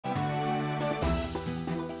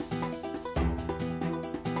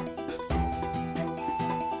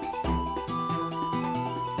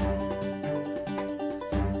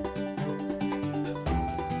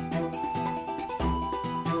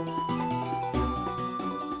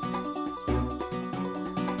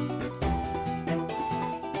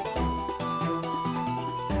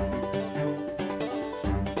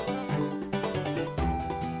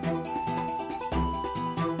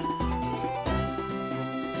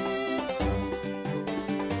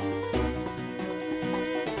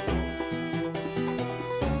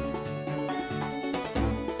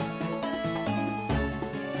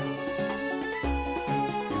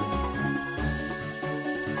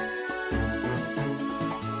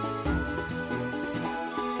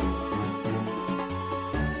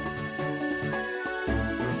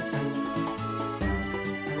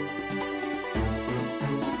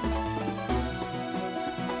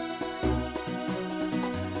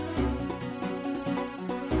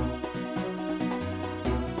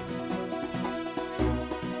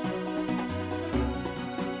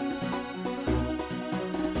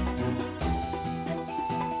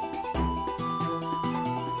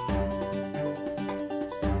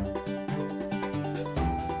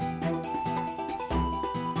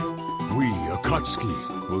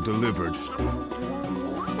Akatsuki will deliver.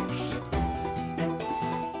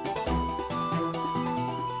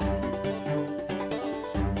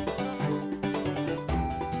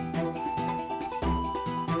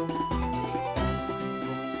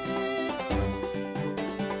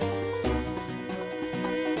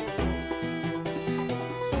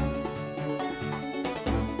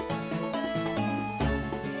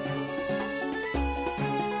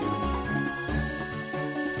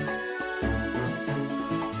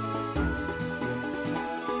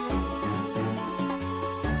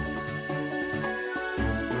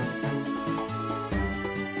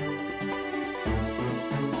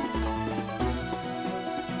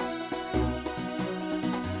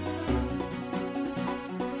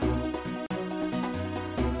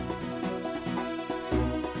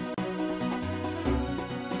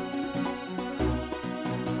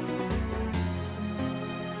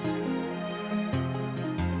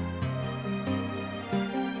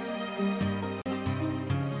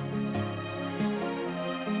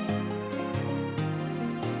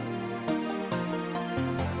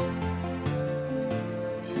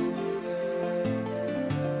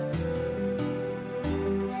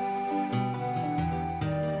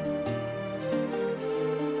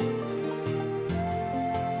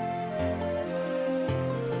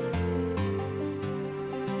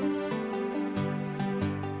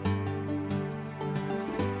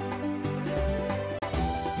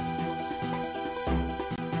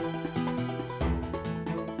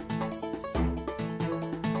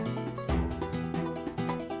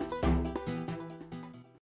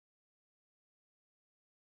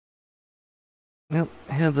 Well,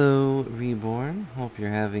 hello, Reborn. Hope you're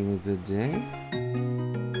having a good day.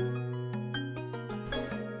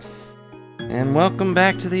 And welcome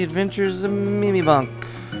back to the adventures of Mimi Bonk.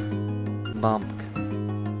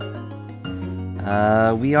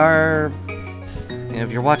 We are,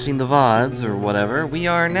 if you're watching the VODs or whatever, we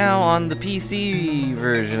are now on the PC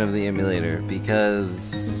version of the emulator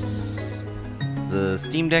because the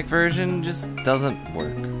Steam Deck version just doesn't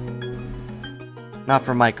work. Not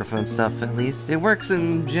for microphone stuff, at least. It works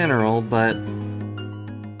in general, but,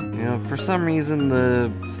 you know, for some reason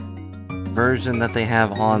the version that they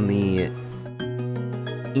have on the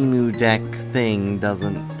Emu Deck thing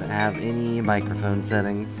doesn't have any microphone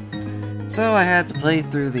settings. So I had to play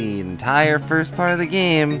through the entire first part of the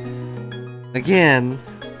game again,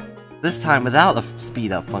 this time without a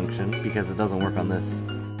speed up function, because it doesn't work on this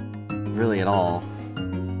really at all.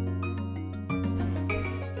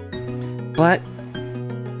 But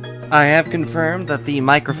I have confirmed that the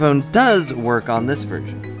microphone does work on this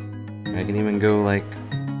version. I can even go like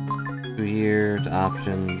to here, to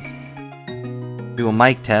options, do a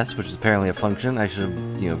mic test, which is apparently a function. I should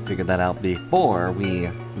have, you know, figured that out before we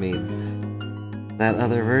made that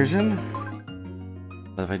other version.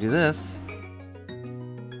 But if I do this,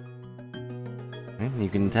 you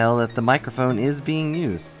can tell that the microphone is being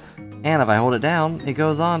used. And if I hold it down, it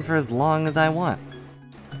goes on for as long as I want.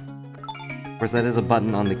 Of course, that is a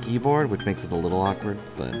button on the keyboard, which makes it a little awkward,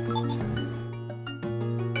 but it's fine.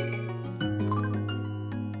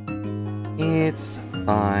 It's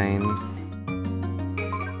fine.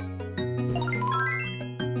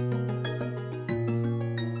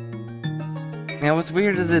 Now, what's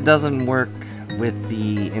weird is it doesn't work with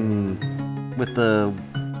the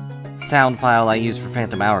sound file I used for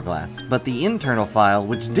Phantom Hourglass, but the internal file,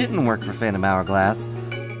 which didn't work for Phantom Hourglass,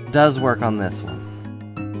 does work on this one.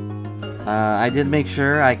 I did make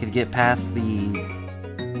sure I could get past the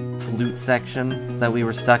flute section that we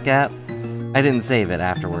were stuck at. I didn't save it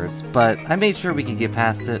afterwards, but I made sure we could get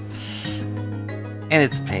past it, and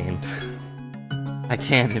it's a pain. I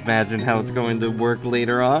can't imagine how it's going to work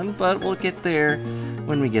later on, but we'll get there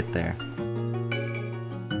when we get there.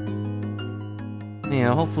 You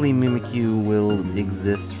know, hopefully Mimikyu will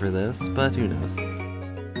exist for this, but who knows.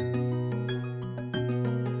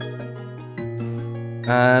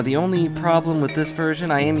 The only problem with this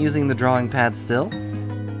version, I am using the drawing pad still.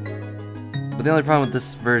 But the only problem with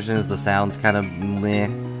this version is the sound's kind of meh.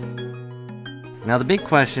 Now the big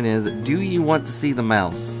question is, do you want to see the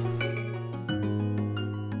mouse?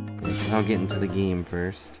 I'll get into the game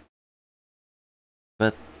first.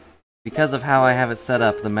 But because of how I have it set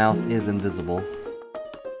up, the mouse is invisible.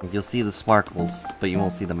 You'll see the sparkles, but you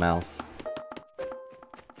won't see the mouse.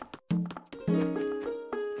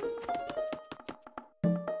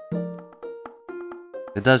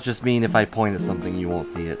 It does just mean if I point at something you won't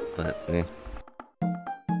see it, but eh.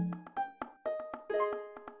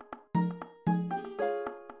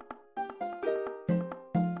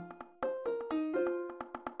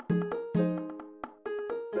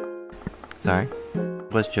 Sorry.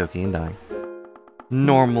 Was joking and dying.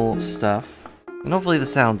 normal stuff. And hopefully the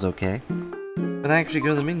sound's okay. But I actually go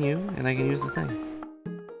to the menu, and I can use the thing.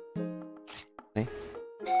 See?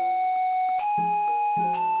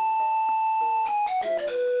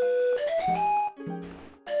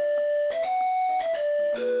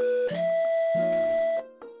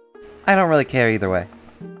 I don't really care either way.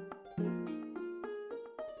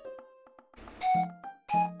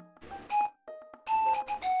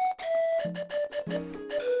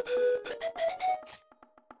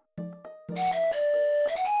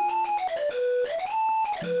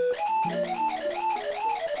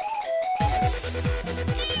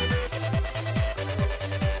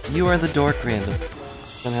 You are the dork random.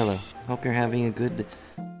 And hello. Hope you're having a good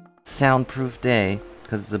soundproof day,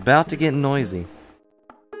 because it's about to get noisy.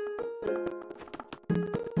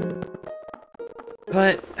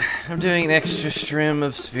 But I'm doing an extra stream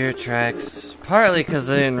of Spirit Tracks, partly because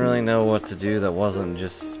I didn't really know what to do that wasn't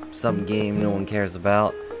just some game no one cares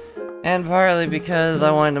about, and partly because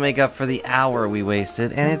I wanted to make up for the hour we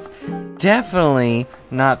wasted, and it's definitely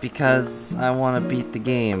not because I want to beat the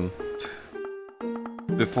game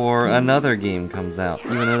before another game comes out,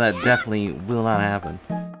 even though that definitely will not happen.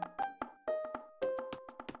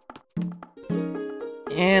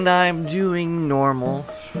 And I'm doing normal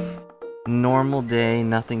day,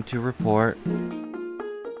 nothing to report.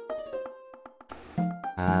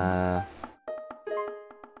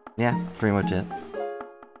 Yeah, pretty much it.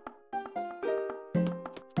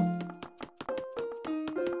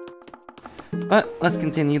 But let's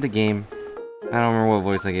continue the game. I don't remember what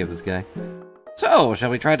voice I gave this guy. So, shall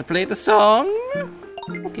we try to play the song?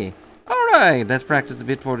 Okay. Alright, let's practice a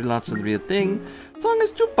bit before we launch the real thing. The song has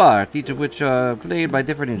two parts, each of which are played by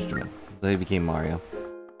different instruments. So he became Mario.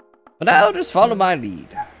 But now just follow my lead.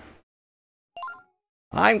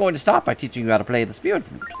 I'm going to start by teaching you how to play the Spirit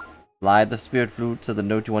Flute. Slide the Spirit Flute so the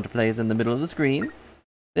note you want to play is in the middle of the screen.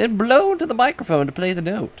 Then blow into the microphone to play the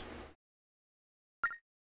note.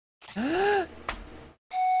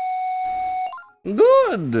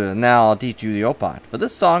 Good! Now I'll teach you your part. For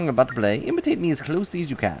this song I'm about to play, imitate me as closely as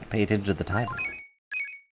you can. Pay attention to the timer.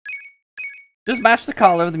 Just match the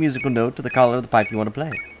collar of the musical note to the collar of the pipe you want to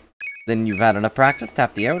play. Then you've had enough practice,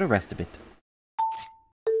 tap the arrow to rest a bit.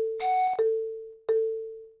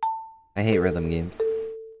 I hate rhythm games.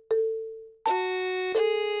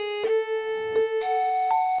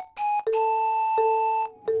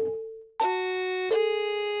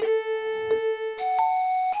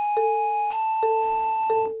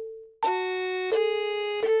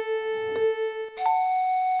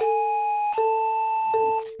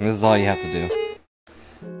 This is all you have to do.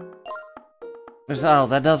 Oh,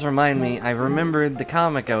 that does remind me, I remembered the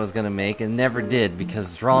comic I was gonna make and never did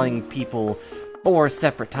because drawing people 4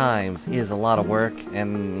 separate times is a lot of work,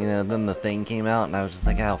 and, you know, then the thing came out and I was just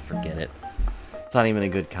like, oh, forget it. It's not even a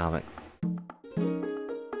good comic.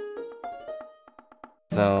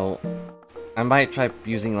 So, I might try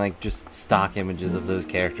using, like, just stock images of those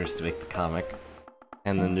characters to make the comic,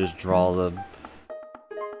 and then just draw the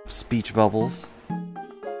speech bubbles.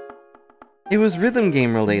 It was rhythm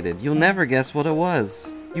game related. You'll never guess what it was.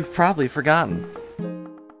 You've probably forgotten.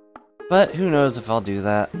 But who knows if I'll do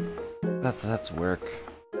that. That's work.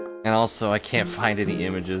 And also, I can't find any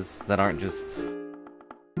images that aren't just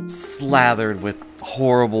slathered with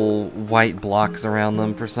horrible white blocks around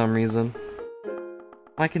them for some reason.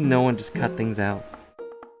 Why can no one just cut things out?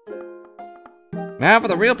 Now for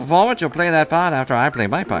the real performance, you'll play that part after I play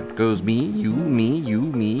my part. Goes me, you, me, you,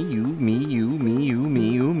 me, you, me, you, me, you,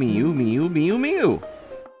 me, you, me, you, me, you, me, you, me, you.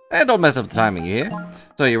 And don't mess up the timing here.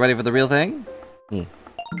 So you ready for the real thing? Yeah.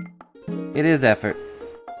 It is effort.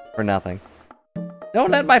 For nothing.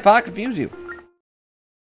 Don't let my part confuse you.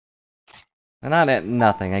 And not at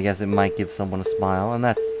nothing, I guess it might give someone a smile, and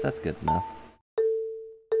that's good enough.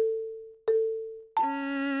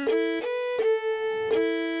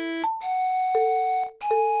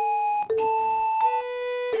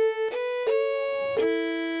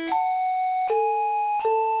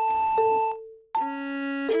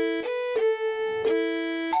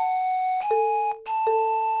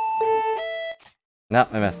 No,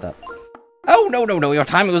 I messed up. Oh, no, your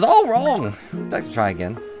timing was all wrong! I'd like to try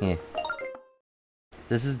again. Yeah.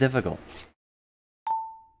 This is difficult.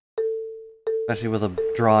 Especially with a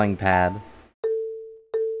drawing pad.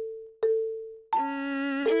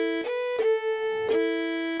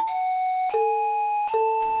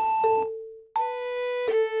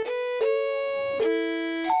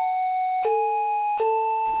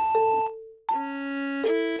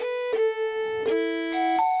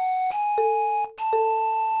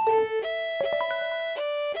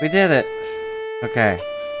 We did it! Okay.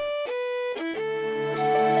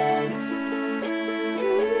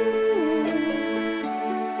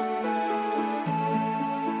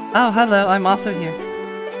 Oh, hello, I'm also here.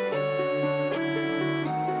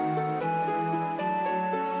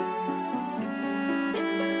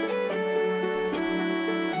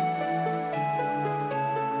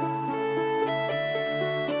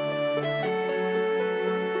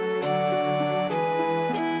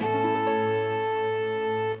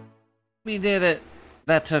 We did it!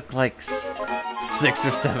 That took like 6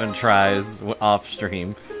 or 7 tries off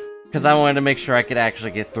stream. Because I wanted to make sure I could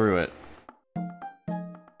actually get through it.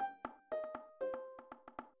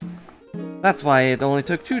 That's why it only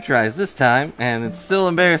took 2 tries this time, and it's still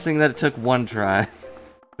embarrassing that it took 1 try.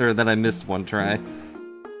 Or that I missed 1 try.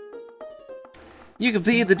 You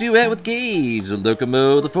completed the duet with Gage, the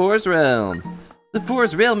Locomo, the Forest Realm. The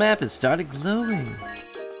Forest Rail map has started glowing.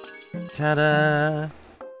 Ta-da!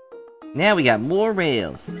 Now we got more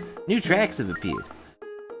rails. New tracks have appeared.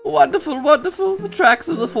 Wonderful, wonderful. The tracks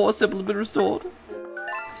of the Forest Temple have been restored.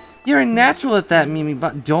 You're a natural at that, Mimi,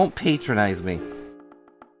 but don't patronize me.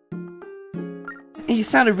 And you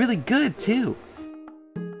sounded really good, too.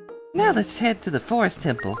 Now let's head to the Forest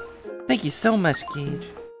Temple. Thank you so much, Gage.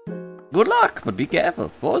 Good luck, but be careful.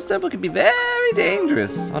 The Forest Temple can be very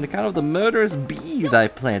dangerous on account of the murderous bees I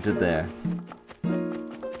planted there.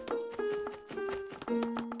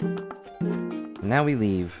 Now we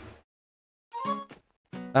leave.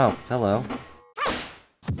 Oh, hello.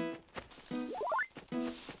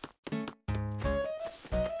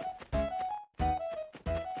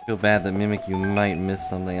 Feel bad that Mimic, you might miss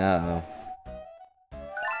something. Uh-oh.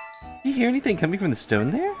 Do you hear anything coming from the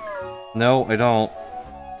stone there? No, I don't.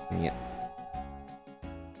 Dang it.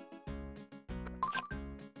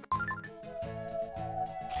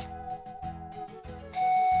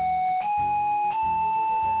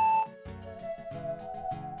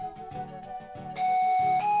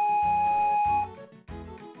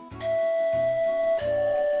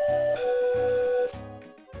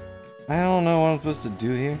 I don't know what I'm supposed to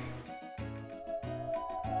do here.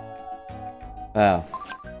 Oh.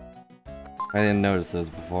 I didn't notice those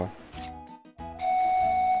before.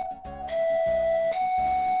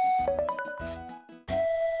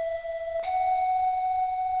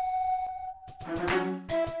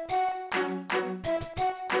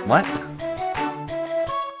 What?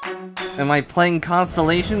 Am I playing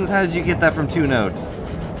Constellations? How did you get that from 2 notes?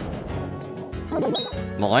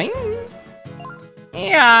 Boing?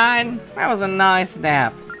 Yeah, that was a nice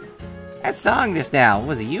nap. That song just now,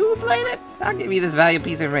 was it you who played it? I'll give you this valuable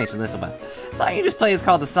piece of information, listen about. The song you just played is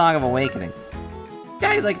called The Song of Awakening.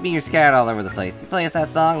 Guys like me are scattered all over the place. You play us that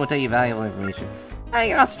song, we'll tell you valuable information. You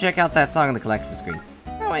can also check out that song on the collection screen.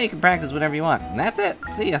 That way you can practice whatever you want. And that's it.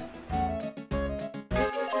 See ya.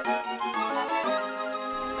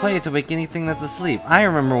 Play it to wake anything that's asleep. I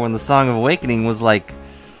remember when the Song of Awakening was like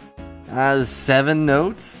 7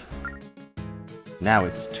 notes. Now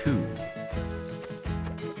it's 2.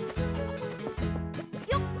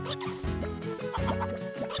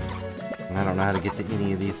 And I don't know how to get to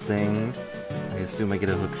any of these things. I assume I get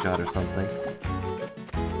a hook shot or something.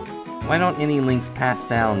 Why don't any links pass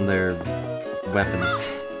down their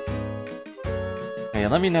weapons? Hey,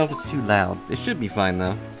 let me know if it's too loud. It should be fine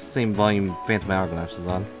though. It's the same volume Phantom Hourglass is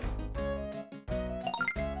on.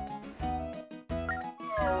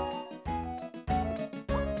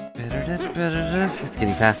 It's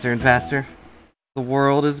getting faster and faster. The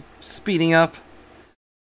world is speeding up.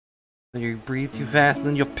 You breathe too fast and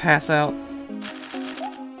then you'll pass out.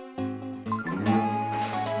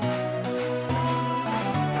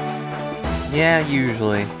 Yeah,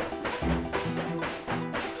 usually.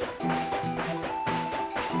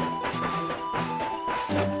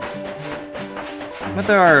 But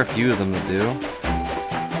there are a few of them that do.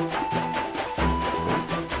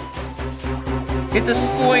 It's a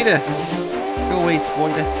spoiler! Go away,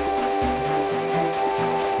 spoiler.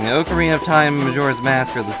 The Ocarina of Time and Majora's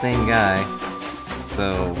Mask are the same guy.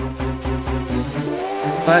 So...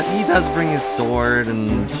 But he does bring his sword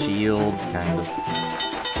and shield, kind of.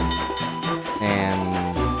 And...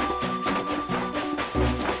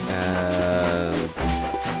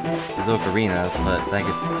 his ocarina, but that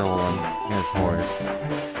gets stolen. And his horse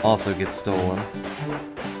also gets stolen.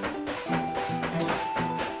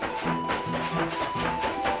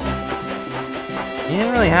 He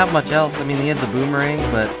didn't really have much else. I mean, he had the boomerang,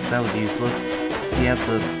 but that was useless. He had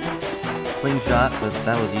the slingshot, but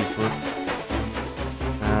that was useless.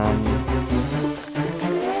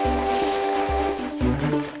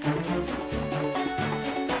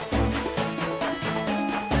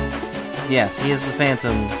 Yes, he is the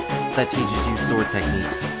Phantom that teaches you sword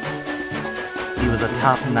techniques. He was a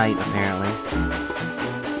top knight, apparently.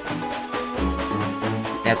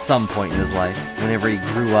 At some point in his life. Whenever he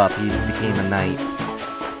grew up, he became a knight.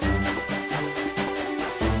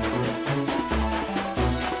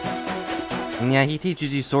 And yeah, he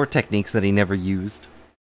teaches you sword techniques that he never used.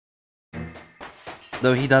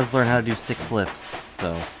 Though he does learn how to do sick flips,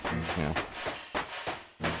 so, you know.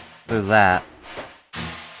 There's that.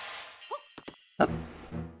 Oh.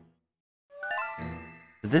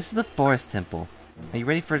 This is the Forest Temple. Are you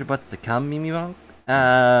ready for what's to come, Mimi-Monk?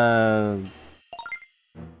 Don't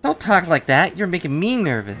talk like that, you're making me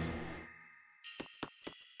nervous.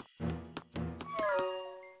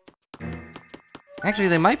 Actually,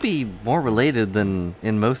 they might be more related than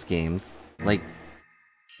in most games. Like,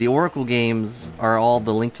 the Oracle games are all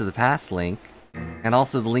the Link to the Past Link, and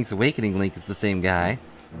also the Link's Awakening Link is the same guy.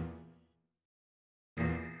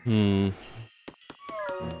 You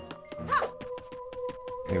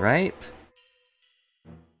right?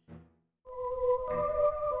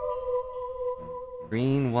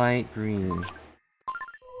 Green, white, green.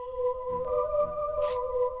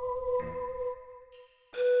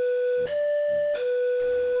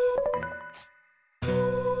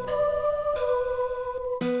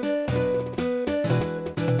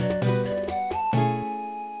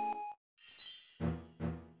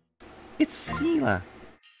 It's Sela!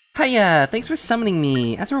 Hiya! Thanks for summoning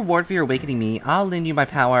me! As a reward for your awakening me, I'll lend you my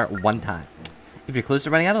power one time. If you're close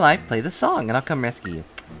to running out of life, play the song and I'll come rescue you.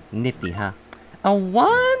 Nifty, huh? Oh,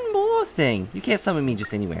 one more thing! You can't summon me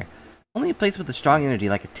just anywhere. Only a place with a strong energy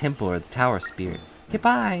like a temple or the Tower of Spirits.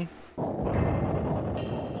 Goodbye!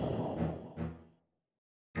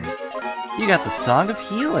 You got the Song of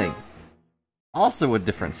Healing! Also a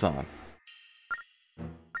different song.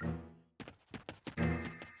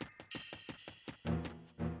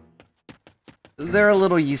 They're a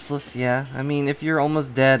little useless, yeah. I mean, if you're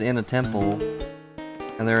almost dead in a temple,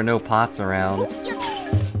 and there are no pots around,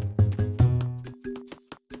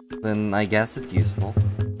 then I guess it's useful.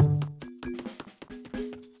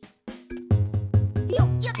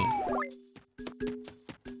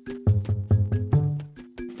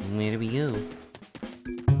 Where do we go?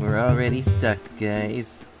 We're already stuck,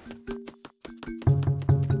 guys.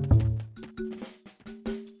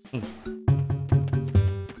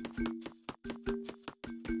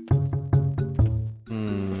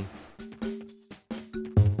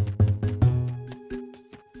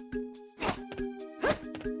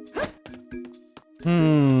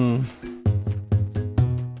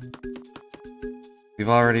 We've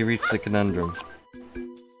already reached the conundrum.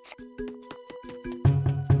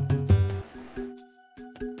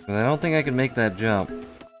 And I don't think I can make that jump.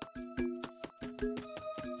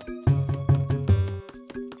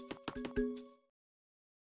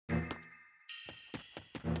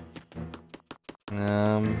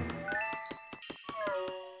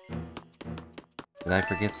 Did I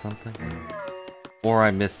forget something? Or I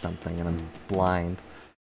missed something and I'm blind.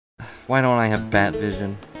 Why don't I have bat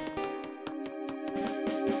vision?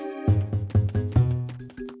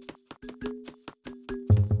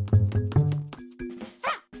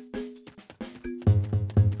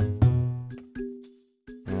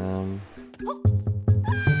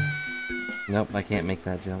 Nope, I can't make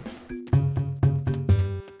that jump.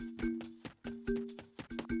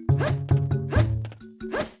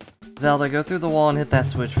 Zelda, go through the wall and hit that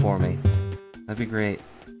switch for me. That'd be great.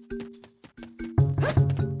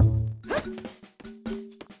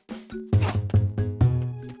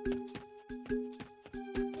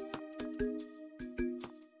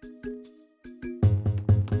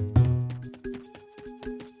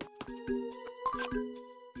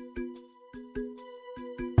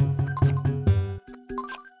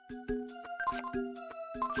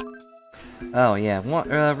 Oh yeah,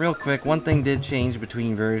 real quick, one thing did change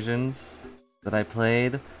between versions that I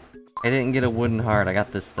played. I didn't get a wooden heart, I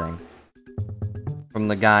got this thing. From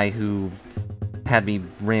the guy who had me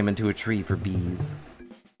ram into a tree for bees.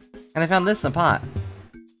 And I found this in a pot.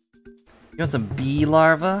 You want some bee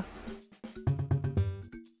larvae?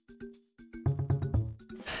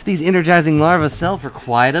 These energizing larvae sell for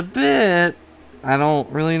quite a bit. I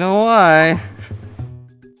don't really know why.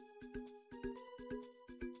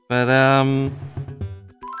 But, I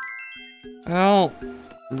don't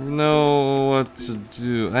know what to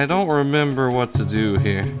do. I don't remember what to do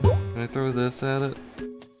here. Can I throw this at it?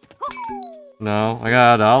 No, I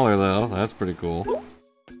got $1 though. That's pretty cool.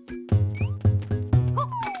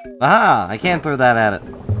 Aha! I can't throw that at it.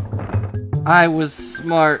 I was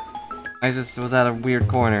smart. I just was at a weird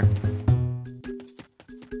corner.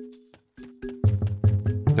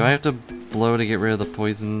 Do I have to blow to get rid of the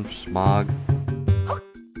poison smog?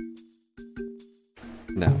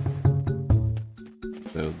 No.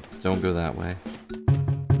 So, don't go that way.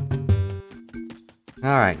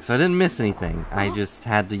 Alright, so I didn't miss anything. I just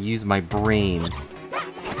had to use my brain.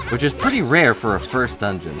 Which is pretty rare for a first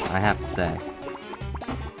dungeon, I have to say.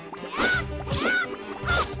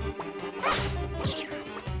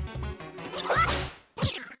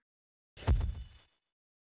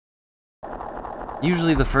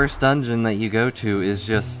 Usually the first dungeon that you go to is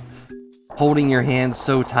just holding your hands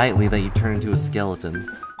so tightly that you turn into a skeleton.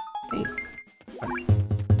 Hey.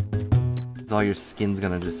 Because all your skin's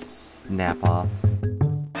gonna just snap off.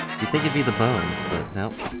 You'd think it'd be the bones, but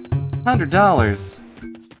nope. $100!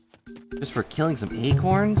 Just for killing some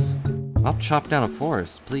acorns? I'll chop down a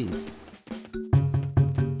forest, please.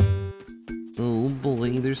 Oh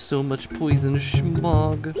boy, there's so much poison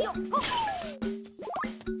schmog.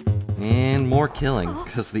 And more killing,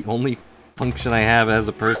 because the only function I have as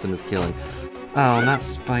a person is killing. Oh, not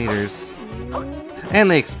spiders. And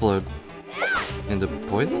they explode. Into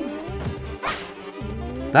poison?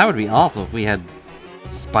 That would be awful if we had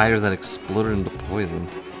spiders that exploded into poison.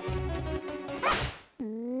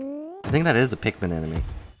 I think that is a Pikmin enemy.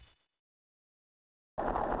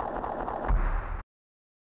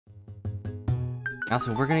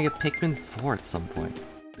 Also, we're gonna get Pikmin 4 at some point.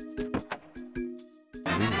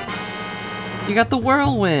 You got the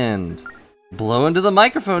whirlwind! Blow into the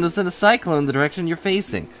microphone to send a cyclone in the direction you're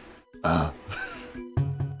facing.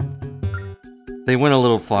 They went a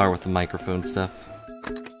little far with the microphone stuff.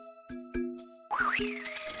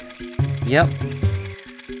 Yep.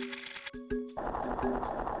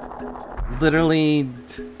 Literally...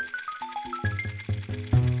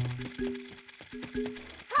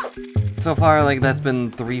 So far, like, that's been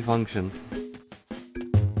 3 functions.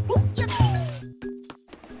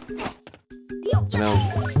 No,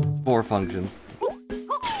 4 functions.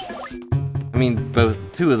 I mean,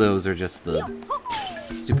 2 of those are just the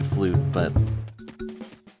stupid flute, but...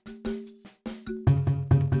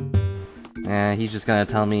 he's just gonna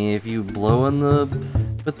tell me if you blow in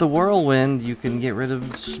with the whirlwind, you can get rid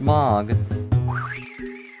of smog.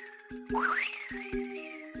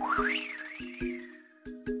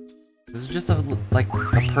 This is just like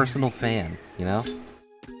a personal fan, you know?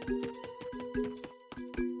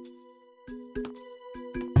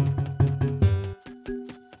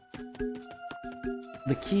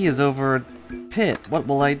 The key is over a pit. What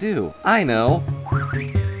will I do? I know!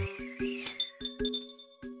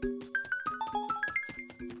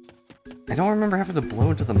 I don't remember having to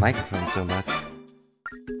blow into the microphone so much.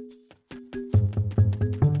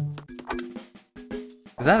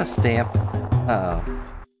 Is that a stamp? Uh-oh.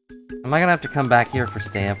 Am I gonna have to come back here for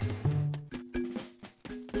stamps?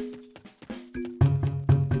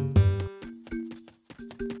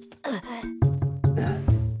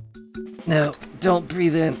 No, don't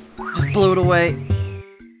breathe in. Just blow it away.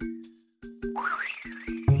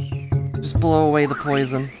 Just blow away the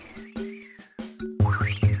poison.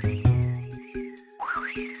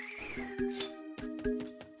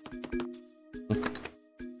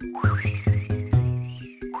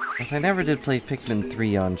 I never did play Pikmin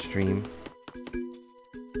 3 on stream.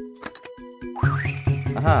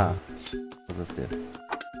 Aha! What does this do?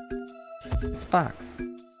 It's a box.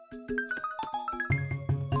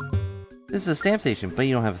 This is a stamp station, but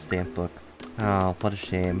you don't have a stamp book. Oh, what a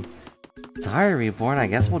shame. Sorry, Reborn, I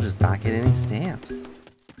guess we'll just not get any stamps.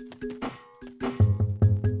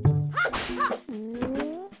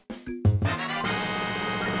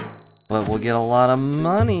 But we'll get a lot of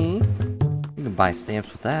money. You can buy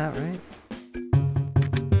stamps with that, right?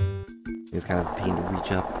 It's kind of a pain to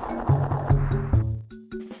reach up.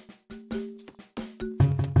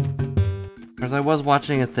 Because I was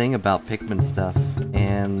watching a thing about Pikmin stuff,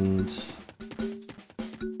 and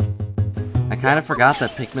I kind of forgot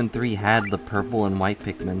that Pikmin 3 had the purple and white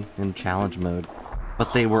Pikmin in challenge mode,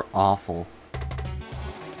 but they were awful.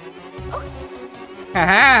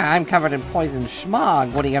 Haha, I'm covered in poison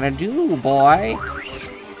schmog. What are you gonna do, boy?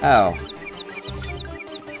 Oh.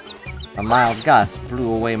 A mild gust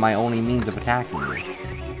blew away my only means of attacking you.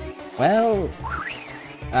 Well,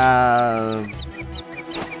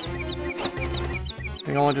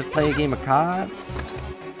 you don't want to just play a game of cards?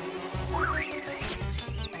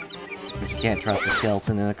 But you can't trust a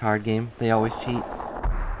skeleton in a card game. They always cheat.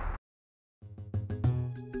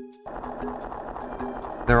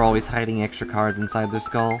 They're always hiding extra cards inside their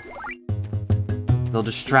skull. They'll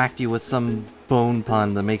distract you with some bone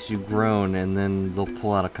pun that makes you groan, and then they'll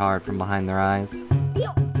pull out a card from behind their eyes.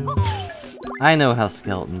 I know how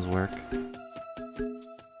skeletons work.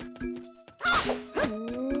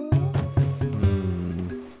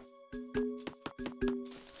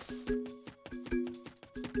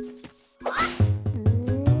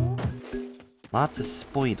 Lots of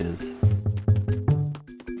spoilers.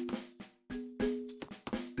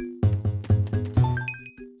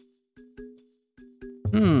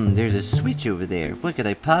 There's a switch over there. What could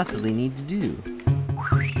I possibly need to do?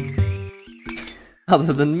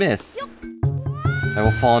 Other than miss. I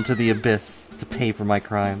will fall into the abyss to pay for my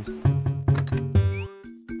crimes.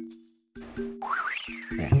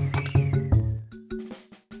 There.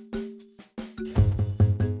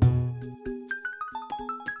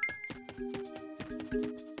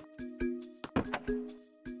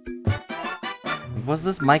 Was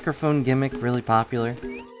this microphone gimmick really popular?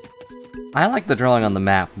 I like the drawing on the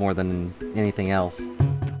map more than anything else,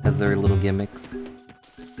 as their little gimmicks.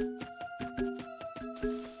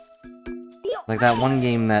 Like that one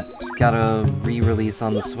game that got a re-release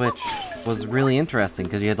on the Switch was really interesting,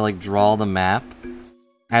 because you had to like draw the map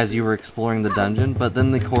as you were exploring the dungeon, but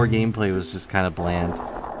then the core gameplay was just kind of bland.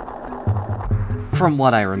 From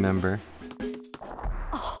what I remember.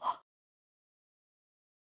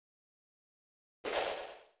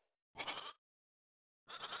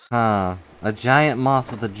 Huh. A giant moth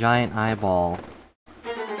with a giant eyeball.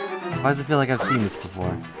 Why does it feel like I've seen this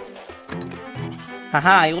before?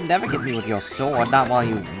 Haha, you'll never get me with your sword, not while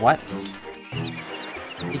you... what?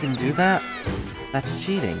 You can do that? That's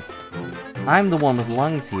cheating. I'm the one with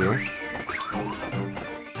lungs here.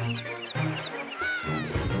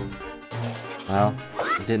 Well,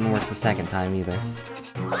 it didn't work the second time either.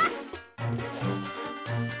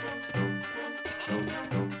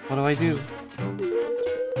 What do I do?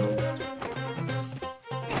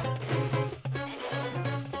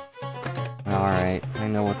 Alright, I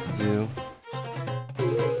know what to do.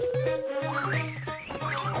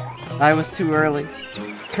 I was too early.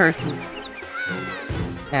 Curses.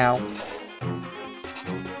 Ow.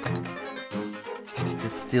 Sit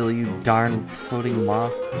still, you darn floating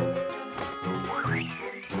moth.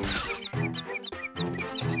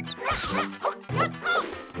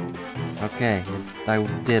 Okay, I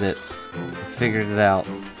did it. I figured it out.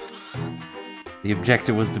 The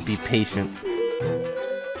objective was to be patient.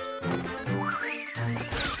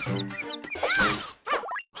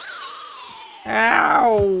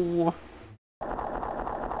 Ow!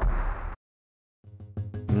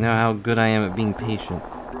 You know how good I am at being patient.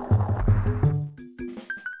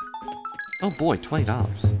 Oh boy, $20.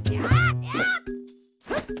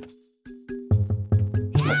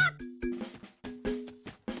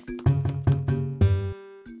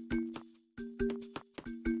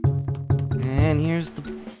 And here's the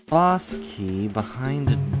boss key behind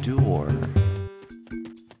a door.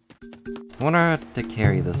 I wonder how to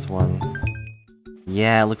carry this one.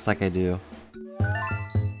 Yeah, it looks like I do.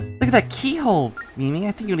 Look at that keyhole, Mimi.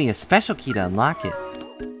 I think you'll need a special key to unlock it.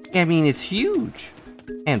 I mean, it's huge.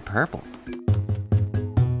 And purple.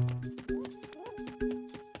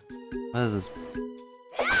 What is this?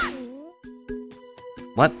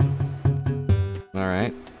 What?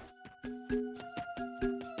 Alright.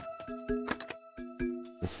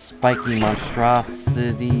 The spiky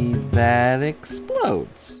monstrosity that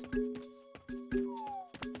explodes.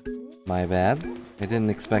 My bad. I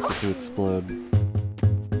didn't expect it to explode.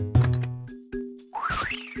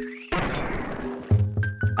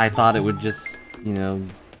 I thought it would just, you know,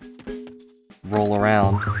 roll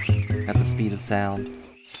around at the speed of sound.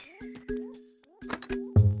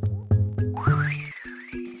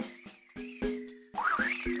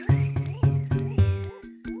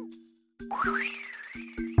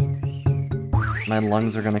 My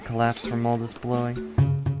lungs are gonna collapse from all this blowing.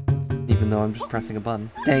 Even though I'm just pressing a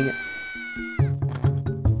button. Dang it.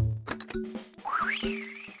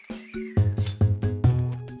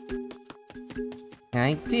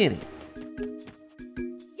 I did it.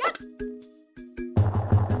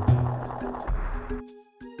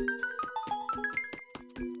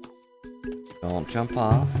 Don't jump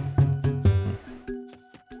off.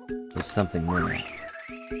 There's something there.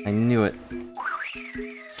 I knew it.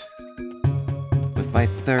 With my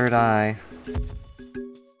third eye.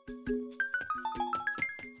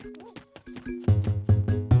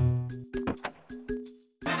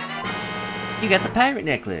 You got the pirate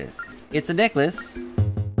necklace. It's a necklace.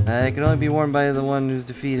 It can only be worn by the one who's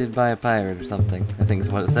defeated by a pirate or something, I think is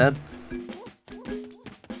what it said.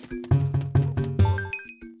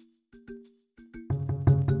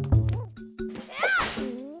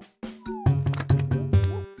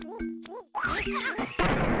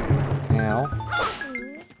 Ow.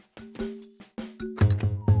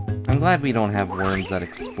 I'm glad we don't have worms that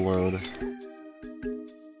explode.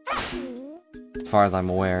 As far as I'm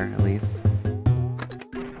aware, at least.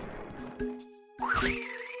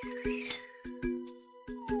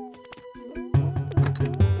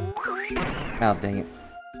 Oh, dang it.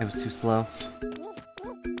 It was too slow.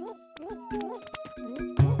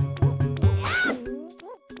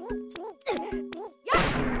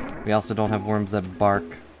 We also don't have worms that bark.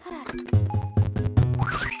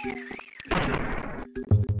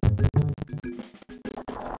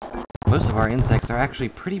 most of our insects are actually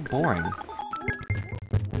pretty boring.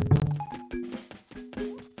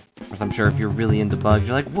 As I'm sure if you're really into bugs,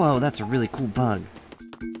 you're like, whoa, that's a really cool bug.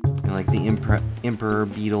 You know, like the emperor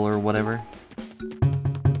beetle or whatever.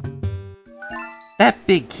 That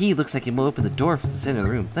big key looks like it will open the door for the center of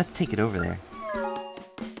the room. Let's take it over there.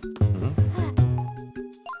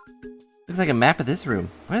 Looks like a map of this room.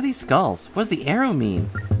 What are these skulls? What does the arrow mean?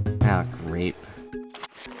 Ah, great.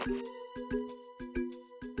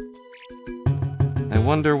 I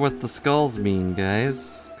wonder what the skulls mean,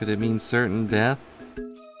 guys. Could it mean certain death?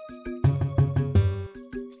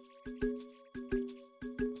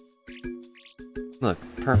 Look,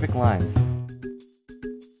 perfect lines.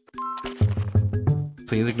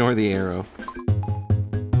 Please ignore the arrow.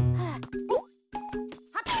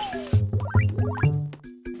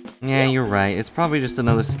 Yeah, you're right. It's probably just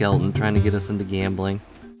another skeleton trying to get us into gambling.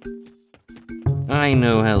 I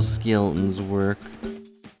know how skeletons work.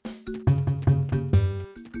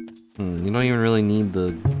 You don't even really need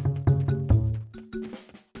the...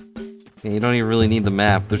 Yeah, you don't even really need the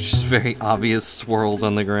map. There's just very obvious swirls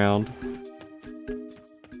on the ground.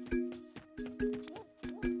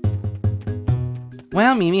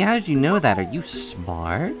 Wow, Mimi, how did you know that? Are you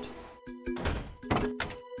smart?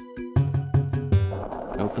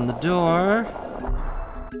 Open the door.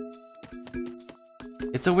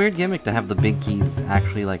 It's a weird gimmick to have the big keys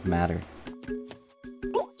actually, like, matter.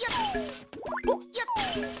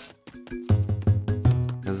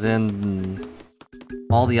 Because then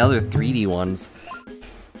all the other 3D ones,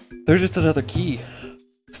 they're just another key.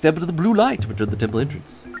 Step into the blue light, which are the temple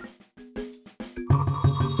entrance.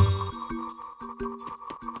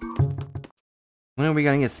 When are we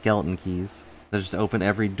gonna get skeleton keys that just open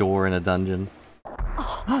every door in a dungeon?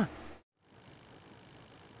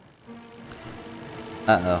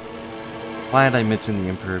 Uh-oh. Why did I mention the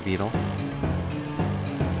Emperor Beetle?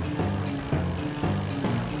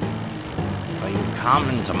 When you come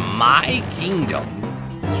into my kingdom,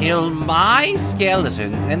 kill my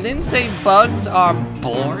skeletons, and then say bugs are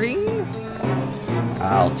boring?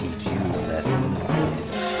 I'll teach you a lesson,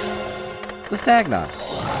 kid. The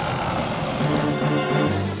Stagnox.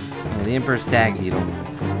 Yeah, the Emperor Stag Beetle.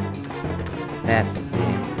 That's his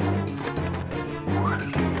name.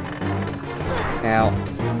 Ow.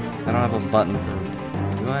 I don't have a button for...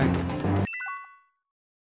 Do I?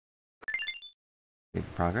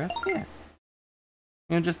 Save progress? Yeah.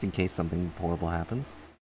 You know, just in case something horrible happens.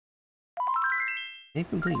 Save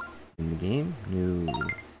complete. In the game? No.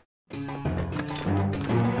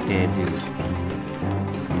 Okay, I do this T.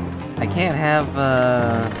 I can't have,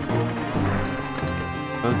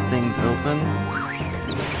 both things open.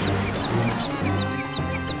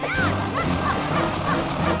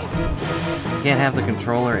 Can't have the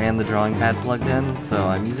controller and the drawing pad plugged in, so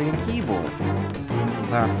I'm using the keyboard. Isn't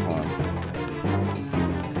that fun?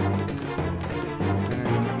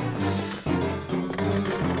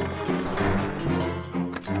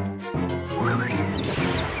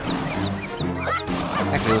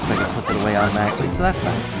 Actually, it looks like it puts it away automatically, so that's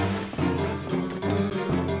nice.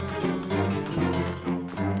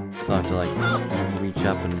 So I have to, like, reach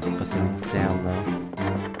up and put things down, though.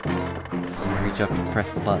 Reach up and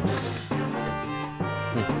press the button.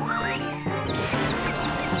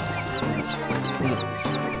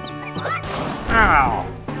 Ow!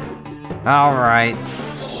 Alright.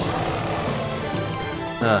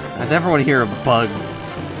 Ugh, I never want to hear a bug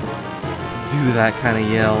do that kind of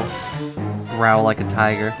yell. Growl like a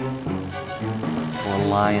tiger. Or a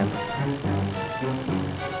lion.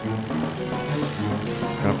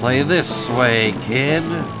 Gonna play this way, kid.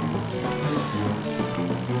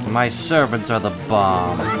 My servants are the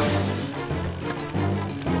bomb.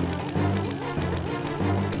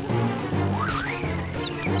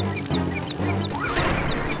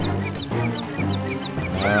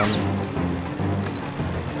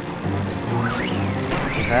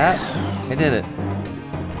 That? I did it.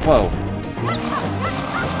 Whoa.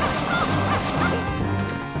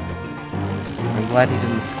 I'm glad he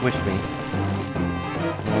didn't squish me.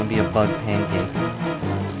 I want to be a bug pancake.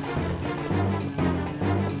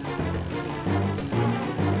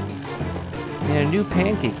 And a new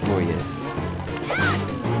pancake for you.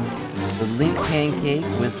 The Link pancake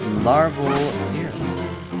with larval syrup.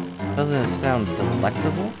 Doesn't it sound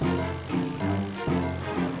delectable?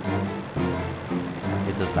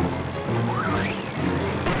 It does not.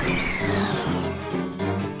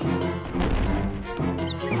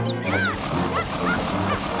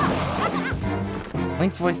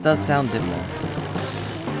 Link's voice does sound different.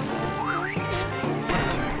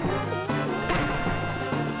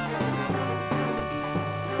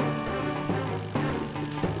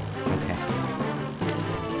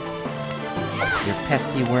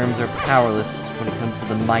 pesky worms are powerless when it comes to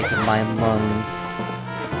the might of my lungs.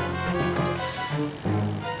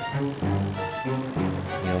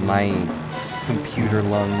 You know, my computer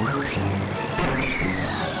lungs.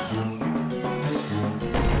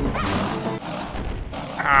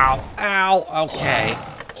 Ow, ow, okay.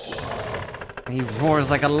 He roars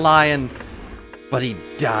like a lion, but he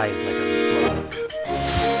dies like a bug.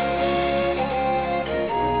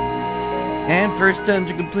 And first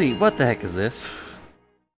dungeon complete. What the heck is this?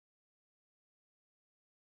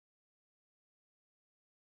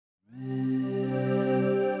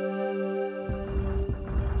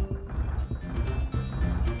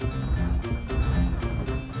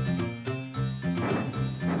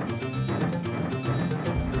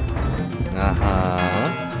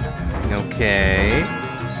 Okay.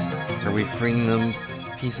 Are we freeing them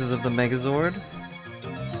pieces of the Megazord?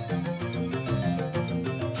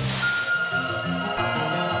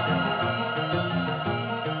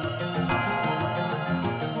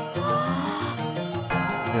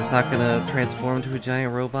 It's not gonna transform into a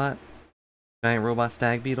giant robot? Giant robot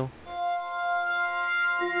stag beetle?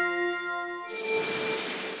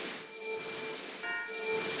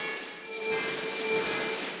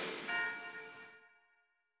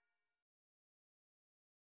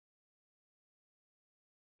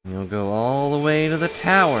 You'll go all the way to the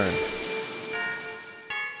tower.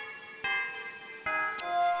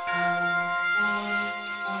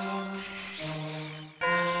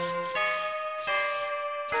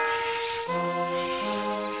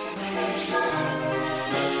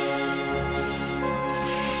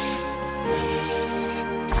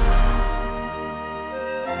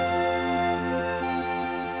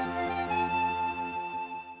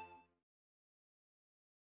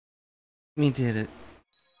 We did it.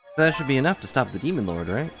 That should be enough to stop the Demon Lord,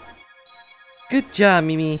 right? Good job,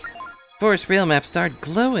 Mimi! Forest rail map started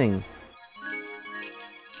glowing!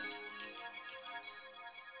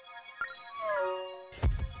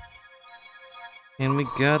 And we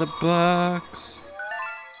got a box!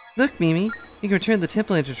 Look, Mimi! You can return the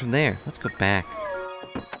temple entrance from there. Let's go back.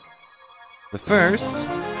 But first,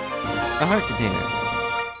 a heart container.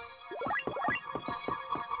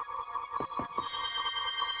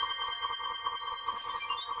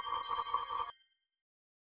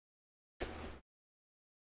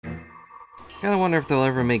 Kinda wonder if they'll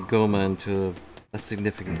ever make Goma into a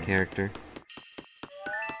significant character.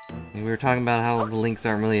 I mean, we were talking about how the links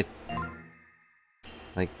aren't really,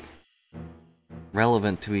 like,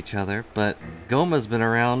 relevant to each other, but Goma's been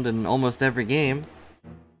around in almost every game.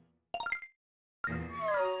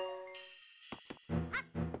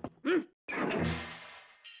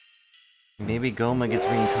 Maybe Goma gets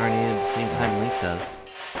reincarnated at the same time Link does.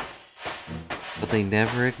 But they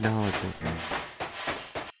never acknowledge it.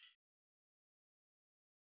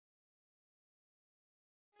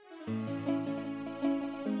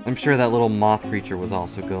 I'm sure that little moth creature was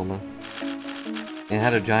also Goma. It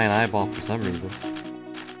had a giant eyeball for some reason.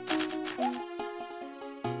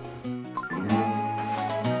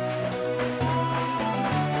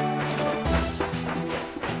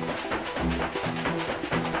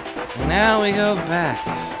 Now we go back.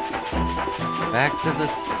 Back to the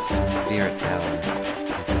Spirit Tower.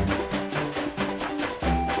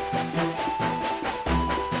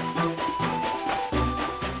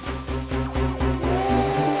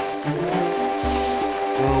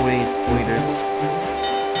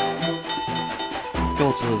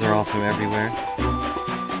 Skulltulas are also everywhere.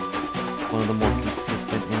 One of the more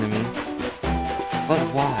consistent enemies. But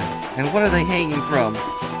why? And what are they hanging from?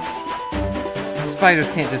 Spiders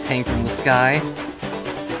can't just hang from the sky. You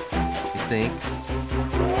think?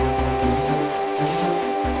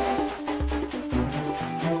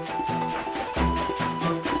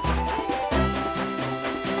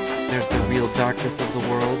 There's the real darkness of the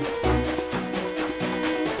world.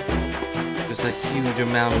 A huge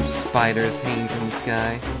amount of spiders hanging from the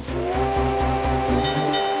sky.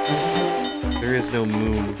 There is no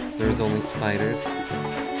moon, there is only spiders.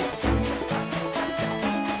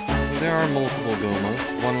 There are multiple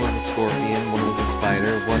Gomas. One was a scorpion, one was a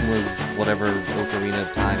spider, one was whatever Ocarina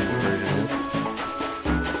of Time's version is.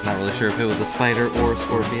 Not really sure if it was a spider or a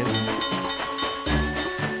scorpion.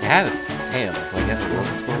 It had a tail, so I guess it was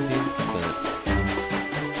a scorpion, but...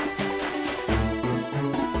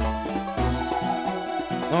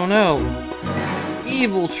 Oh no!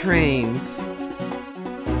 Evil trains!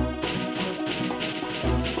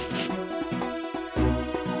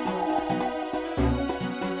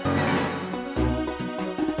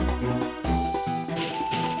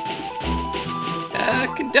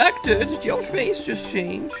 Conductor, did your face just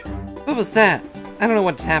change? What was that? I don't know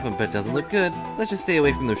what just happened, but it doesn't look good. Let's just stay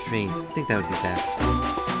away from those trains. I think that would be best.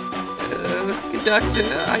 Conductor,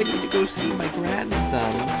 I need to go see my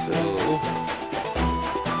grandson, so...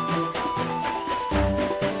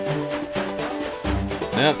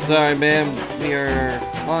 Yep, sorry, ma'am. We are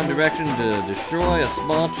on direction to destroy a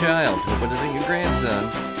small child. Hope it isn't your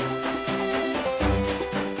grandson.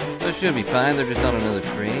 This should be fine. They're just on another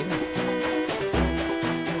train.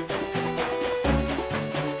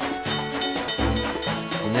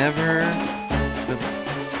 Never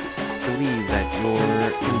believe that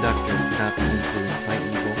your conductors cannot be influenced by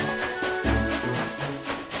evil.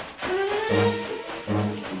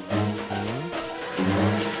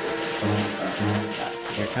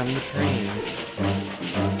 Here come the trains.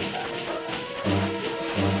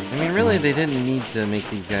 I mean, really, they didn't need to make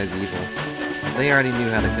these guys evil. They already knew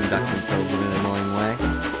how to conduct themselves in an annoying way.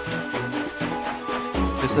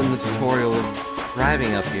 Just in the tutorial of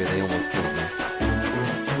driving up here, they almost killed me.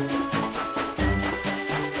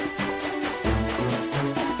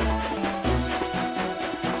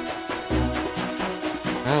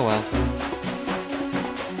 Oh well.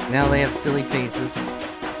 Now they have silly faces.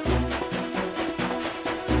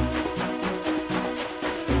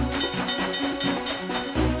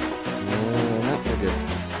 No, they're good.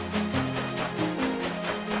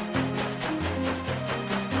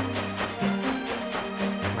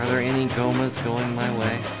 Are there any Gomas going my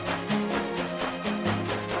way?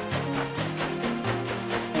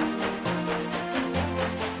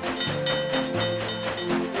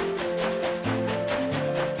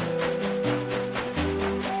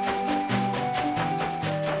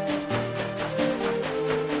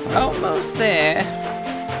 Almost there.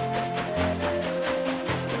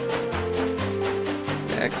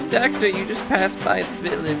 Conductor, you just passed by the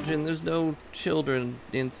village and there's no children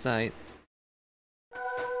in sight.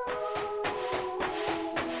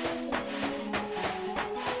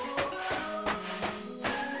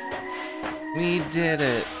 We did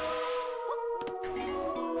it.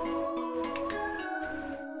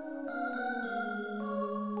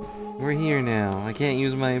 We're here now. I can't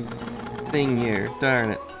use my thing here.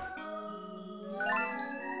 Darn it.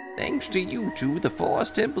 Thanks to you two, the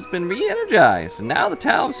Forest Temple's been re-energized, and now the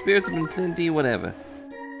Tower of Spirits have been plenty, whatever.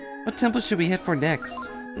 What temple should we head for next?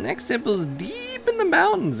 The next temple is deep in the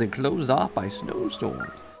mountains and closed off by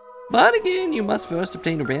snowstorms. But again, you must first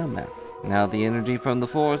obtain a rail map. Now the energy from the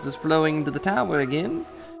forest is flowing into the tower again.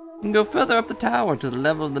 You can go further up the tower to the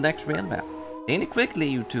level of the next rail map. Obtain it quickly,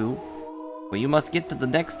 you two, for you must get to the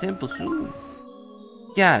next temple soon.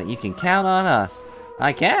 Got it, you can count on us.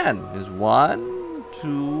 I can. There's 1,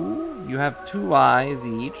 2, you have 2 eyes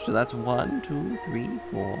each, so that's 1, 2, 3,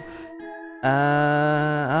 4.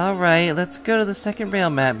 Alright, let's go to the second rail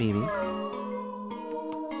map, Mimi.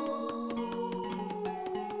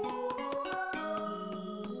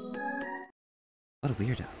 What a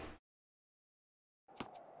weirdo.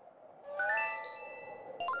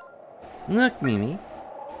 Look, Mimi.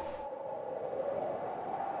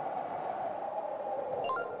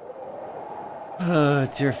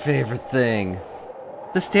 It's your favorite thing.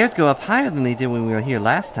 The stairs go up higher than they did when we were here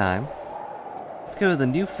last time. Let's go to the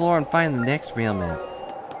new floor and find the next rail map.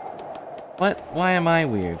 What? Why am I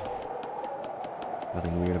weird?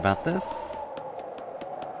 Nothing weird about this.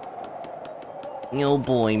 Oh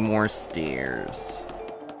boy, more stairs.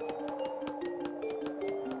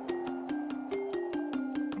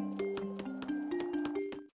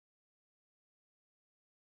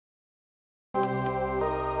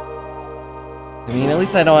 I mean, at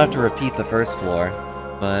least I don't have to repeat the first floor,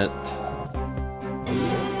 but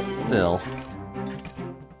still.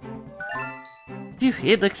 Phew,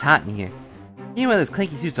 it looks hot in here. Getting one of those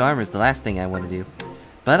clanky suit's armor is the last thing I want to do.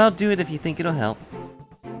 But I'll do it if you think it'll help.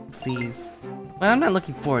 Please. Well, I'm not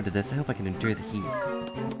looking forward to this. I hope I can endure the heat.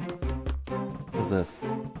 What's this?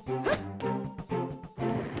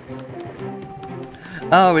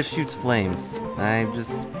 Oh, it shoots flames. I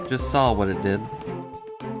just saw what it did.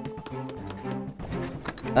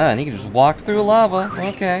 Ah, and you can just walk through lava.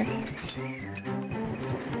 Okay.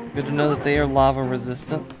 Good to know that they are lava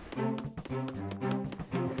resistant.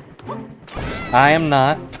 I am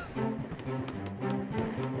not.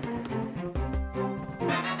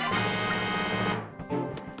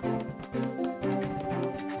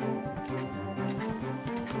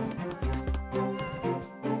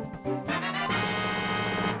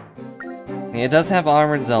 It does have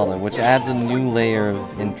Armored Zelda, which adds a new layer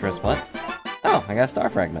of interest. What? Oh, I got a star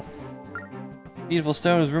fragment. Beautiful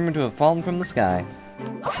stone is rumored to have fallen from the sky.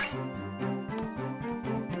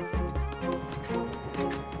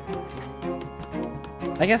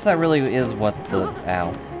 I guess that really is what the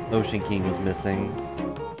Ocean King was missing.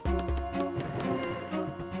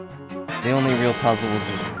 The only real puzzle was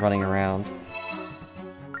just running around.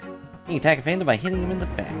 You can attack a phantom by hitting him in the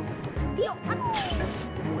back.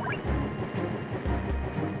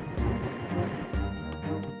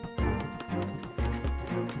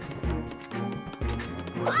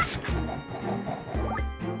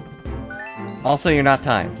 Also, you're not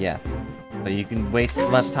timed, yes. So you can waste as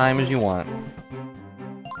much time as you want.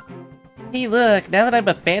 Hey look, now that I'm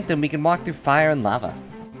a phantom, we can walk through fire and lava.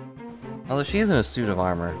 Although she is in a suit of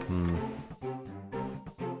armor.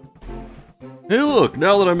 Hey look,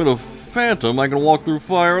 now that I'm in a phantom, I can walk through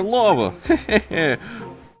fire and lava.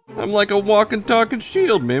 I'm like a walking, talking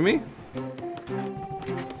shield, Mimi.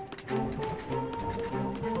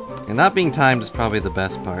 And not being timed is probably the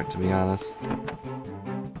best part, to be honest.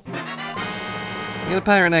 Get a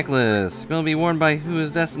pirate necklace. Gonna be worn by who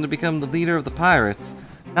is destined to become the leader of the pirates.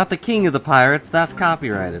 Not the king of the pirates, that's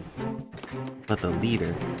copyrighted. But the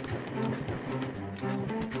leader.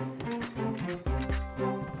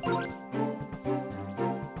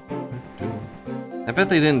 I bet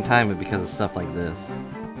they didn't time it because of stuff like this.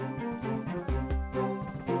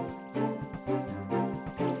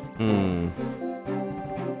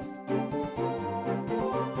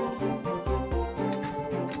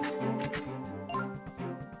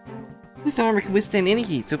 This armor can withstand any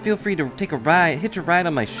heat, so feel free to take a ride, hitch a ride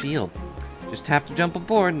on my shield. Just tap to jump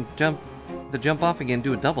aboard and jump off again,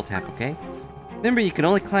 do a double tap, okay? Remember, you can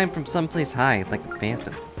only climb from someplace high, like a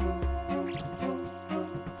phantom.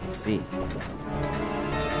 Let's see.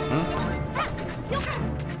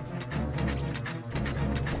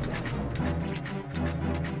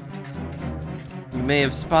 You may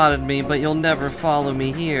have spotted me, but you'll never follow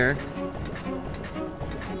me here.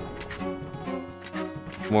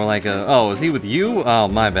 More like a, oh, is he with you? Oh,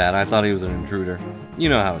 my bad. I thought he was an intruder. You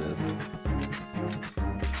know how it is.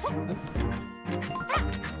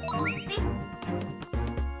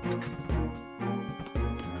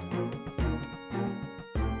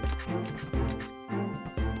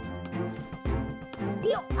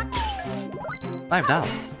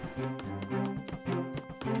 $5.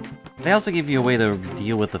 They also give you a way to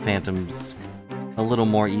deal with the phantoms a little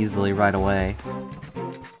more easily right away.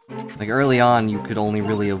 Like early on, you could only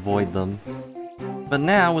really avoid them. But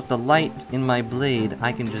now, with the light in my blade,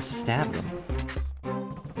 I can just stab them.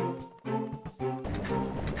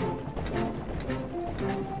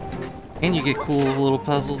 And you get cool little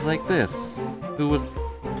puzzles like this. Who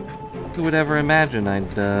would ever imagine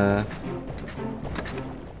I'd,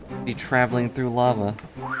 be traveling through lava?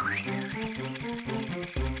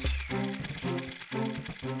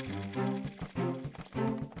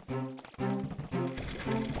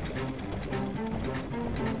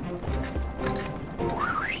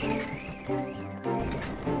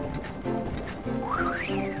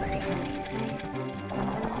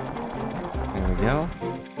 There we go.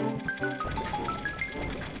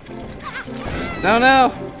 No,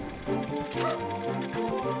 no!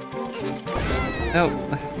 No.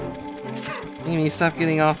 Amy, stop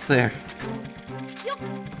getting off there.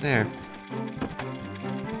 There.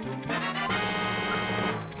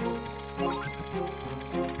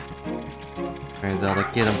 Alright, Zelda,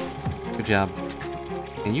 get him. Good job.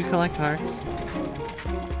 Can you collect hearts?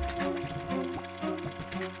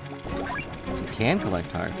 You can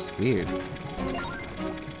collect hearts. Weird.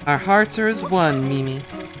 Our hearts are as one, Mimi.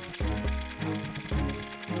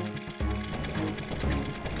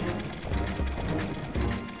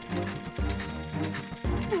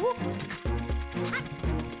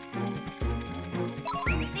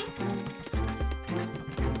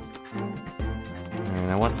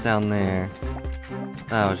 Now what's down there?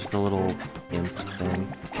 Oh, it's just a little imp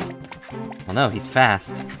thing. Oh no, he's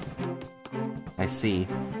fast. I see.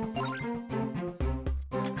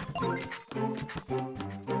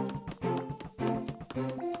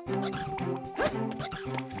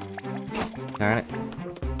 Darn it.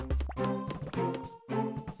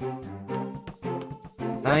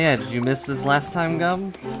 Oh yeah, did you miss this last time,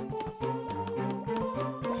 Gum?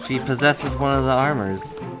 She possesses one of the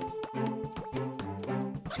armors.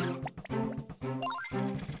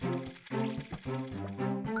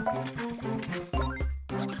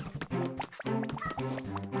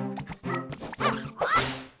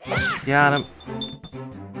 Got him.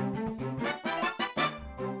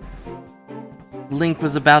 Link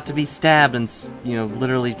was about to be stabbed and, you know,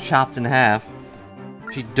 literally chopped in half.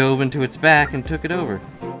 She dove into its back and took it over.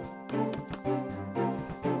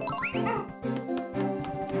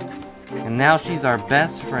 And now she's our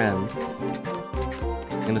best friend.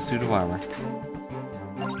 In a suit of armor.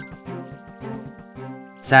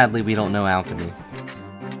 Sadly, we don't know alchemy.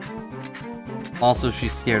 Also,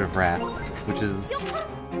 she's scared of rats, which is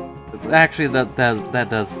actually, that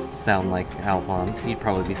does sound like Alphonse. He'd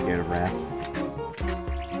probably be scared of rats.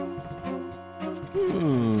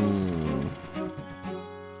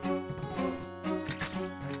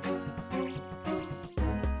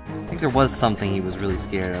 I think there was something he was really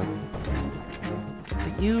scared of.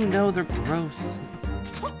 But you know they're gross.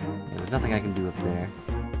 There's nothing I can do up there.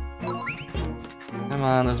 Come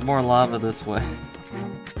on, there's more lava this way.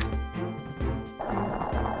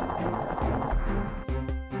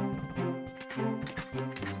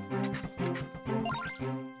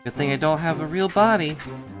 Good thing I don't have a real body.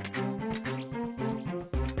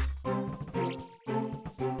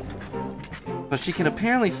 But she can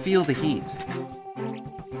apparently feel the heat.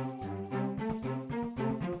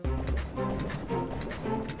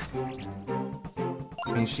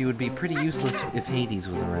 I mean, she would be pretty useless if Hades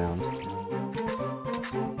was around.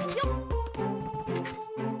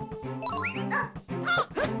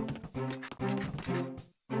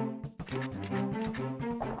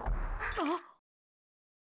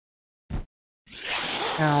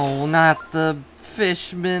 Oh, not the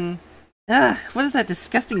fishman. Ugh, what is that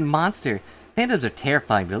disgusting monster? Phantoms are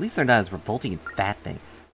terrifying, but at least they're not as revolting as that thing.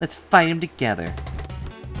 Let's fight him together.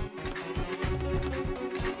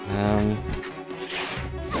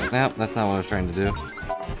 Nope, that's not what I was trying to do.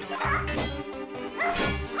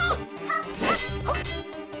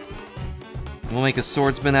 We'll make a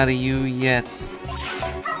swordsman out of you yet.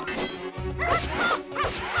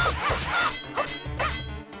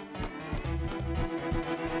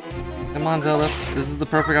 Come on, Zelda. This is the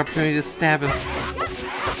perfect opportunity to stab him.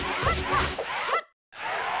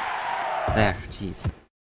 There, jeez.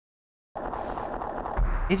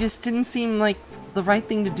 It just didn't seem like the right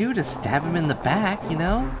thing to do to stab him in the back, you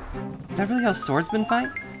know? Is that really how swordsmen fight?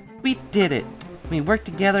 We did it! We work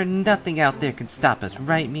together, nothing out there can stop us,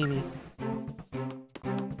 right, Mimi?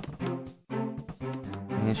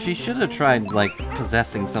 Yeah, she should have tried, like,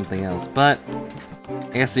 possessing something else, but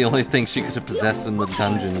I guess the only thing she could have possessed in the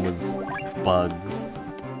dungeon was bugs.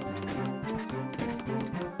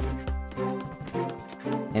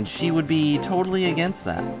 And she would be totally against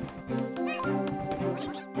that.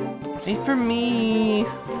 Wait for me!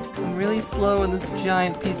 I'm really slow in this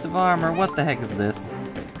giant piece of armor. What the heck is this?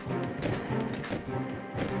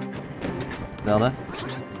 Zelda?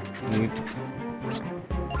 Can you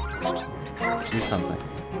do something?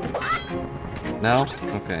 No?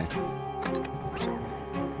 Okay.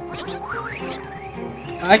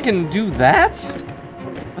 I can do that?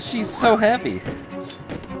 She's so heavy.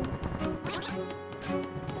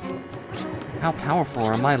 How powerful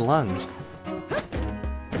are my lungs?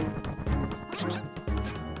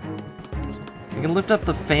 I can lift up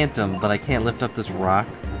the Phantom, but I can't lift up this rock.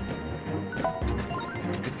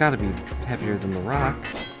 It's gotta be heavier than the rock.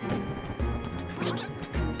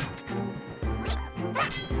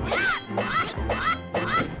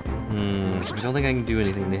 I don't think I can do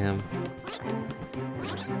anything to him.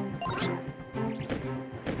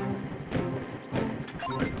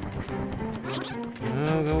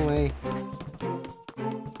 No, go away.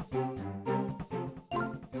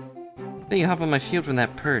 Hey, you hop on my shield from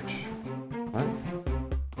that perch. What?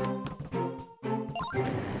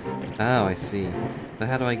 Oh, I see. But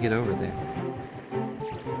how do I get over there?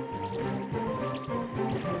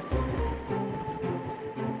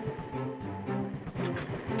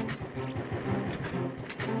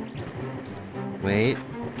 Wait.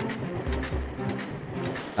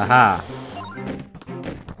 Aha!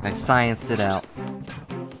 I scienced it out.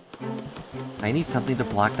 I need something to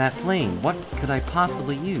block that flame. What could I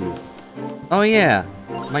possibly use? Oh yeah!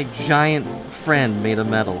 My giant friend made of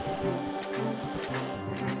metal.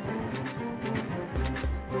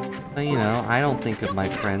 But you know, I don't think of my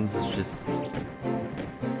friends as just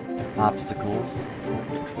obstacles.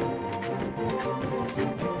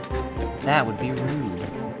 That would be rude.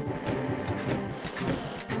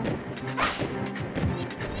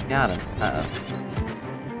 Got him. Uh-oh.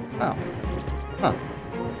 Oh. Huh.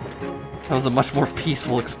 That was a much more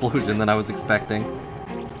peaceful explosion than I was expecting.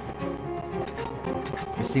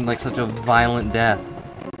 It seemed like such a violent death.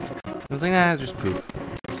 I was like, nah, just poof.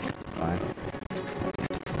 Fine.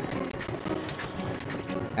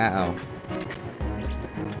 Uh-oh.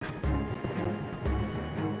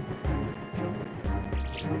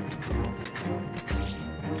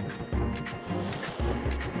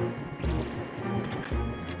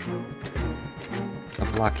 A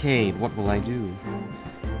blockade, what will I do?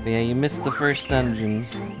 Yeah, you missed the first dungeon.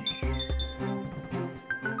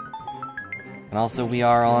 And also we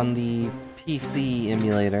are on the PC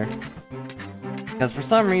emulator. Because for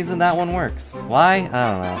some reason that one works. Why?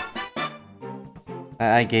 I don't know.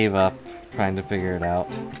 I gave up trying to figure it out.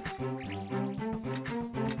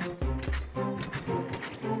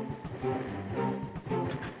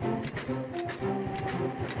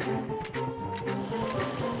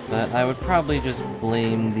 But I would probably just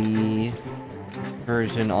blame the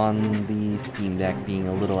version on the Steam Deck being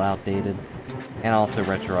a little outdated. And also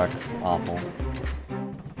RetroArch's awful.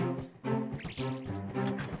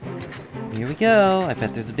 Here we go! I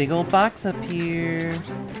bet there's a big old box up here!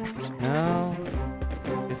 No?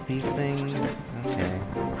 Just these things? Okay.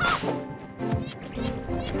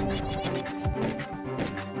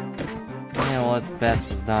 Yeah, well, its best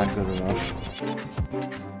was not good enough.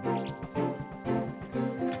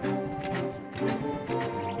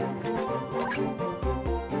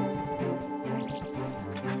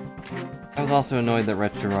 I was also annoyed that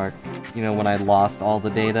RetroArch, you know, when I lost all the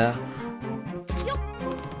data.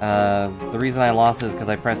 The reason I lost it is because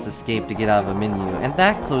I pressed escape to get out of a menu, and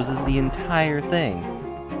that closes the entire thing.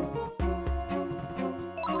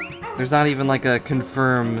 There's not even like a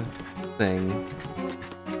confirm thing.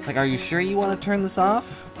 Like, are you sure you want to turn this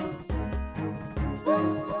off?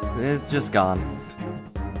 It's just gone.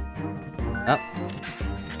 Oh.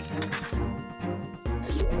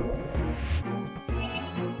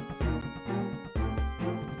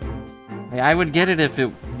 I would get it if it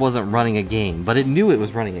wasn't running a game, but it knew it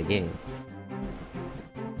was running a game.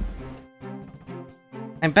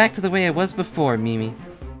 I'm back to the way I was before, Mimi.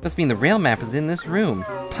 Must mean the rail map is in this room,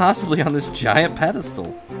 possibly on this giant pedestal.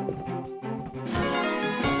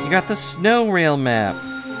 You got the snow rail map.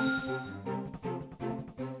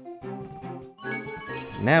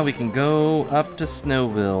 Now we can go up to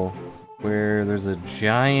Snowville, where there's a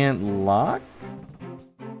giant lock?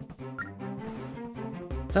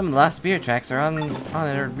 Some of the lost spirit tracks are on it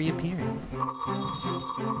are reappearing.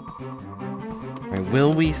 Right,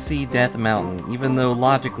 will we see Death Mountain, even though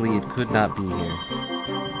logically it could not be here?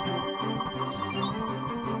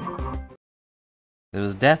 There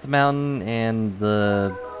was Death Mountain and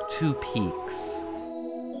the 2 peaks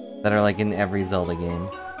that are like in every Zelda game.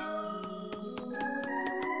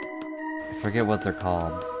 I forget what they're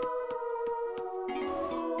called.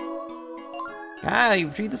 Ah, you've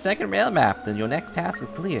retrieved the second rail map, then your next task is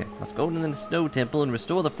clear. Must go to the Snow Temple and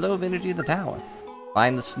restore the flow of energy of the tower.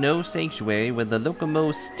 Find the Snow Sanctuary where the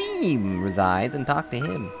Locomo Steam resides and talk to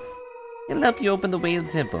him. He'll help you open the way to the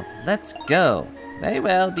temple. Let's go. Very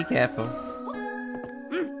well, be careful.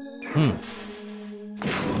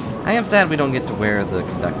 I am sad we don't get to wear the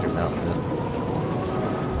conductor's outfit.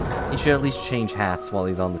 He should at least change hats while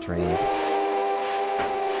he's on the train.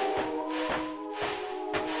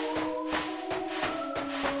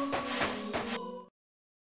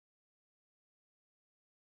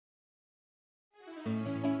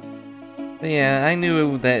 Yeah, I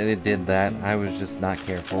knew that it did that. I was just not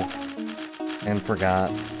careful. And forgot.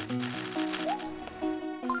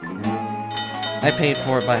 I paid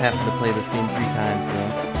for it by having to play this game 3 times,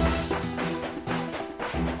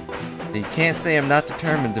 though. You can't say I'm not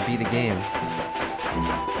determined to beat a game.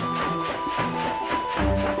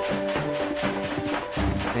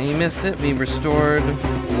 And you missed it. We restored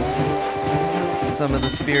some of the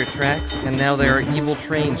spirit tracks, and now there are evil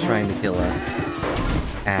trains trying to kill us.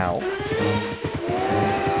 Ow.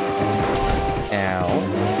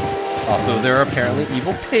 Ow. Also, there are apparently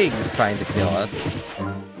evil pigs trying to kill us.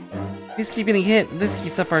 Please keep getting hit. If this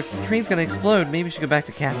keeps up, our train's gonna explode. Maybe we should go back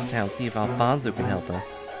to Castletown, see if Alfonso can help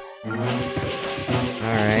us. Alright.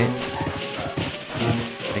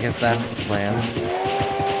 I guess that's the plan.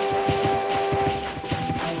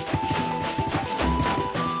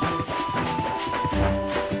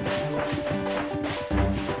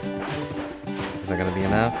 Is that gonna be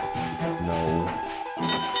enough? No.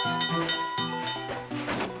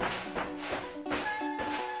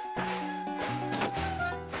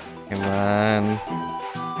 Come on.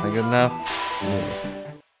 Not good enough?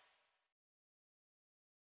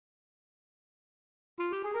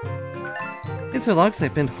 It's so long since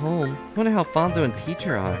I've been home. I wonder how Fonzo and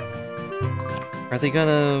Teacher are. Are they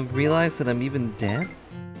gonna realize that I'm even dead?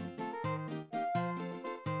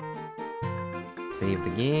 Save the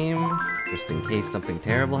game, just in case something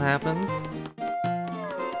terrible happens.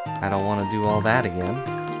 I don't want to do all that again.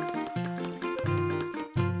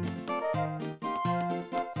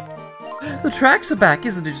 The tracks are back,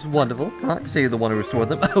 isn't it just wonderful? Huh? You say you're the one who restored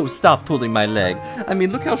them? Oh, stop pulling my leg. I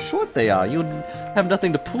mean, look how short they are. You'd have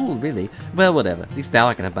nothing to pull, really. Well, whatever. At least now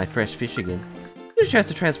I can have my fresh fish again. Here's a chance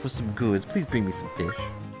to transfer some goods. Please bring me some fish.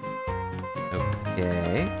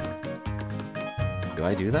 Okay. Do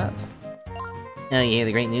I do that? Oh, you hear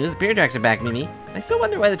the great news? Beer tracks are back, Mimi. I still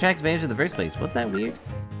wonder why the tracks vanished in the first place. Wasn't that weird?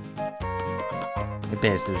 I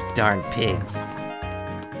bet it's those darn pigs.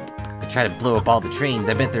 They try to blow up all the trains.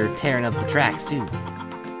 I bet they're tearing up the tracks, too.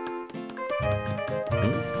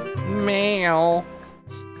 Meow.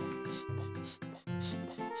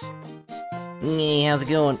 Hey, how's it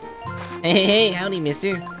going? Hey, howdy,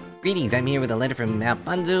 mister. Greetings, I'm here with a letter from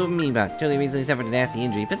Alfonso Miba. Charlie recently suffered a nasty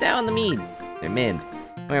injury. Put that on the mead. They're mid.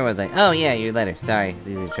 Where was I? Oh, yeah, your letter. Sorry, it's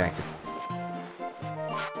easily attractive.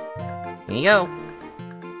 Here you go.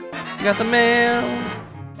 You got the mail.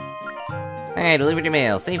 I delivered your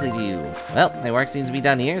mail safely to you. Well, my work seems to be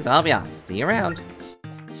done here, so I'll be off. See you around.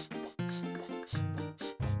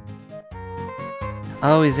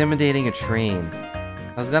 Oh, he's imitating a train.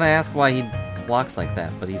 I was gonna ask why he walks like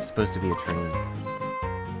that, but he's supposed to be a train.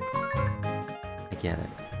 I get it.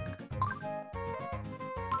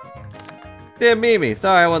 Dear Mimi,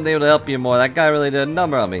 sorry I wasn't able to help you more. That guy really did a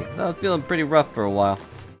number on me. I was feeling pretty rough for a while.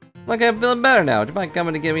 Look, I'm feeling better now. Would you mind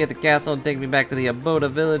coming to get me at the castle and take me back to the Aboda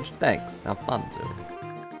village? Thanks, Alfonso.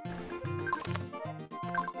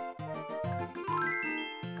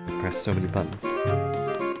 I pressed so many buttons.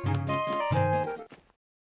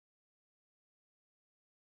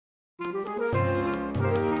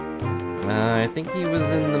 I think he was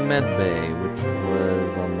in the med bay, which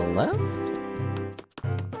was on the left?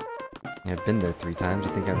 Yeah, I've been there 3 times, I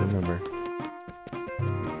think I remember.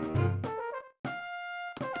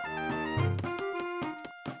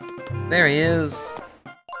 There he is!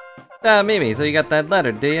 Mimi, so you got that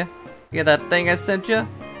letter, do you? You got that thing I sent you?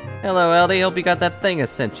 Hello, LD, hope you got that thing I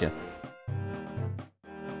sent you.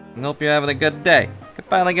 I hope you're having a good day. Could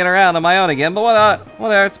finally get around on my own again, but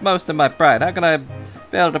what hurts most in my pride? How can I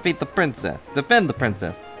be able to defend the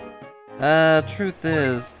princess? Truth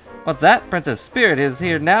is... What's that? Princess Spirit is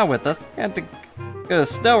here now with us. You had to go to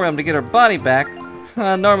Snow Realm to get her body back.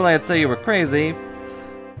 Normally I'd say you were crazy.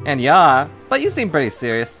 And you are, but you seem pretty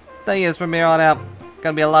serious. Thing is, from here on out,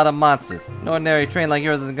 gonna be a lot of monsters. An ordinary train like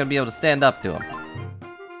yours isn't gonna be able to stand up to them.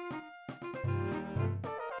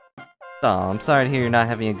 Oh, I'm sorry to hear you're not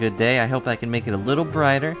having a good day. I hope I can make it a little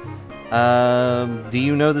brighter. Do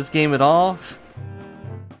you know this game at all?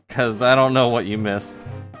 Cause I don't know what you missed.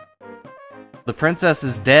 The princess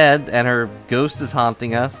is dead, and her ghost is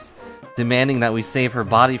haunting us, demanding that we save her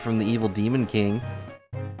body from the evil Demon King.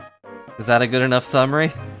 Is that a good enough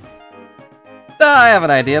summary? I have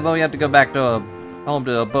an idea, but we have to go back to home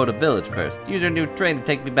to Aboda village first. Use your new train to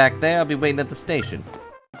take me back there. I'll be waiting at the station.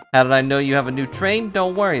 How did I know you have a new train?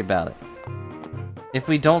 Don't worry about it. If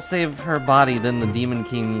we don't save her body, then the Demon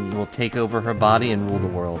King will take over her body and rule the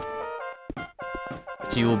world.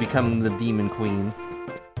 She will become the Demon Queen.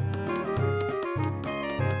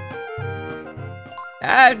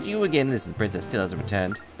 You again. Listen, the princess still hasn't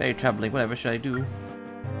returned. Very troubling. Whatever should I do?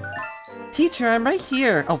 Teacher, I'm right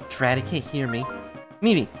here! Oh, drat, he can't hear me.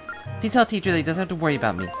 Mimi, please tell teacher that he doesn't have to worry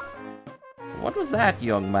about me. What was that,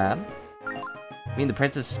 young man? You mean the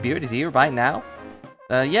princess spirit is here right now?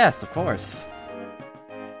 Yes, of course.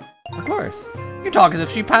 Of course. You talk as if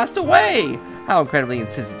she passed away! How incredibly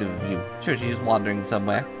insensitive of you. Sure, she's just wandering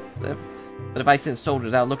somewhere. But if I sent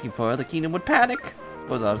soldiers out looking for her, the kingdom would panic.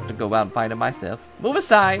 Suppose I'll have to go out and find her myself. Move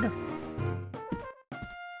aside!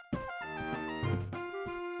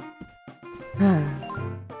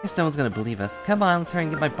 Guess no one's gonna believe us. Come on, let's hurry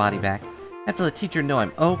and get my body back. I have to let teacher know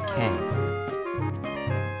I'm okay.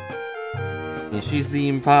 Yeah, she's the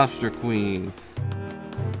imposter queen.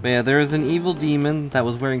 But yeah, there is an evil demon that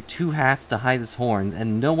was wearing 2 hats to hide his horns,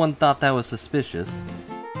 and no one thought that was suspicious.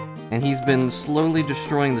 And he's been slowly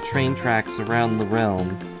destroying the train tracks around the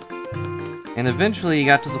realm. And eventually he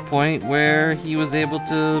got to the point where he was able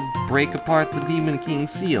to break apart the Demon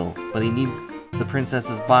King's seal, but he needs the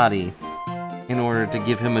princess's body in order to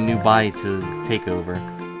give him a new body to take over.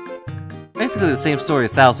 Basically the same story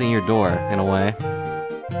as Thousand Year Door, in a way.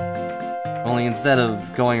 Only instead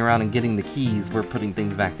of going around and getting the keys, we're putting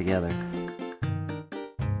things back together.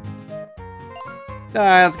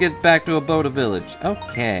 Alright, let's get back to Aboda village.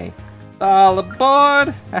 Okay. All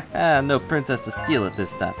aboard! Haha, no princess to steal it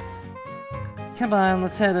this time. Come on,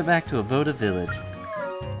 let's head back to Aboda village.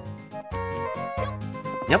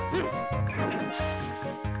 Yep.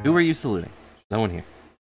 Who are you saluting? No one here.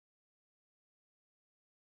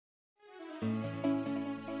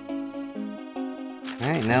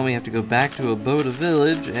 Alright, now we have to go back to Aboda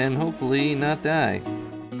village and hopefully not die.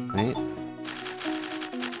 Right?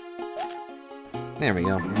 There we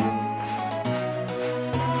go. And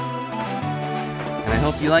I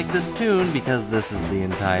hope you like this tune because this is the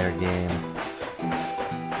entire game.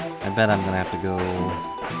 I bet I'm gonna have to go...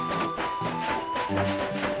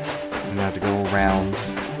 around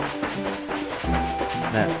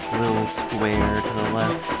that little square to the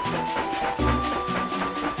left.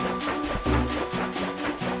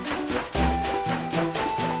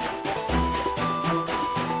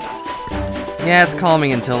 Yeah, it's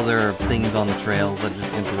calming until there are things on the trails that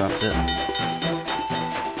just interrupt it.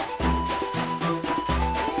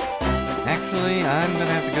 Unfortunately, I'm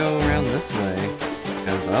gonna have to go around this way,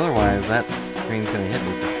 because otherwise that train's gonna hit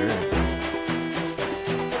me for sure.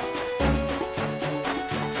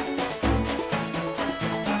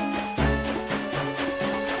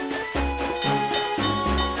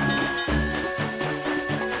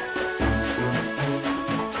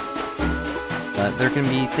 But there can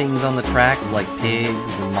be things on the tracks like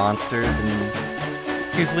pigs and monsters, and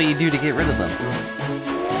here's what you do to get rid of them.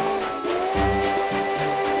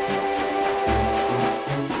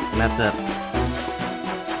 And that's it.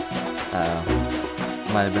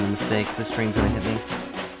 Uh-oh. Might have been a mistake. This train's gonna hit me.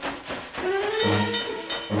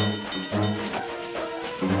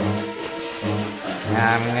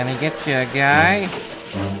 I'm gonna get you, guy.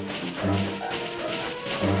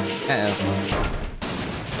 Uh-oh.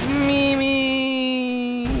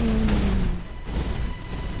 Mimi!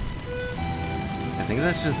 I think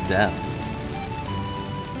that's just death.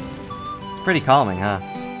 It's pretty calming, huh?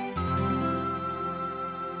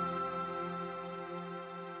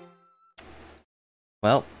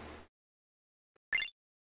 Well.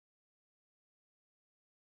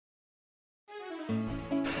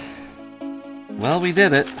 Well, we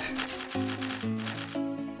did it.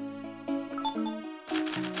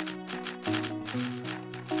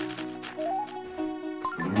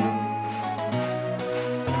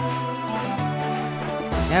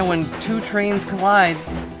 Yeah, when two trains collide,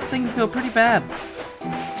 things go pretty bad.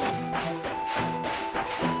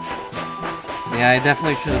 Yeah, I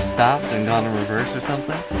definitely should have stopped and gone in reverse or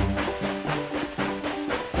something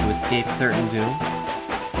to escape certain doom.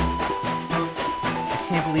 I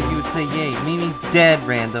can't believe you would say yay. Mimi's dead,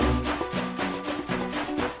 random.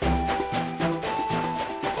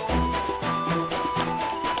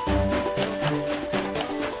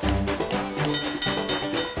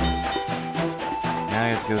 Now I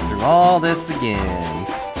have to go through all this again.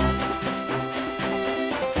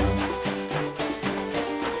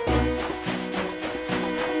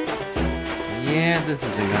 Yeah, this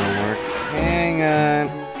isn't gonna work. Hang on.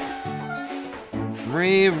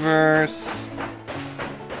 Reverse.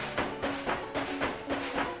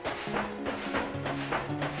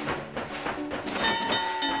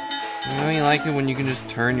 You know you like it when you can just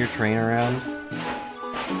turn your train around?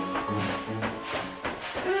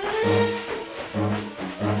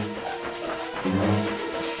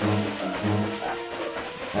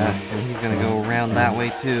 And he's gonna go around that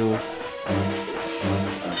way too.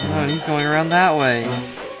 Oh, he's going around that way.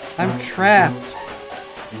 I'm trapped.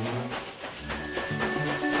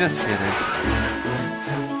 Just kidding.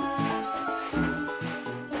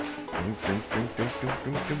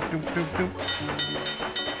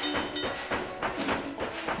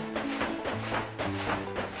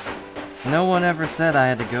 No one ever said I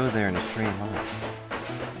had to go there in a straight line.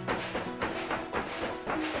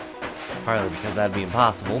 Partly because that'd be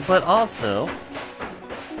impossible, but also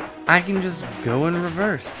I can just go in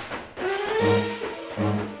reverse.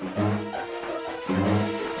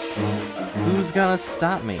 Who's gonna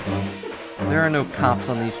stop me? There are no cops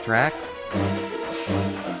on these tracks.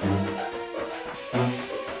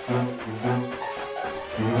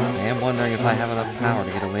 I am wondering if I have enough power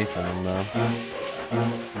to get away from them, though.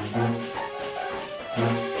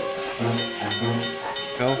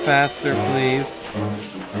 Go faster, please.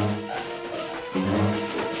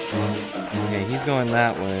 Okay, he's going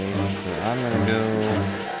that way, so I'm gonna go...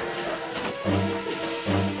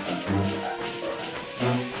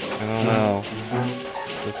 I don't know.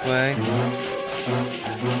 This way?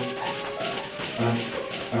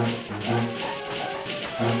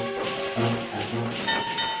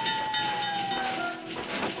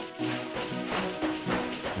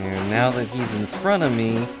 And now that he's in front of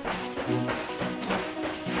me,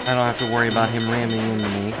 I don't have to worry about him ramming into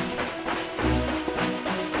me.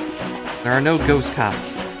 There are no ghost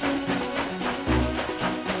cops.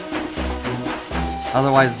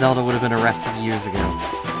 Otherwise, Zelda would have been arrested years ago.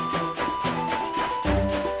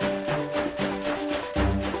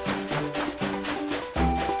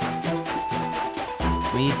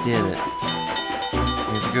 We did it.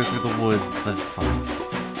 We have to go through the woods, but it's fine.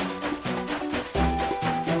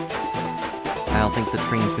 I don't think the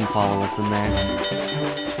trains can follow us in there.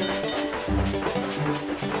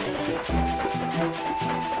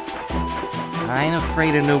 I ain't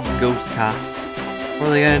afraid of no ghost cops. What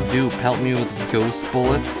are they gonna do, pelt me with ghost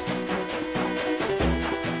bullets?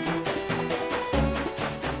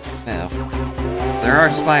 Oh. There are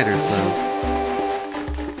spiders, though.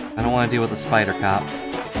 I don't want to deal with a spider cop.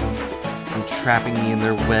 And trapping me in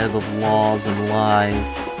their web of laws and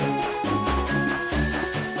lies.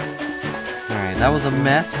 Alright, that was a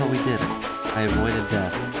mess, but we did it. I avoided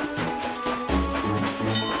death.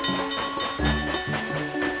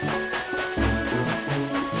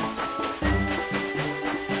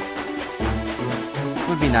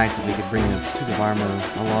 be nice if we could bring a suit of armor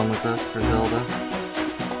along with us for Zelda.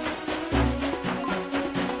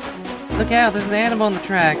 Look out, there's an animal on the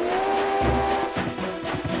tracks.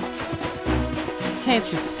 Can't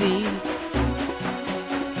you see?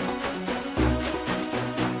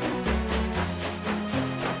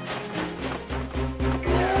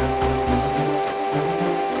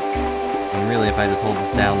 And really, if I just hold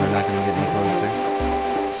this down, they're not going to get any closer.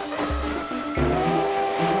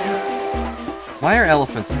 Why are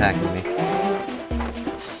elephants attacking me?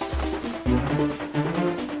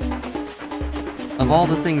 Of all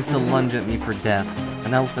the things to lunge at me for death,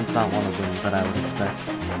 an elephant's not one of them that I would expect.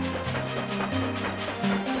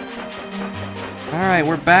 Alright,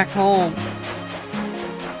 we're back home.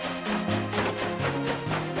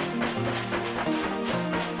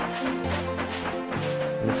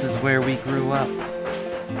 This is where we grew up.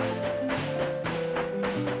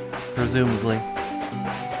 Presumably.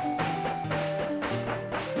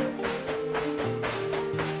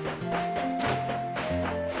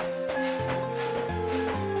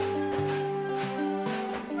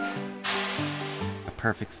 A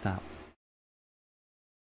perfect stop.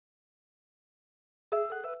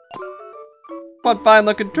 What fine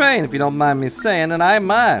looking train, if you don't mind me saying, and I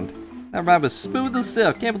mind. That ride was smooth as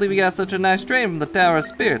silk. Can't believe we got such a nice train from the Tower of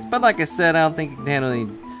Spirits. But like I said, I don't think you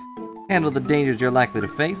can handle the dangers you're likely to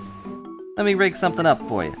face. Let me rig something up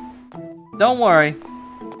for you. Don't worry,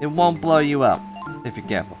 it won't blow you up, if you're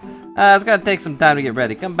careful. It's gonna take some time to get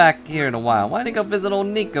ready. Come back here in a while. Why don't you go visit old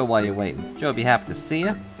Nico while you're waiting? Sure, be happy to see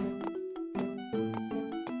you.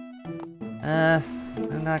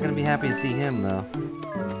 I'm not gonna be happy to see him, though.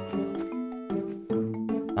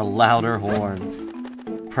 A louder horn.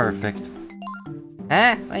 Perfect.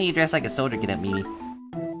 Huh? Why are you dressed like a soldier, get at me?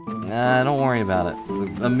 Don't worry about it. It's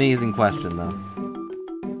an amazing question, though.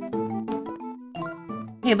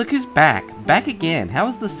 Hey, look who's back. Back again. How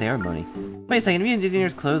was the ceremony? Wait a second, have you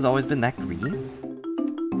engineer's clothes always been that green?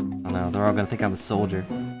 Oh no, they're all gonna think I'm a soldier.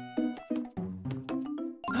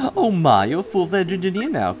 Oh my, you're a full-fledged engineer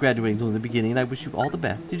now. Graduating till the beginning, and I wish you all the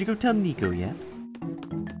best. Did you go tell Nico yet?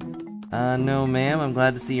 No, ma'am. I'm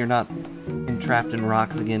glad to see you're not entrapped in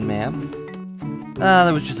rocks again, ma'am.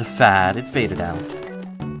 That was just a fad. It faded out.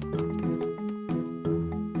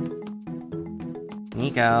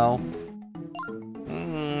 Nico.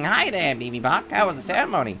 Hi there, BB Bach. How was the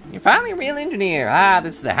ceremony? You're finally a real engineer. Ah,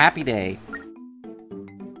 this is a happy day.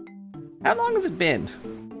 How long has it been?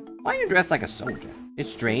 Why are you dressed like a soldier? It's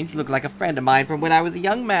strange. You look like a friend of mine from when I was a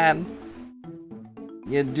young man.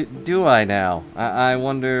 Yeah, do I now? I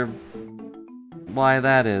wonder why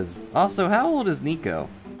that is. Also, how old is Nico?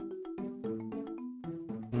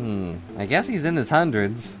 I guess he's in his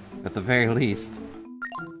hundreds, at the very least.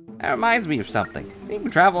 That reminds me of something. You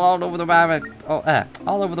can travel all over the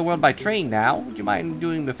world by train now. Would you mind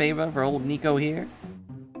doing me a favor for old Nico here?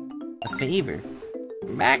 A favor?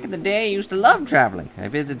 Back in the day, I used to love traveling. I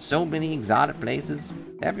visited so many exotic places.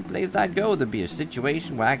 Every place I'd go, there'd be a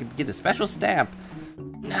situation where I could get a special stamp.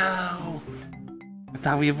 No! I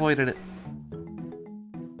thought we avoided it.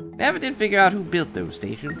 Never did figure out who built those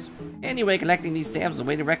stations. Anyway, collecting these stamps is a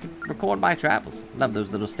way to record my travels. Love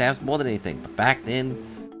those little stamps more than anything, but back then,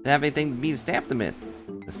 didn't have anything for me to stamp them in.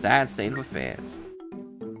 The sad state of affairs.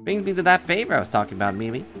 Brings me to that favor I was talking about,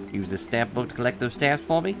 Mimi. Use this stamp book to collect those stamps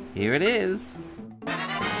for me. Here it is.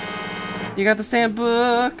 You got the stamp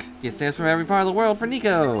book! Get stamps from every part of the world for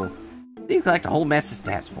Nico! Please collect a whole mess of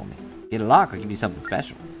stamps for me. Get a lock, I'll give you something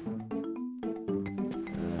special.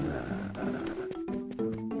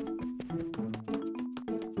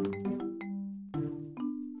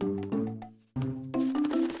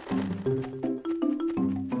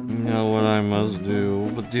 You know what I must do,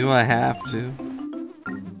 but do I have to?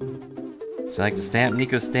 Would you like to stamp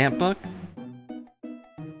Nico's stamp book?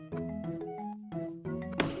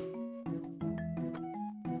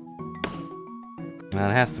 Well,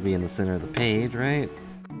 it has to be in the center of the page, right?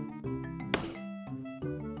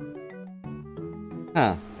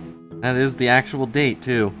 Huh. That is the actual date,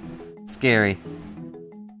 too. Scary.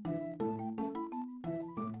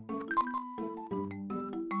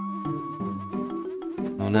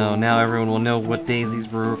 Oh no, now everyone will know what days these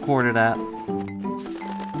were recorded at.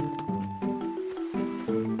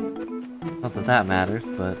 Not that that matters,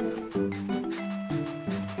 but...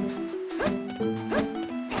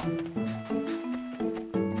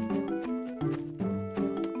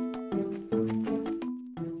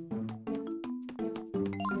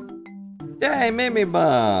 Yay, Mimi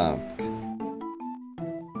Bump! Did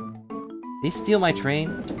he steal my train?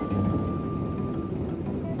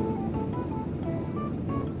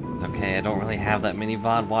 It's okay, I don't really have that many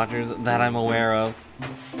VOD watchers that I'm aware of.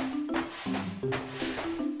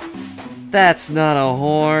 That's not a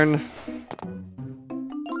horn.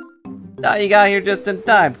 Oh, you got here just in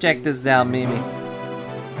time. Check this out, Mimi.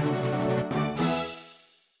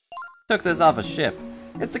 Took this off a ship.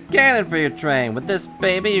 It's a cannon for your train. With this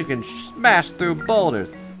baby, you can smash through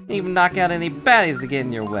boulders. Even knock out any baddies that get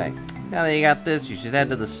in your way. Now that you got this, you should head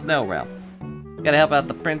to the snow realm. Gotta help out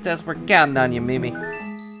the princess. We're counting on you, Mimi.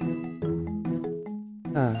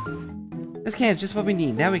 This cannon's just what we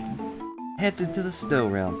need. Now we can head into the snow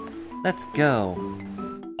realm. Let's go.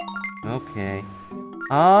 Okay.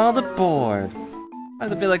 All aboard. Why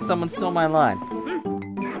does it feel like someone stole my line?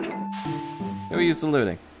 Who are you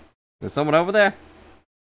saluting? There's someone over there?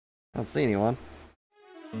 I don't see anyone.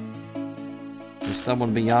 There's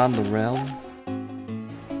someone beyond the realm?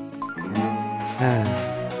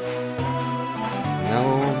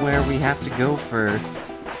 Know where we have to go first.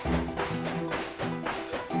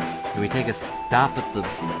 Do we take a stop at the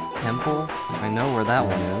temple? I know where that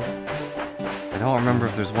one is. I don't remember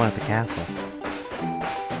if there's one at the castle.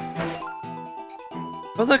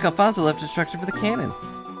 But look, Alfonso left instruction for the cannon.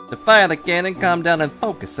 To fire the cannon, calm down and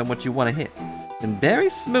focus on what you want to hit. Then very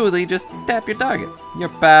smoothly, just tap your target. Your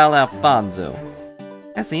pal Alfonso.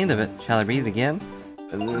 That's the end of it. Shall I read it again?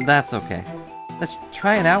 That's okay. Let's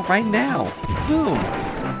try it out right now. Boom!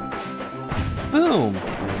 Boom!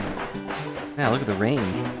 Yeah, look at the range.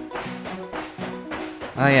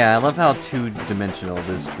 Oh yeah, I love how two-dimensional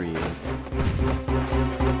this tree is.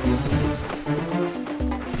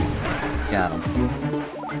 Got him.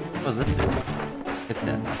 What does this do? It's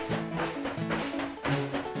dead.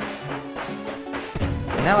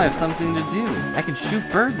 And now I have something to do. I can shoot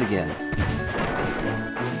birds again.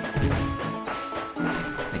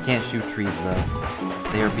 I can't shoot trees though.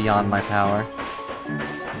 They are beyond my power.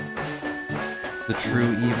 The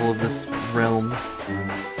true evil of this realm.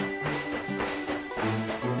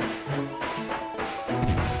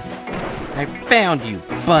 I found you,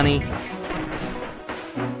 bunny!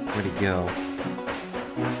 Where'd he go?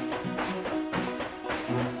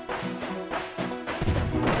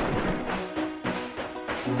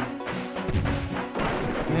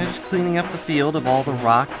 I'm just cleaning up the field of all the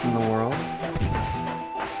rocks in the world. Oh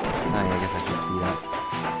yeah, I guess I should speed up.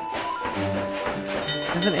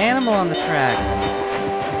 There's an animal on the tracks.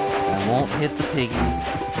 I won't hit the piggies.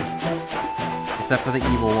 Except for the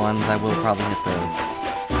evil ones, I will probably hit those.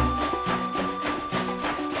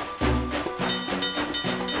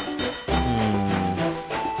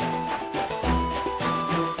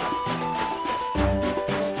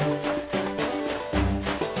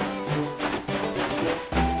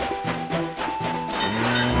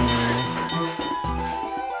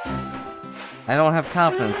 I don't have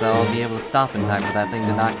confidence that I'll be able to stop in time for that thing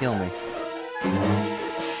to not kill me.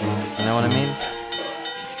 You know what I mean?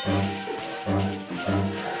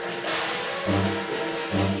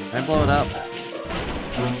 Can I blow it up?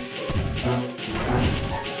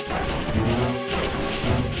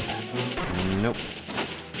 Nope.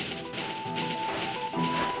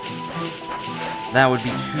 That would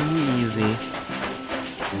be too easy.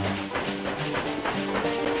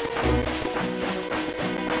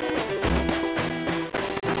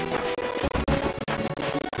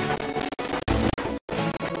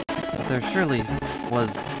 There surely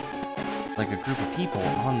was, like, a group of people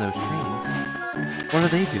on those trains. What are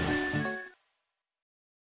they doing?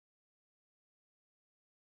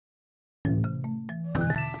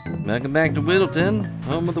 Welcome back to Whittleton,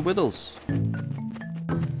 home of the Whittles.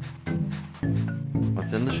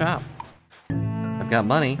 What's in the shop? I've got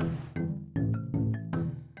money.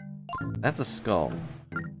 That's a skull.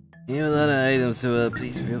 You have a lot of items, so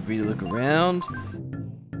please feel free to look around.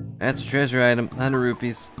 That's a treasure item, 100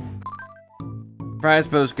 rupees. Prize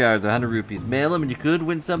postcards, 100 rupees. Mail them and you could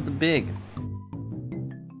win something big.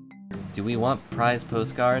 Do we want prize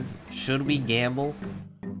postcards? Should we gamble?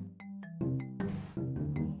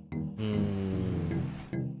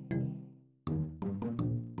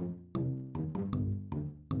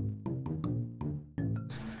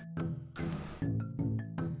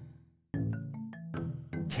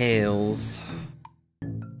 Tails.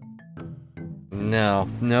 No,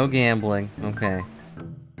 no gambling. Okay.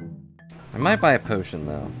 I might buy a potion,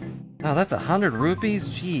 though. Oh, that's 100 rupees?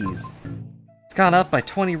 Jeez. It's gone up by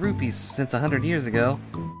 20 rupees since 100 years ago.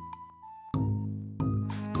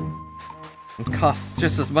 It costs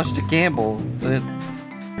just as much to gamble, but it...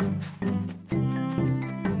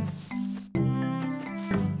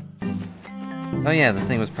 Oh yeah, the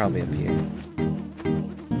thing was probably up here.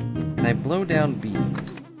 Can I blow down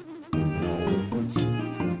bees?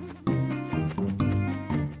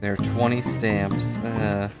 There are 20 stamps.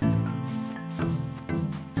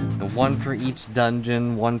 One for each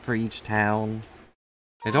dungeon, one for each town.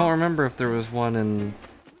 I don't remember if there was one in...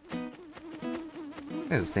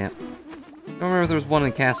 There's a stamp. I don't remember if there was one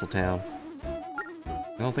in Castletown.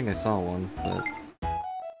 I don't think I saw one, but...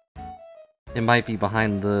 It might be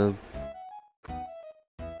behind the...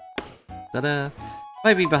 Ta-da!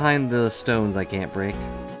 Might be behind the stones I can't break.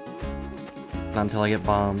 Not until I get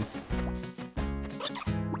bombs.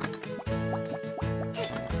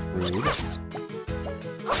 Rude.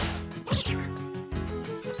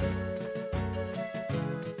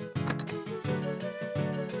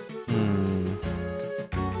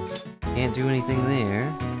 Can't do anything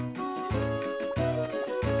there.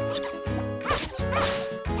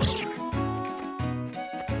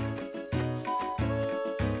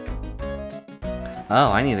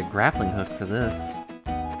 Oh, I need a grappling hook for this.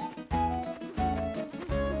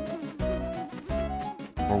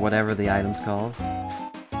 Or whatever the item's called.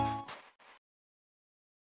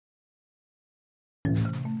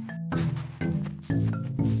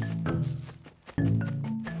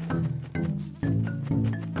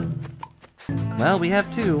 Well, we have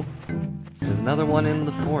two. There's another one in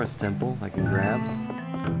the forest temple I can grab.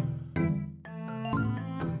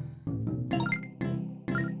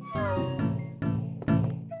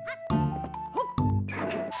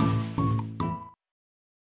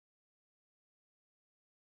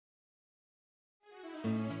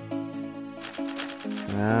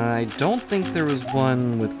 I don't think there was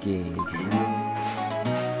one with Gage.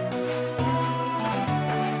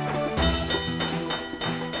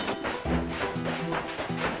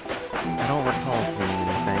 I don't recall seeing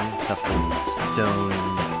anything except for stone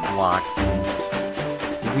blocks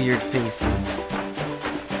and weird faces.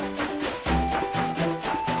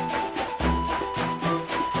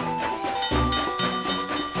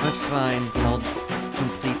 But fine, I'll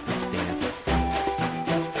complete the stamps.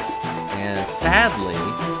 And sadly,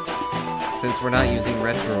 since we're not using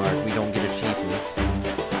RetroArch, we don't get achievements.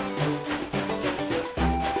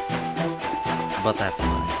 But that's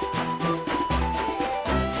fine.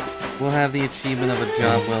 We'll have the achievement of a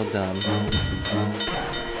job well done.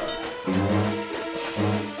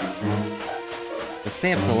 The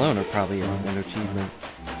stamps alone are probably an achievement.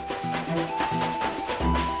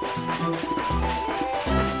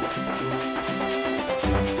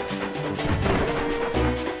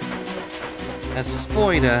 A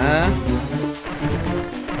spoiler, huh?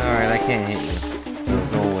 Alright, I can't hit you, so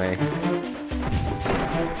go away.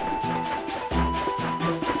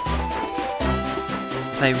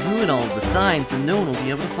 If I ruin all of the signs, then no one will be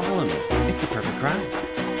able to follow me. It's the perfect crime.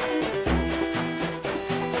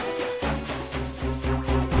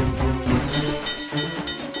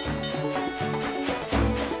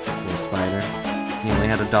 Little spider. He only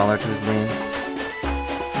had $1 to his name.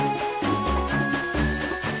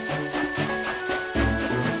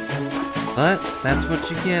 But that's what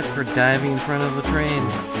you get for diving in front of a train.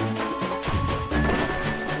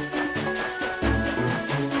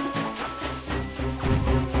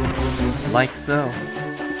 Like so.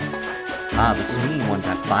 Ah, the swinging one's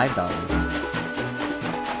at $5.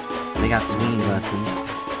 They got swinging lessons.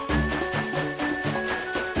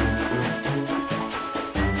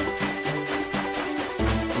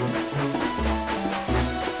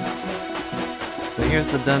 So here's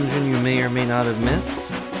the dungeon you may or may not have missed.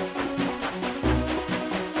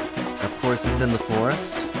 Of course, it's in the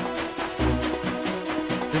forest.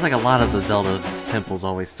 Feels like a lot of the Zelda temples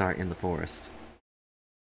always start in the forest.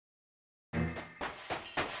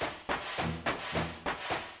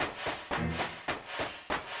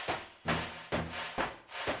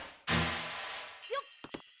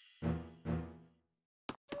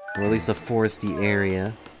 Or at least a foresty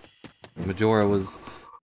area. Majora was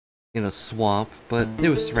in a swamp, but it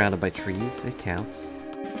was surrounded by trees. It counts.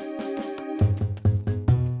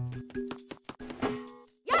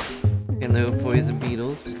 Hello, poison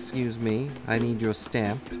beetles. Excuse me. I need your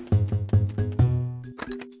stamp.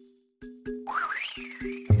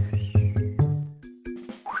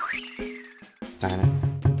 Darn it.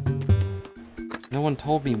 No one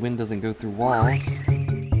told me wind doesn't go through walls.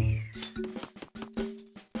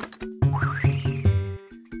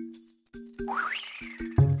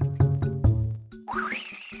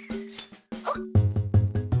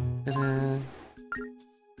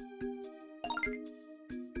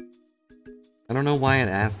 I don't know why it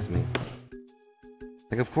asks me.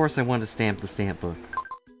 Like, of course I want to stamp the stamp book.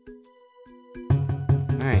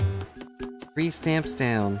 Alright. 3 stamps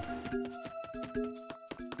down.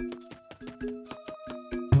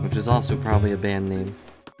 Which is also probably a band name.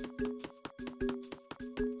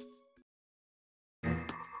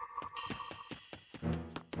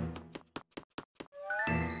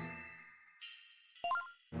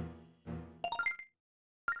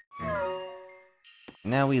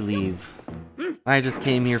 now we leave. I just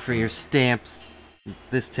came here for your stamps.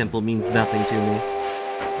 This temple means nothing to me.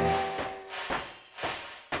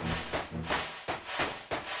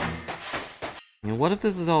 And what if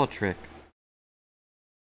this is all a trick?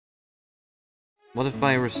 What if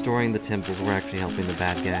by restoring the temples we're actually helping the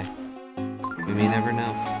bad guy? We may never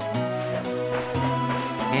know.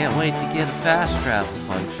 Can't wait to get a fast travel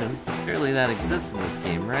function. Surely that exists in this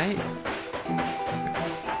game, right?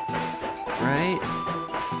 Right?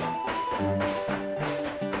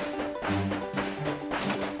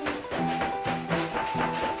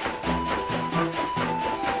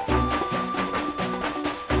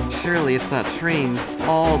 Surely it's not trains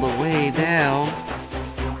all the way down.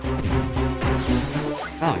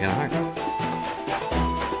 Oh, I got a heart.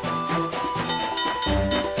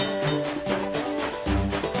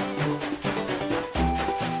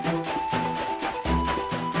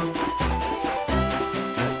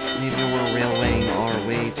 Maybe we're railwaying our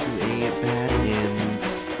way to a bad end.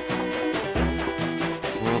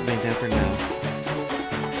 World may never know.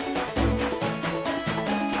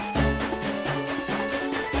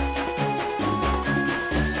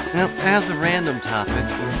 Well, as a random topic,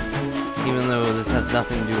 even though this has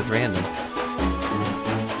nothing to do with random,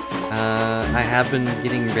 I have been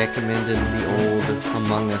getting recommended the old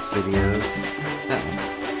Among Us videos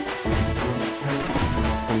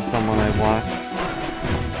from someone I watch.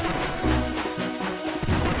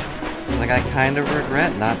 It's like I kind of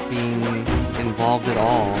regret not being involved at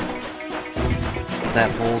all with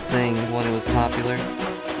that whole thing when it was popular.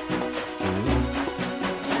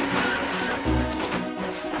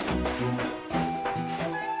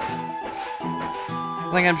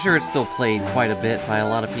 Like, I'm sure it's still played quite a bit by a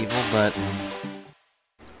lot of people, but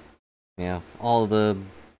yeah, all the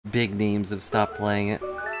big names have stopped playing it.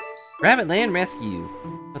 Rabbit Land Rescue!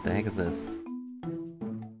 What the heck is this?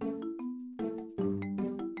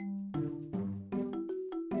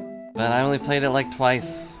 But I only played it like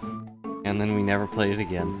twice, and then we never played it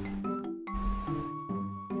again.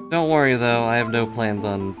 Don't worry though, I have no plans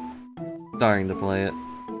on starting to play it.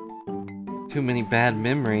 Too many bad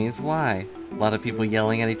memories, why? A lot of people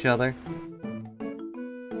yelling at each other.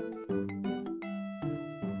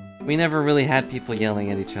 We never really had people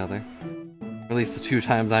yelling at each other. At least the 2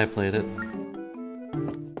 times I played it.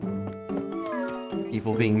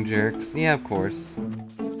 People being jerks. Yeah, of course.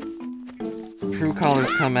 True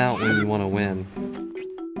colors come out when you want to win.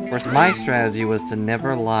 Of course, my strategy was to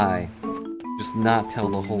never lie. Just not tell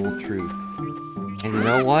the whole truth. And you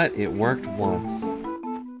know what? It worked once.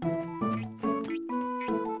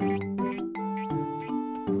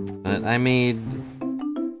 But I made...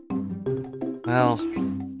 well...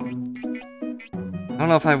 I don't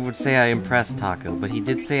know if I would say I impressed Taco, but he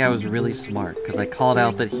did say I was really smart, because I called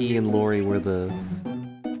out that he and Lori were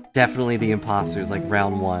definitely the imposters, like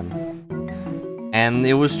round 1. And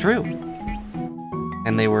it was true.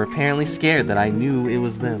 And they were apparently scared that I knew it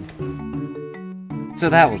was them. So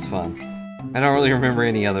that was fun. I don't really remember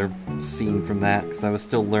any other scene from that, because I was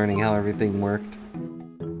still learning how everything worked.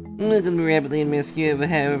 Welcome to Rabbit Land Rescue, a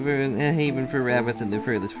haven for rabbits and their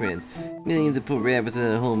furthest friends. Millions of poor rabbits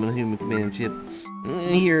without a home on a human command ship.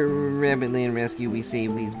 Here at Rabbit Land Rescue, we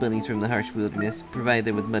save these bunnies from the harsh wilderness, provide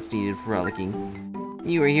them with much-needed frolicking.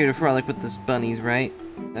 You are here to frolic with the bunnies, right?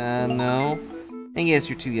 No. I guess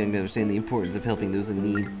you're too young to understand the importance of helping those in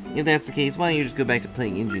need. If that's the case, why don't you just go back to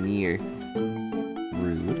playing engineer?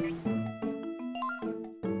 Rude.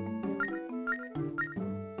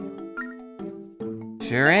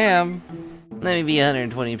 Sure am. Let me be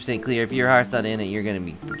 120% clear. If your heart's not in it, you're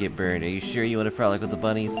gonna get burned. Are you sure you want to frolic with the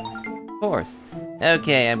bunnies? Of course.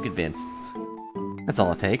 Okay, I'm convinced. That's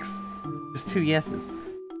all it takes. Just 2 yeses.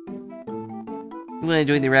 You want to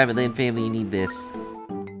join the Rabbit Land family, you need this.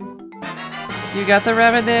 You got the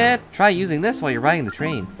rabbit net? Try using this while you're riding the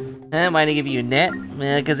train. Why to give you a net?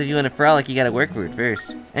 Because if you want to frolic, you gotta work for it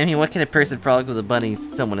first. I mean, what can a person frolic with a bunny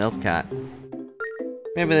someone else caught?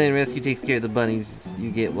 Rabbit Land Rescue takes care of the bunnies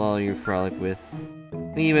you get while you frolic with.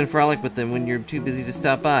 We even frolic with them when you're too busy to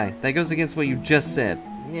stop by. That goes against what you just said.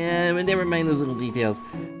 Yeah, but never mind those little details.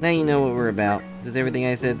 Now you know what we're about. Does everything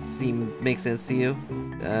I said make sense to you?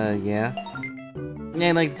 Yeah.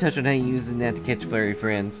 I'd like to touch on how you use the net to catch furry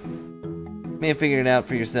friends. May have figured it out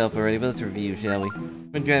for yourself already, but let's review, shall we?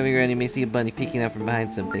 When driving around, you may see a bunny peeking out from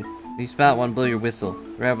behind something. If you spot one, blow your whistle.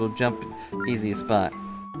 The rabbit will jump easy to spot.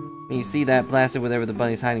 When you see that, blast it whatever the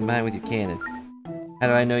bunny's hiding behind with your cannon. How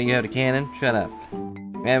do I know you have a cannon? Shut up.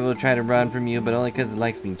 Rabbit will try to run from you, but only because it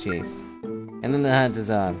likes being chased. And then the hunt is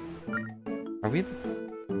on. Are we...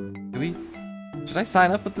 Should I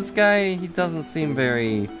sign up with this guy? He doesn't seem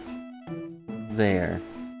very... there.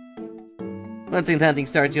 Once the hunting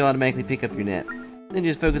starts, you'll automatically pick up your net. Then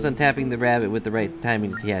just focus on tapping the rabbit with the right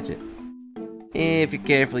timing to catch it. If you're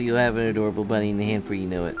careful, you'll have an adorable bunny in the hand before you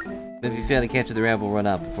know it. But if you fail to catch it, the rabbit will run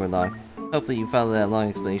off before long. Hopefully you follow that long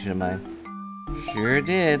explanation of mine. Sure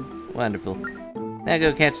did. Wonderful. Now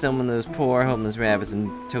go catch some of those poor, homeless rabbits and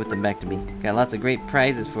tote them back to me. Got lots of great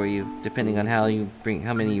prizes for you, depending on how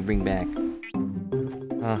many you bring back.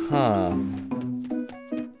 Uh-huh.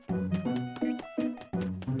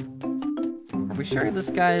 Are we sure this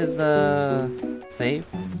guy is, safe?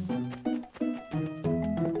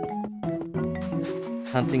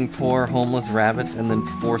 Hunting poor, homeless rabbits and then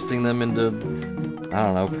forcing them into, I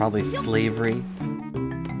don't know, probably slavery.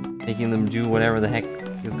 Making them do whatever the heck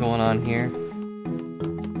is going on here.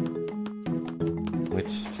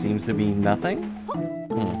 Which seems to be nothing?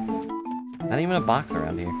 Not even a box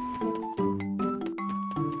around here.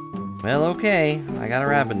 Well, okay. I got a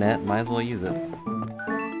rabbit net. Might as well use it.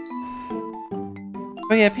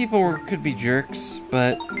 But yeah, people could be jerks,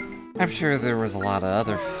 but I'm sure there was a lot of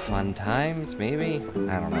other fun times, maybe?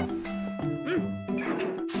 I don't know.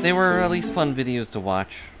 They were at least fun videos to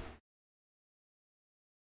watch.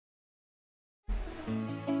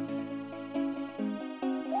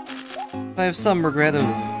 I have some regret of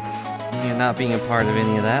not being a part of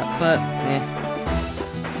any of that, but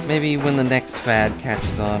maybe when the next fad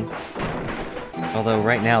catches on. Although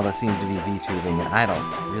right now that seems to be VTubing, and I don't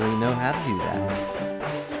really know how to do that.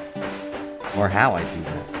 Or how I do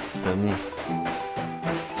that. So me.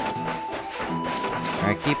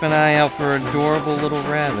 Alright, keep an eye out for adorable little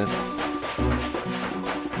rabbits.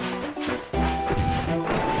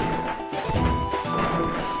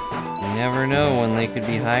 You never know when they could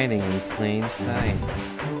be hiding in plain sight.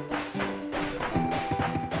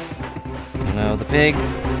 Oh no, the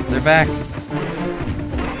pigs! They're back!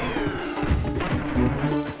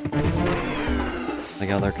 Like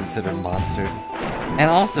how they're considered monsters. And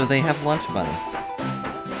also, they have lunch money.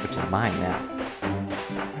 Which is mine now.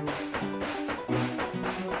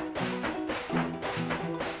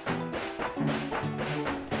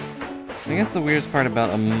 I guess the weirdest part about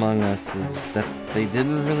Among Us is that they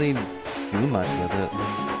didn't really do much with it.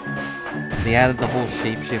 They added the whole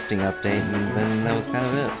shape-shifting update, and then that was kind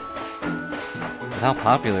of it. With how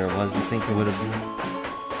popular it was, you'd think it would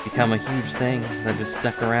have become a huge thing that just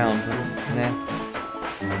stuck around, but nah.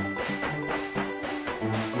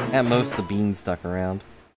 At most, the beans stuck around.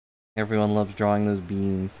 Everyone loves drawing those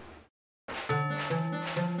beans.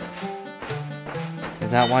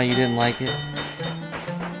 Is that why you didn't like it?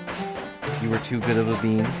 You were too good of a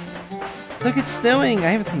bean? Look, it's snowing! I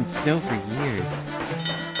haven't seen snow for years.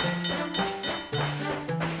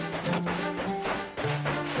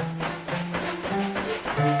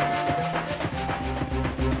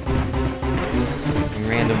 And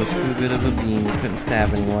Random was too good of a bean, we couldn't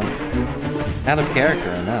stab anyone. Out of character,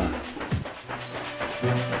 I know.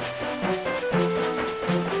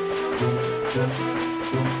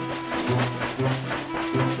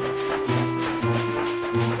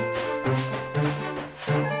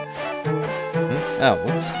 Oh,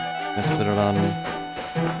 whoops. Let's put it on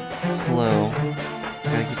slow.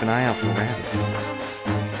 Gotta keep an eye out for rabbits.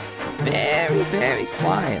 Very, very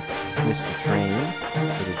quiet, Mr. Train,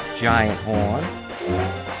 with a giant horn.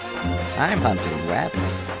 I'm hunting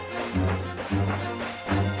rabbits.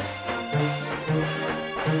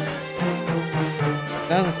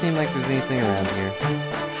 Doesn't seem like there's anything around here.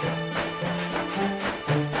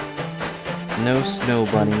 No snow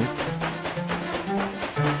bunnies.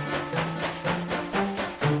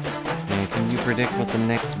 Predict what the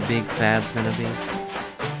next big fad's gonna be?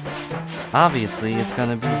 Obviously, it's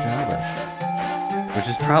gonna be Zelda. Which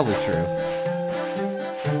is probably true.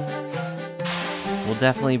 We'll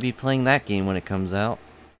definitely be playing that game when it comes out.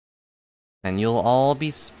 And you'll all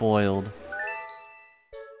be spoiled.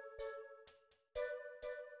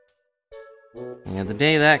 Yeah, the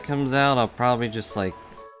day that comes out, I'll probably just like...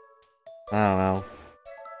 I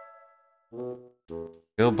don't know.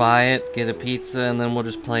 Go buy it, get a pizza, and then we'll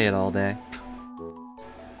just play it all day.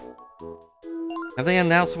 Have they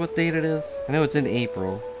announced what date it is? I know it's in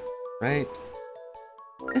April, right?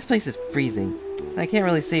 This place is freezing. I can't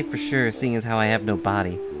really say for sure, seeing as how I have no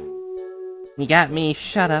body. You got me,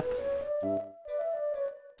 shut up.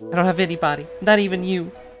 I don't have any body, not even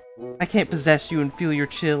you. I can't possess you and feel your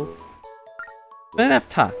chill. But enough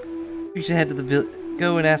talk. We should head to the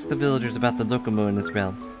go and ask the villagers about the Locomo in this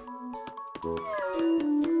realm.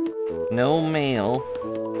 No mail.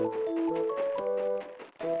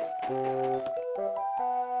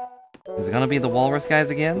 Is it gonna be the walrus guys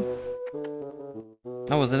again?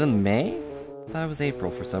 Oh, was it in May? I thought it was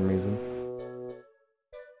April for some reason.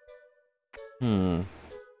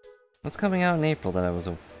 What's coming out in April that I was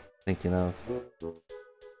thinking of?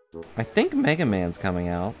 I think Mega Man's coming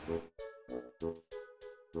out.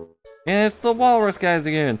 And it's the Walrus guys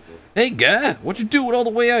again. Hey guy, what you doing all the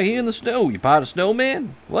way out here in the snow? You part of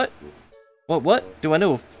snowman? What? What? Do I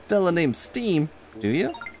know a fella named Steam? Do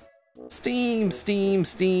you? Steam.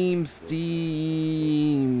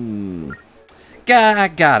 I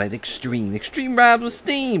got it. Extreme rhymes with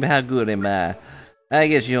steam. How good am I? I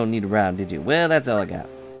guess you don't need a rhyme, did you? Well, that's all I got.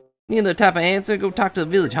 Need another type of answer? Go talk to the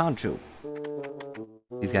village honcho.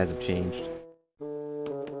 These guys have changed.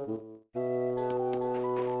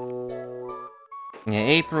 Yeah,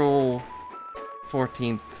 April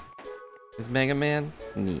 14th is Mega Man.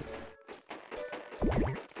 Neat.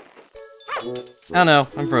 Oh no,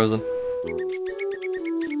 I'm frozen.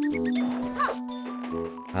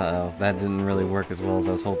 Uh-oh, that didn't really work as well as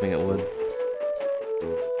I was hoping it would.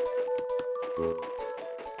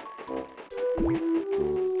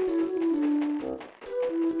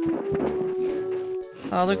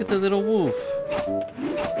 Oh, look at the little wolf.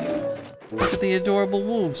 Look at the adorable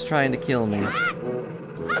wolves trying to kill me.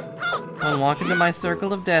 Unwalk into my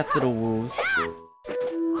circle of death, little wolves.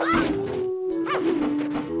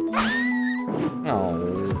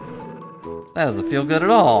 Oh, that doesn't feel good at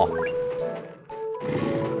all.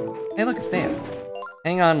 Hey, look, a stamp.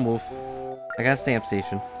 Hang on, wolf. I got a stamp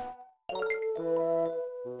station.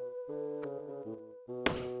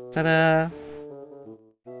 Ta-da!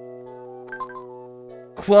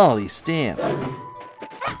 Quality stamp.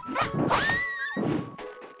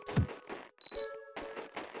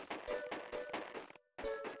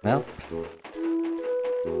 Well,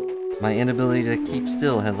 my inability to keep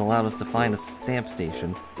still has allowed us to find a stamp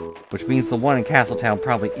station, which means the one in Castletown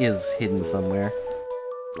probably is hidden somewhere.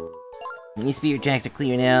 These spirit tracks are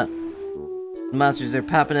clearing out. Monsters are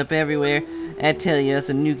popping up everywhere. I tell you, us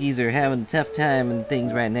and Nukis are having a tough time and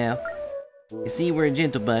things right now. You see, we're a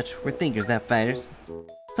gentle bunch. We're thinkers, not fighters.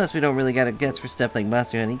 Plus, we don't really got a guts for stuff like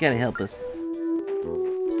Monster Hunting. You gotta help us.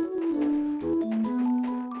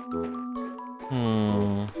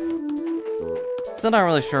 Still not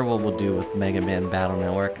really sure what we'll do with Mega Man Battle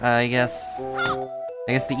Network. I guess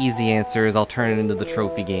the easy answer is I'll turn it into the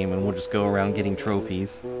trophy game and we'll just go around getting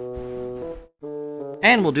trophies.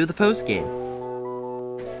 And we'll do the post game,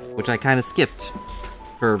 which I kind of skipped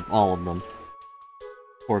for all of them.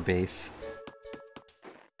 Poor base.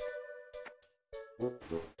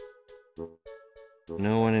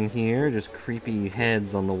 No one in here, just creepy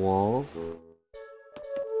heads on the walls.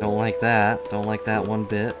 Don't like that. Don't like that one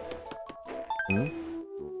bit.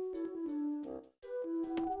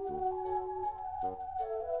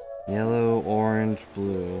 Yellow, orange,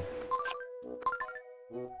 blue.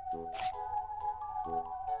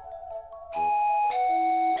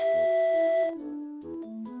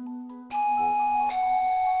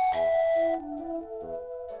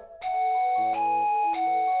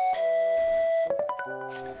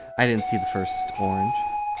 I didn't see the first orange.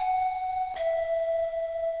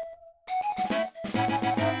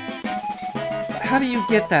 How do you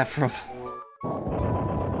get that from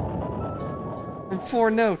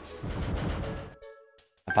 4 notes?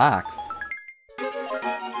 A box.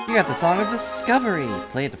 You got the Song of Discovery.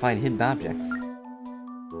 Play it to find hidden objects.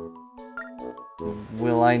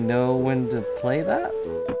 Will I know when to play that?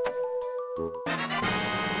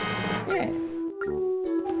 Yeah.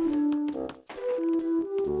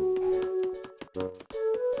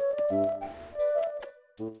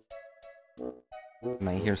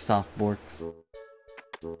 Might hear soft borks.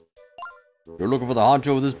 You're looking for the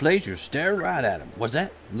honcho of this place, you're staring right at him. What's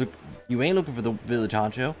that? Look, you ain't looking for the village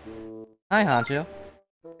honcho. Hi, honcho.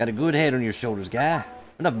 Got a good head on your shoulders, guy.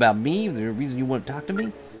 Enough about me, the reason you want to talk to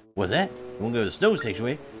me? What's that? You want to go to the snow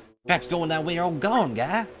sanctuary? Tracks going that way are all gone,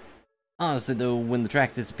 guy. Honestly, though, when the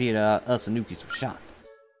track disappeared, us and Nukis were shocked.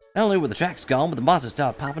 Not only were the tracks gone, but the monsters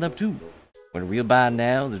started popping up too. We're in a real bind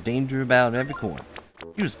now, there's danger about every corner.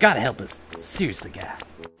 You just gotta help us. Seriously, guy.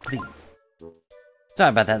 Please. Sorry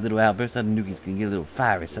about that little outburst. Other Nukis can get a little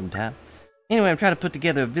fiery sometime. Anyway, I'm trying to put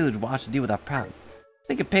together a village watch to deal with our problem. I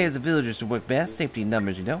think it pays the villagers to work best. Safety in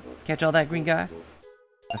numbers, you know. Catch all that, green guy?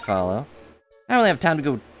 I follow. I don't really have time to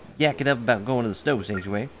go yak it up about going to the snow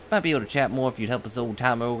sanctuary. Might be able to chat more if you'd help us old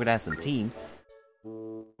timer organize some teams.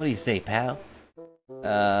 What do you say, pal?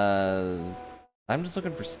 I'm just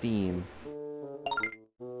looking for Steam.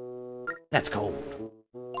 That's cold.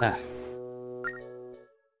 Ah.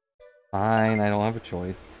 Fine, I don't have a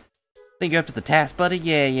choice. Think you're up to the task, buddy?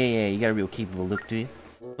 Yeah. You got a real capable look to you.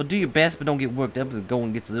 Well, do your best, but don't get worked up if the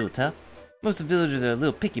going gets a little tough. Most of the villagers are a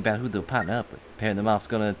little picky about who they'll partner up with. Pairing them off's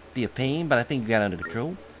gonna be a pain, but I think you got it under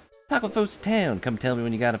control. Talk with folks in town. Come tell me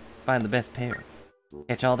when you gotta find the best pairings.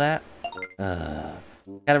 Catch all that? Gotta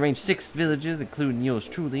arrange 6 villages, including yours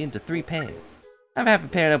truly, into 3 pairs. I'm happy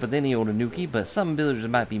pairing up with any old Anuki, but some villagers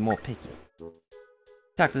might be more picky.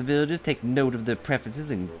 Talk to the villagers, take note of their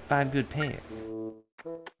preferences, and find good pairs.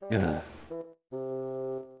 Ugh.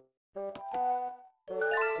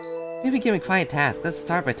 Maybe give a quiet task. Let's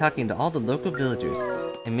start by talking to all the local villagers,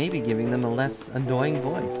 and maybe giving them a less annoying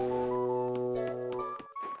voice.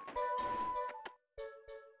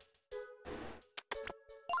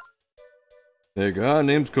 Hey guy,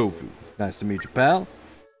 name's Kofu. Nice to meet you, pal.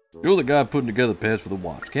 You're the guy putting together pairs for the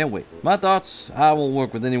watch. Can't wait. My thoughts, I won't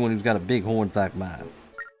work with anyone who's got a big horns like mine.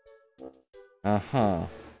 Uh-huh.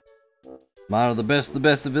 Mine are the best of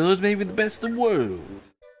the village, maybe the best of the world.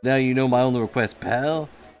 Now you know my only request, pal.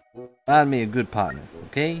 Find me a good partner,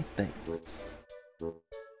 okay? Thanks.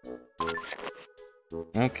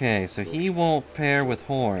 Okay, so he won't pair with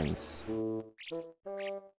horns.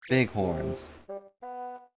 Big horns.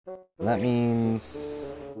 That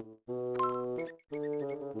means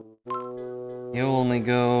he'll only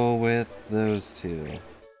go with those 2.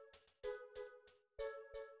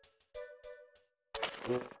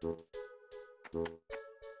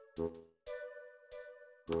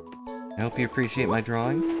 I hope you appreciate my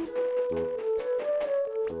drawings.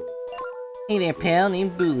 Hey there, pal,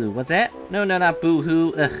 named Bulu. What's that? No, not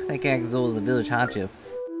Boo-hoo. Ugh, that guy's old the village honcho.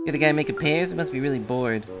 You're the guy making pairs? It must be really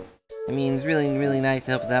bored. I mean, it's really nice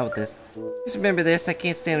to help us out with this. Just remember this, I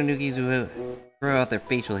can't stand Anukis who grow out their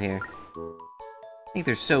facial hair. I think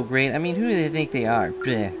they're so great. I mean, who do they think they are?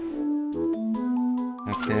 Bleh.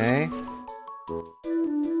 Okay.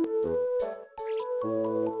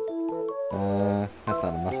 That's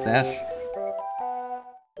not a mustache.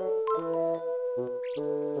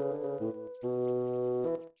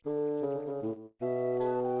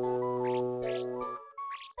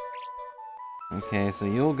 Okay, so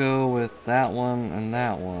you'll go with that one and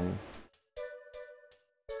that one.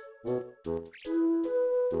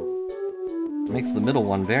 Makes the middle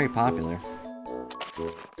one very popular.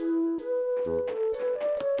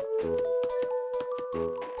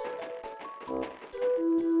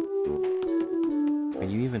 Are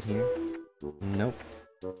you even here? Nope.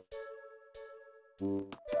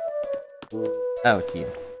 Oh, it's you.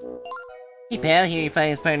 Hey pal, here you find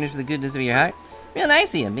his partners for the goodness of your heart. Real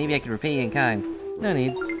nice of you. Maybe I can repay you in kind. No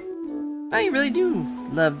need. Oh, you really do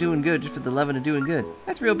love doing good just for the loving of doing good.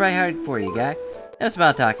 That's real bright-hearted for you, guy. No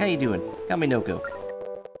small talk. How you doing? Call me Noko.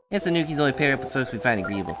 It's Anuki's only pair up with folks we find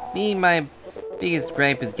agreeable. Me, my biggest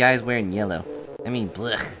gripe is guys wearing yellow. I mean,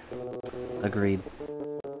 blech. Agreed.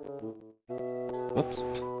 Whoops.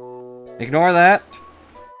 Ignore that.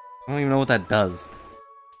 I don't even know what that does.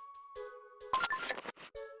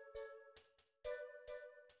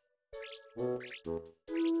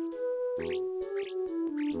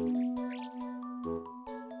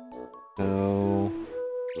 So...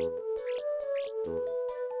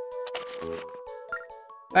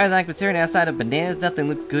 as far as I'm concerned, outside of bananas, nothing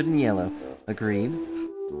looks good in yellow. Agreed.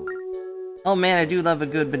 Oh man, I do love a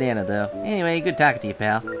good banana, though. Anyway, good talking to you,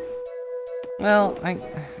 pal. Well, I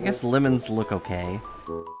guess lemons look okay.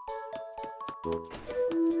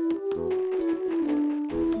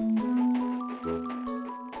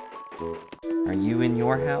 Are you in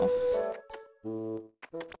your house?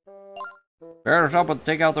 Better help us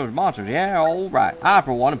take out those monsters, yeah? Alright. I,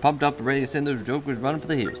 for one, am pumped up and ready to send those jokers running for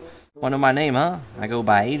the hills. Wanna know my name, huh? I go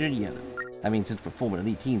by Agent Yellow. I mean, since we're forming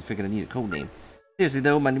elite teams, figured I need a code name. Seriously,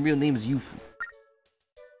 though, my real name is Yufu.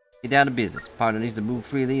 Get down to business. Partner needs to move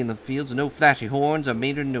freely in the fields, and no flashy horns are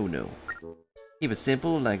made or no-no. Keep it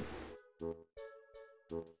simple, like...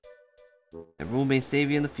 that rule may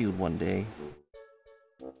save you in the field one day.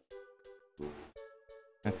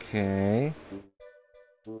 Okay...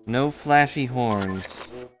 no flashy horns.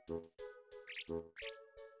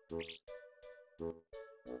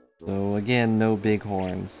 So again, no big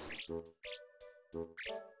horns.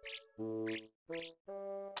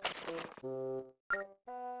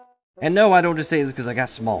 And no, I don't just say this because I got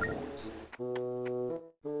small horns.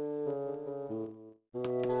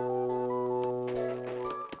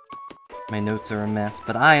 My notes are a mess,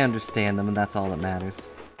 but I understand them and that's all that matters.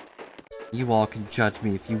 You all can judge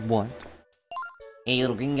me if you want. Hey,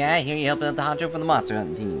 little green guy, here you helping out the honcho for the monster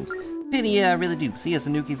hunting teams. Pity, I really do. See, us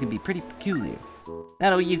Anukis can be pretty peculiar.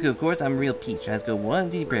 Not Oyuku, of course, I'm a real peach. I just go one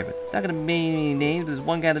deep preference. Not gonna name any names, but there's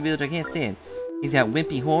one guy in the village I can't stand. He's got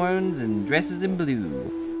wimpy horns and dresses in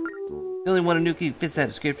blue. The only one Anuki who fits that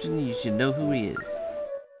description, you should know who he is.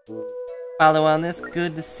 Follow on this?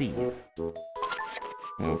 Good to see you.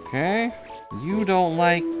 Okay. You don't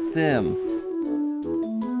like them.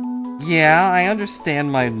 Yeah, I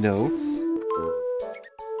understand my notes.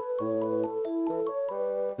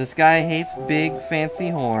 This guy hates big, fancy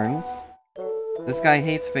horns. This guy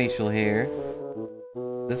hates facial hair.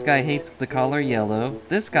 This guy hates the color yellow.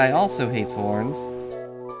 This guy also hates horns.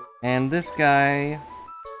 And this guy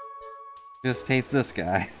just hates this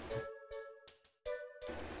guy.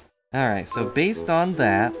 Alright, so based on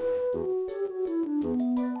that...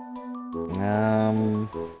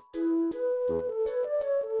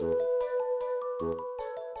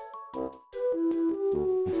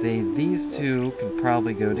 let's say these two could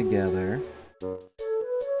probably go together.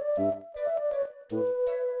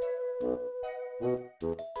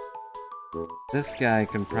 This guy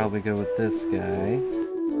can probably go with this guy.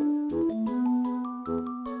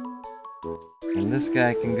 And this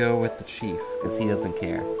guy can go with the chief, because he doesn't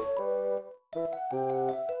care.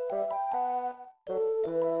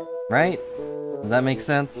 Right? Does that make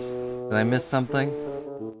sense? Did I miss something?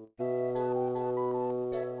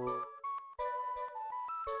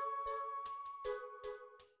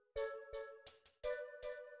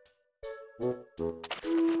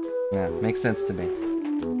 Yeah, makes sense to me.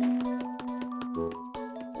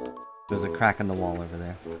 There's a crack in the wall over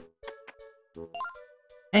there.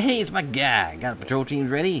 Hey, it's my guy! Got the patrol teams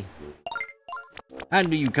ready? I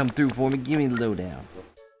knew you'd come through for me. Give me the lowdown.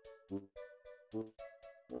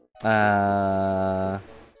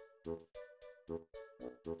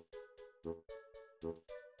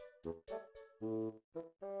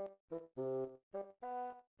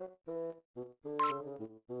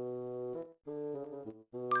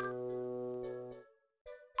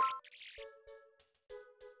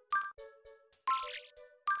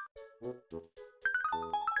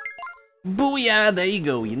 Booyah! There you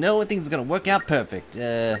go. You know, things are gonna work out perfect.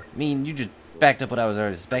 I mean, you just backed up what I was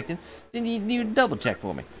already suspecting. Didn't you double check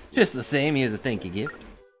for me? Just the same, here's a thank you gift.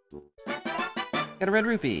 Got a red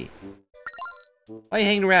rupee. Why are you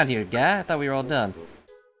hanging around here, guy? I thought we were all done.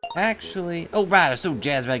 Actually... oh, right, I was so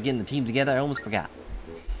jazzed about getting the team together, I almost forgot.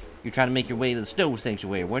 You're trying to make your way to the snow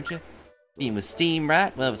sanctuary, weren't you? Being with steam,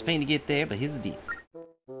 right? Well, it was a pain to get there, but here's the deal.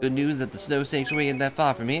 Good news that the snow sanctuary isn't that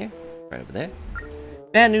far from here. Right over there.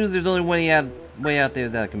 Bad news, there's only way out there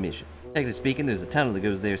is out of commission. Technically speaking, there's a tunnel that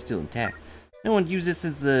goes there still intact. No one used it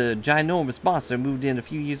since the ginormous monster moved in a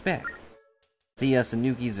few years back. See, us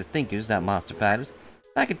Sanukis are thinkers, not monster fighters.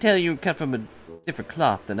 I can tell you were cut from a different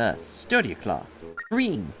cloth than us. Sturdier cloth.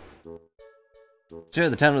 Green. Sure,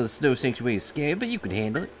 the tunnel of the snow sanctuary is scary, but you could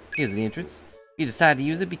handle it. Here's the entrance. If you decide to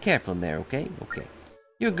use it, be careful in there, okay? Okay.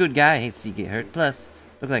 You're a good guy, I hate to see you get hurt. Plus,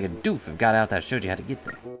 look like a doof if got out that showed you how to get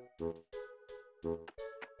there.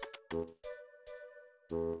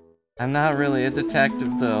 I'm not really a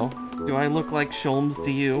detective, though. Do I look like Sholmes to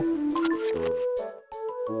you?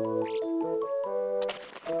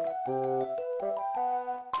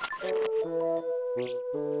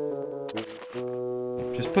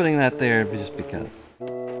 Just putting that there just because.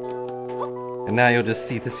 And now you'll just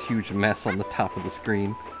see this huge mess on the top of the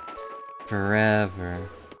screen. Forever.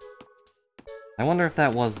 I wonder if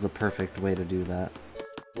that was the perfect way to do that.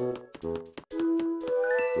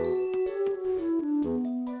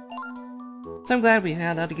 So I'm glad we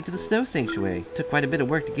found out to get to the snow sanctuary. Took quite a bit of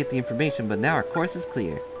work to get the information, but now our course is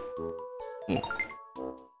clear. Yeah.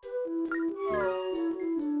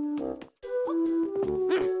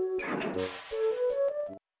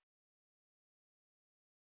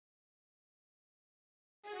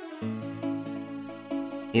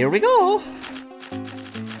 Here we go!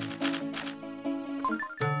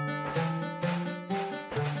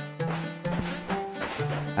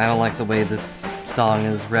 I don't like the way this song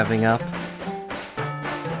is revving up.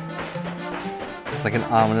 It's like an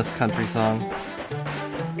ominous country song.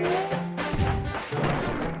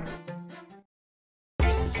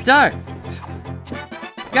 Start!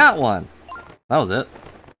 Got one! That was it.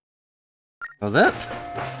 That was it?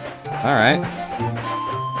 Alright.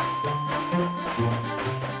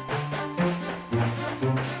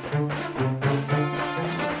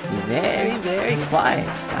 Very, very quiet.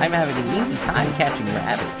 I'm having an easy time catching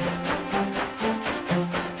rabbits.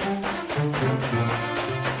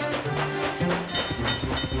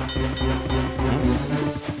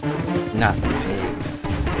 Not the pigs.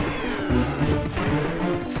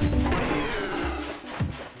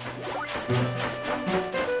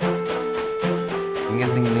 I'm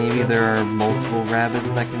guessing maybe there are multiple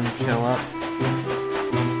rabbits that can show up.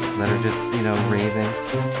 That are just, you know, raving.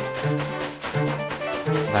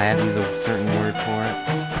 If I had to use a certain word for it.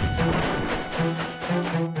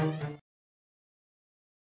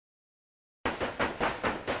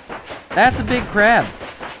 That's a big crab.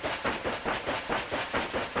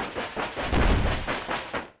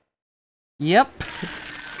 Yep.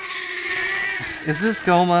 Is this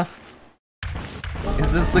Goma?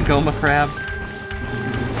 Is this the Goma crab?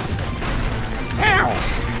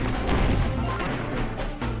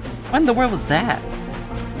 What in the world was that?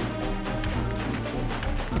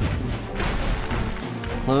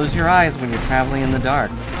 Close your eyes when you're traveling in the dark.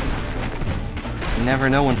 You never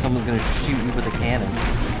know when someone's gonna shoot you with a cannon.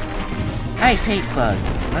 I hate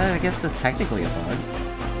bugs. I guess that's technically a bug.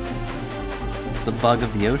 It's a bug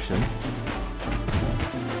of the ocean.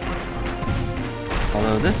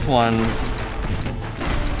 Although this one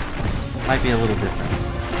might be a little different.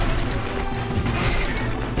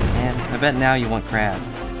 And I bet now you want crab.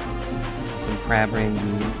 Some crab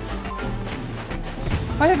rangoon.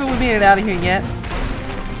 Why haven't we made it out of here yet?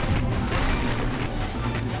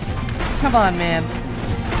 Come on, man.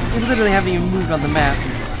 We literally haven't even moved on the map.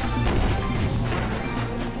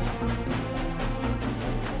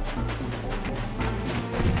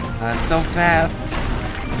 So fast.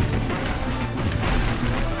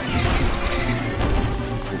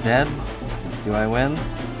 Is it dead? Do I win?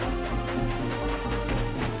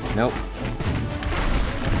 Nope.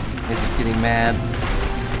 It's just getting mad.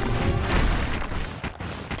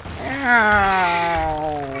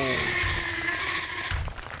 Ow.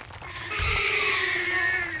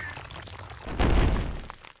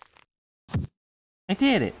 I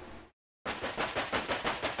did it!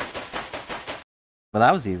 Well,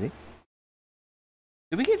 that was easy.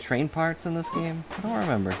 Did we get train parts in this game? I don't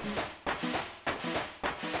remember.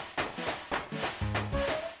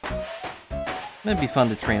 It'd be fun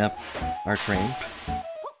to train up our train.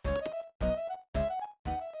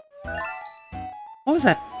 What was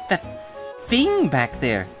that thing back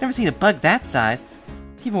there? Never seen a bug that size.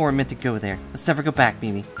 People weren't meant to go there. Let's never go back,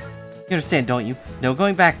 Mimi. You understand, don't you? No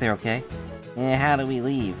going back there, okay? How do we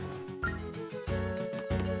leave?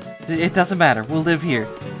 It doesn't matter. We'll live here.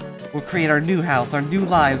 We'll create our new house, our new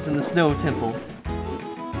lives in the Snow Temple.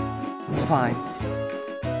 It's fine.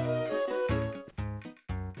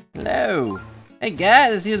 Hello. Hey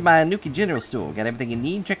guys, this here's my Nuki General Store. Got everything you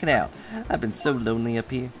need? Check it out. I've been so lonely up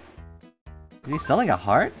here. Is he selling a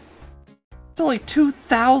heart? It's only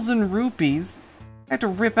 2,000 rupees. I have to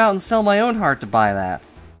rip out and sell my own heart to buy that.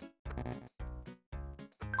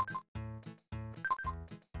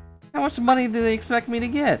 How much money do they expect me to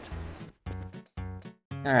get?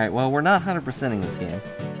 Alright, well, we're not 100%ing this game.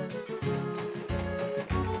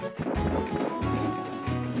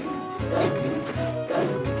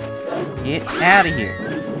 Get out of here.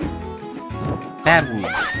 Bad wolves.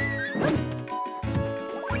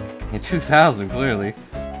 Yeah, 2,000, clearly.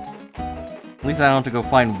 At least I don't have to go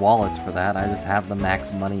find wallets for that. I just have the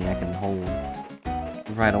max money I can hold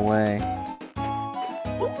right away.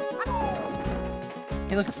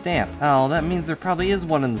 Hey, look, a stamp. Oh, that means there probably is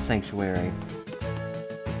one in the sanctuary.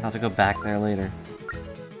 I'll have to go back there later.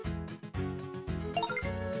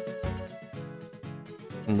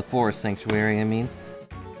 In the forest sanctuary, I mean.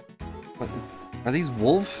 What? Are these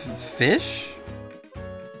wolf fish?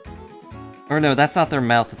 Or no, that's not their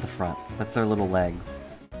mouth at the front. That's their little legs.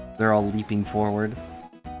 They're all leaping forward.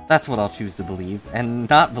 That's what I'll choose to believe, and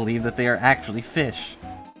not believe that they are actually fish.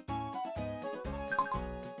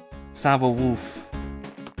 Saba wolf.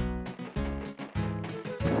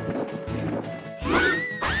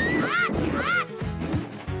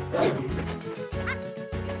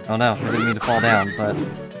 Oh no, I didn't mean to fall down, but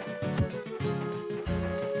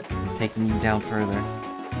I'm taking you down further.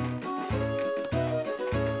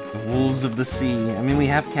 The wolves of the sea. I mean, we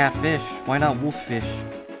have catfish. Why not wolffish?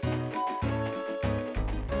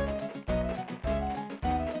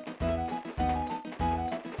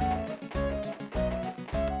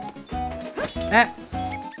 Ah!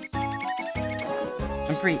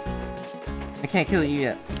 I'm free. I can't kill you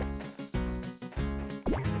yet.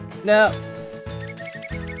 No!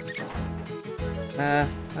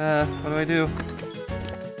 What do I do?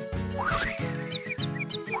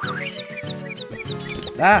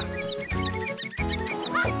 Ah!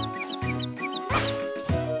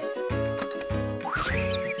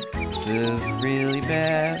 This is really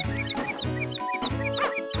bad.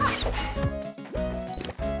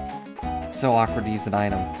 So awkward to use an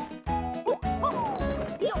item.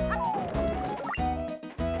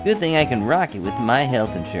 Good thing I can rock it with my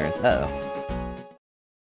health insurance. Uh-oh.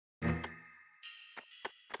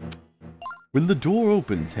 When the door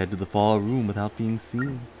opens, head to the far room without being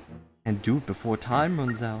seen. And do it before time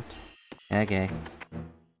runs out. Okay.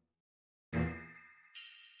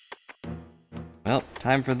 Well,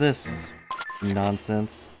 time for this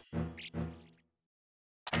nonsense.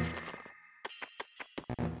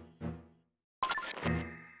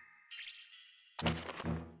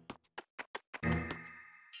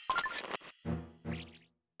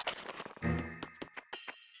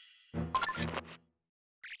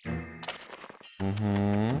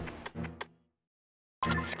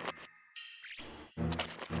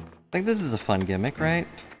 think this is a fun gimmick, right?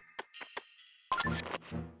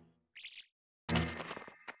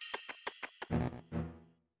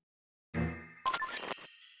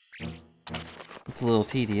 It's a little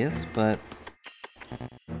tedious, but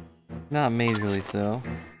not majorly so.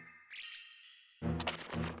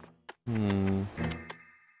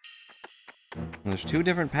 There's two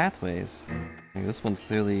different pathways. Like, this one's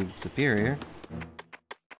clearly superior.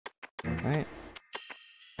 Right?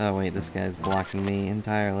 Oh wait, this guy's blocking me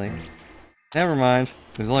entirely. Never mind.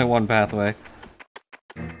 There's only one pathway.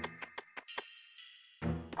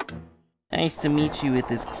 Nice to meet you at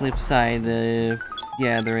this cliffside,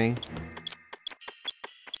 gathering.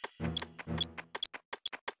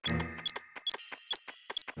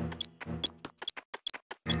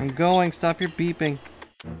 I'm going, stop your beeping.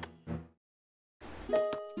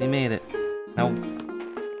 You made it. Now,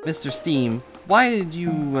 Mr. Steam, why did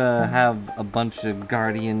you, have a bunch of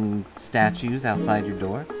guardian statues outside your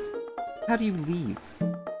door? How do you leave?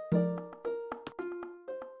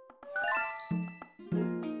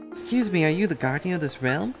 Excuse me, are you the guardian of this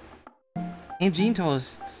realm? Aunt Jean told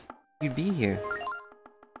us you'd be here.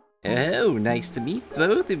 Oh, nice to meet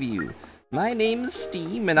both of you. My name is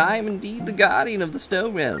Steam, and I am indeed the guardian of the Snow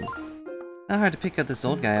Realm. Not hard to pick up this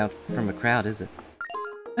old guy out from a crowd, is it?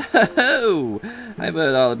 Oh, I've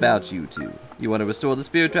heard all about you two. You want to restore the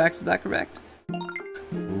spirit tracks, is that correct?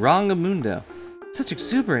 Wrong-amundo. Such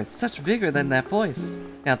exuberance, such vigor than that voice.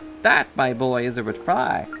 Now that, my boy, is a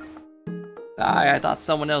reply. Sorry, I thought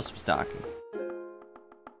someone else was talking.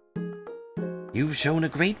 You've shown a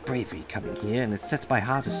great bravery coming here, and it sets my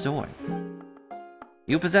heart a-soaring.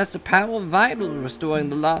 You possess a power vital in restoring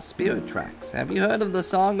the lost spirit tracks. Have you heard of the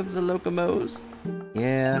Song of the Locomos?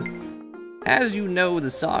 Yeah. As you know, the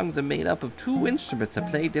songs are made up of two instruments that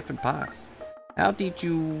play different parts. I'll teach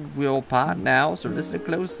you your part now, so listen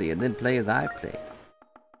closely and then play as I play.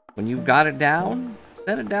 When you've got it down,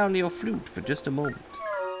 set it down to your flute for just a moment.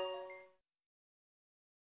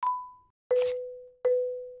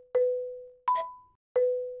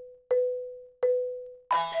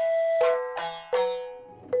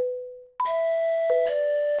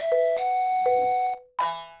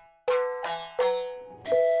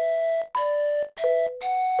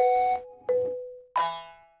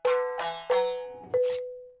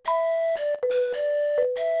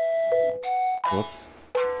 Whoops.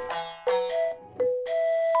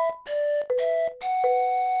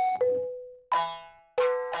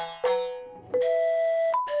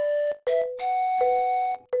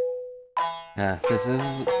 This is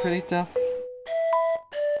pretty tough.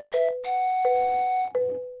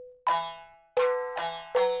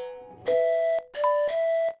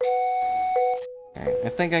 Alright, I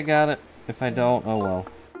think I got it. If I don't, oh well.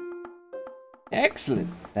 Excellent!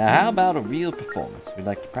 Now how about a real performance? We'd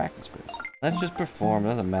like to practice first. Let's just perform,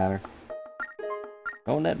 doesn't matter.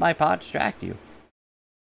 Don't let my part distract you.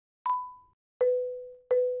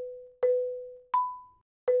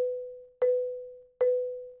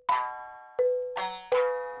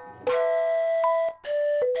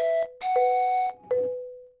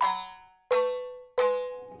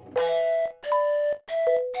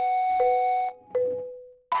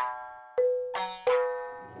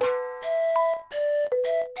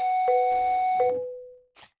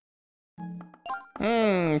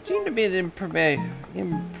 Seem to be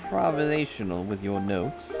improvisational with your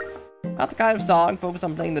notes. Not the kind of song, focus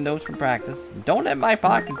on playing the notes from practice. Don't let my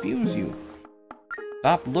part confuse you.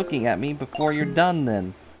 Stop looking at me before you're done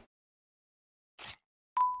then.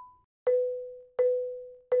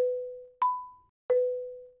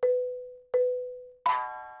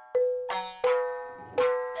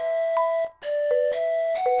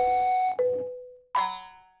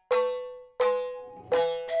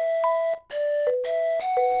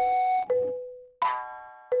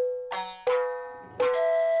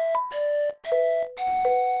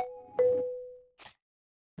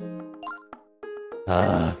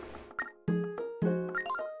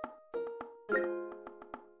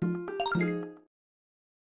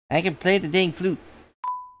 I can play the dang flute.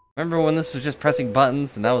 Remember when this was just pressing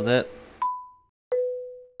buttons and that was it?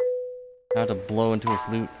 How to blow into a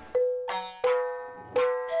flute.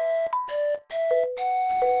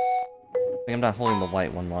 I think I'm not holding the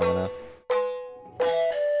white one long enough.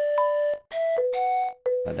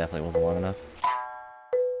 That definitely wasn't long enough.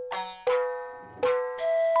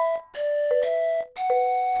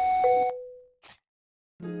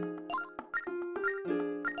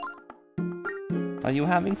 Are you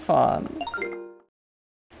having fun?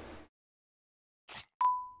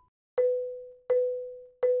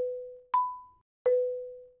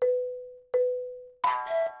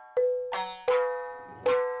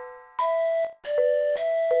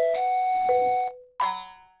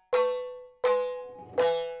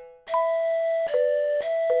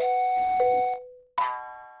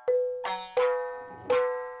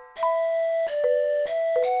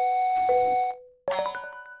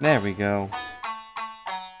 There we go.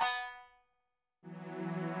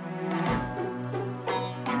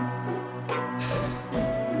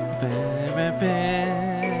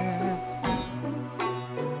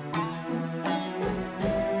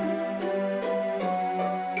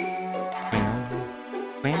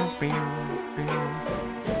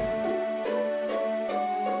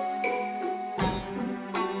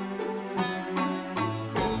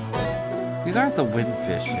 These aren't the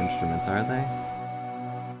windfish instruments, are they?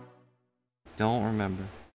 Don't remember.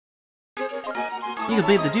 You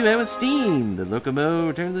complete the duet with steam! The locomotive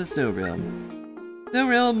returned to the snow realm. Snow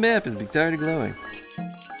realm map has started glowing.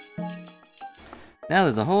 Now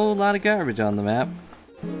there's a whole lot of garbage on the map.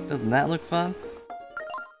 Doesn't that look fun?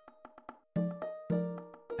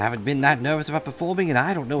 Haven't been that nervous about performing in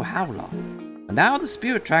I don't know how long. And now the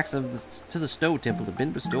spirit tracks to the snow temple have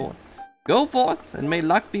been restored. Go forth, and may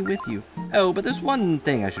luck be with you. Oh, but there's one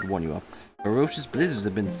thing I should warn you of. Ferocious blizzards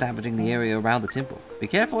have been savaging the area around the temple. Be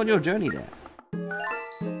careful on your journey there.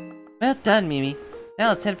 Well done, Mimi. Now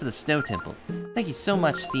let's head for the snow temple. Thank you so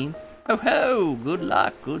much, Steam. Ho ho! Good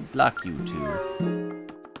luck, you two.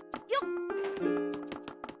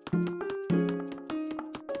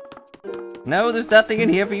 No, there's nothing in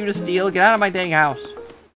here for you to steal. Get out of my dang house.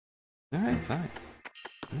 Alright, fine.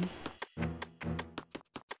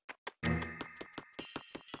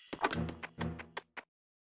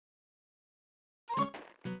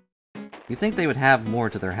 You'd think they would have more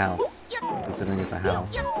to their house, considering it's a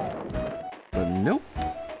house. But nope.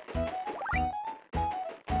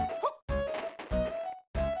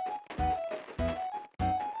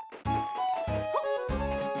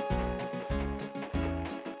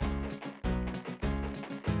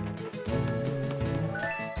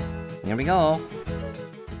 Here we go.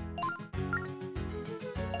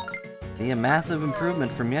 See, a massive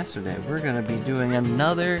improvement from yesterday. We're gonna be doing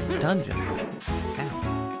another dungeon.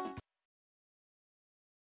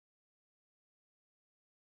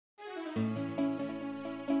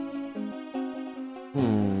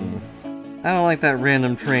 I don't like that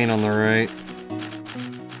random train on the right.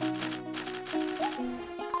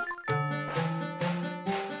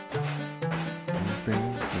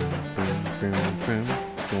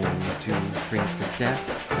 Going to freeze to death.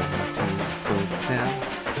 Going to explode now.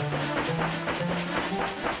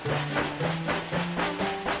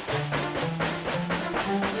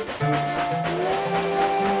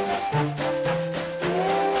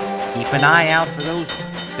 Keep an eye out for those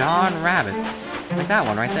darn rabbits. Like that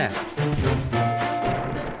one right there.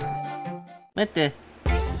 What the?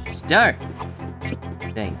 Start!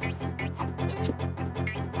 Dang.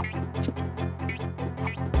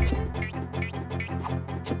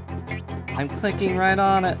 I'm clicking right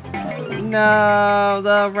on it. No,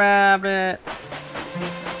 the rabbit!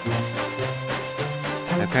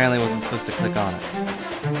 I apparently wasn't supposed to click on it.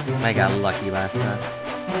 I got lucky last time.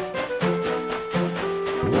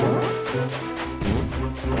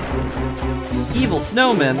 Evil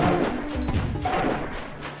snowman!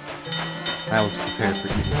 I was prepared for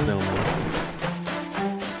evil snowman.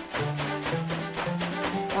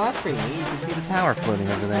 Oh, that's pretty neat. You can see the tower floating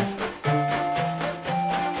over there.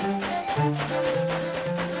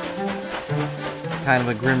 Kind of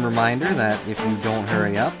a grim reminder that if you don't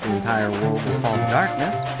hurry up, the entire world will fall in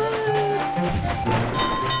darkness, but...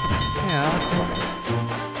 yeah, it's fine.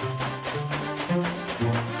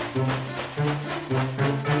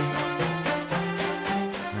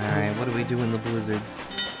 Alright, what do we do in the blizzards?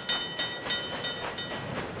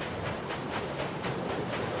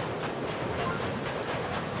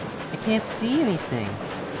 I can't see anything.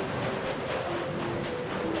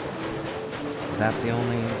 Is that the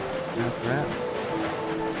only threat?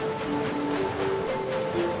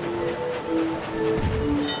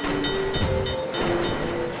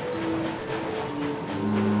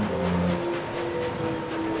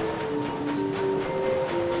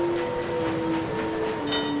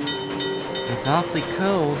 It's awfully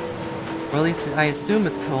cold. Or at least I assume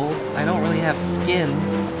it's cold. I don't really have skin.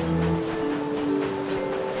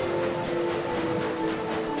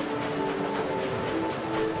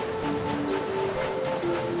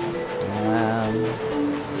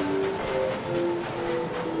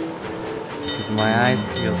 Keeping my eyes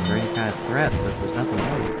peeled for any kind of threat, but there's nothing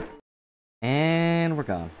there. And we're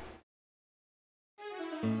gone.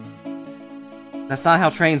 That's not how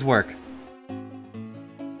trains work.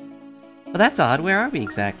 Well, that's odd. Where are we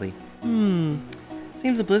exactly?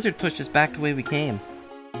 Seems the blizzard pushed us back the way we came.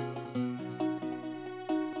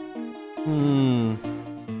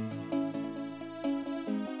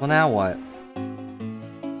 Well, now what?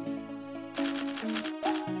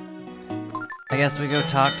 I guess we go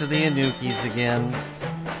talk to the Anukis again.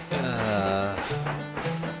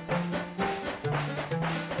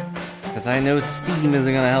 Because I know steam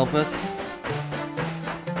isn't gonna help us.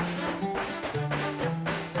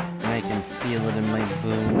 I can feel it in my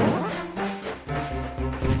bones.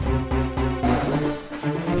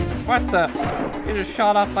 What the? You just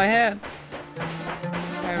shot off my head.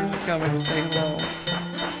 I was just coming to say hello.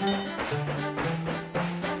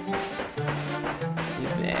 Be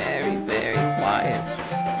very, very quiet.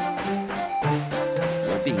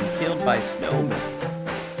 We're being killed by snowmen.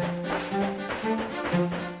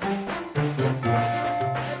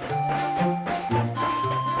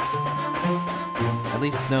 At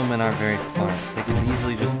least snowmen aren't very smart. They could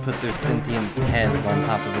easily just put their sentient heads on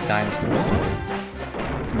top of a dinosaur stone.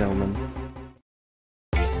 Snowman.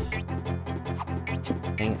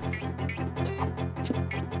 Dang it.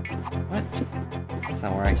 What? That's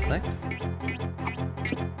not where I clicked.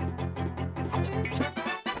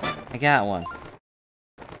 I got one.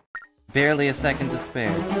 Barely a second to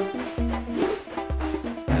spare.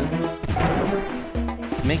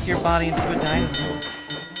 Make your body into a dinosaur.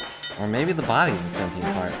 Or maybe the body's the sentient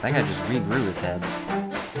part. That guy just regrew his head.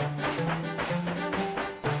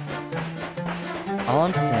 All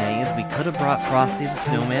I'm saying is we could have brought Frosty the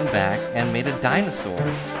Snowman back and made a dinosaur.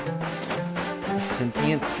 A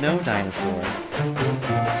sentient snow dinosaur.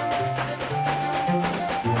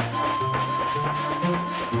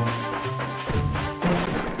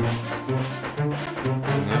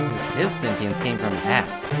 His sentience came from his hat.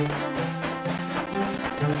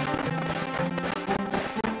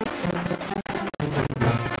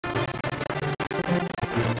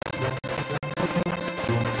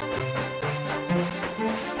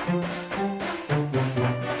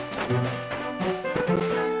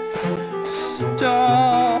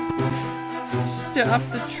 Stop! Stop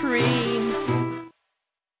the train!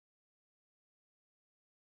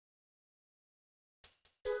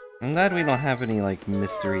 I'm glad we don't have any, like,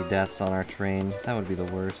 mystery deaths on our train. That would be the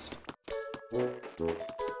worst.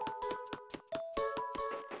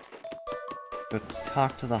 Let's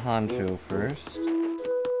talk to the honcho first.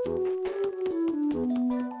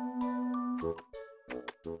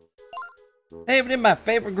 Hey, everybody, my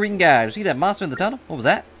favorite green guy. Did you see that monster in the tunnel? What was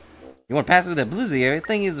that? You want to pass through that blizzard area? The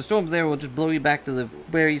thing is, the storms there will just blow you back to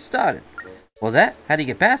where you started. What was that? How do you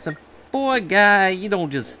get past them? Boy, guy, you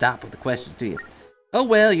don't just stop with the questions, do you? Oh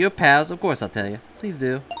well, you're pals. Of course I'll tell you. Please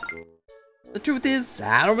do. The truth is,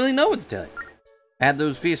 I don't really know what to tell you. I had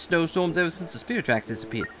those fierce snowstorms ever since the spirit tracks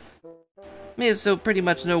disappeared. Made it so pretty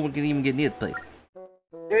much no one can even get near the place.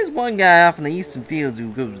 There's one guy off in the eastern fields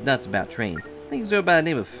who goes nuts about trains. I think he's by the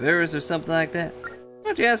name of Ferris or something like that. Why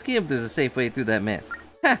don't you ask him if there's a safe way through that mess?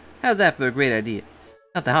 Ha! How's that for a great idea?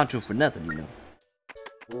 Not the honcho for nothing, you know.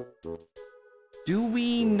 Do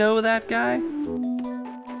we know that guy?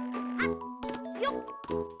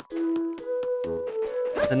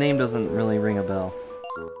 The name doesn't really ring a bell.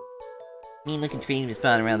 Mean looking train was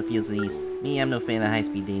spotted around the fields of the east. Me, I'm no fan of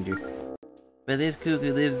high-speed danger. But this kook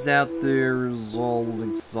who lives out there is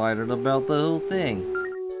all excited about the whole thing.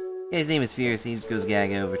 Yeah, his name is Fierce. He just goes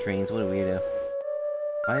gaga over trains. What a weirdo.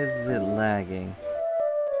 Why is it lagging?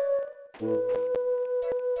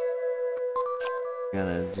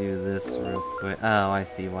 Gonna do this real quick. Oh, I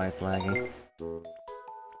see why it's lagging.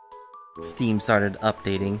 Steam started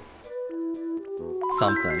updating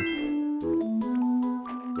something.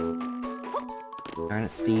 Darn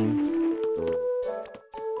it, Steam.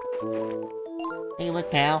 Hey,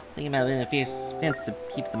 look, pal. Thinking about building a fierce fence to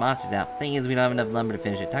keep the monsters out. Thing is, we don't have enough lumber to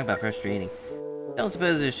finish it. Talk about frustrating. Don't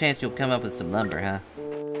suppose there's a chance you'll come up with some lumber, huh?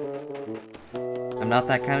 I'm not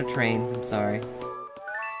that kind of train. I'm sorry.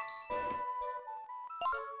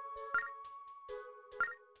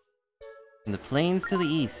 And the plains to the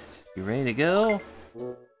east. You ready to go?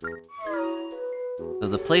 So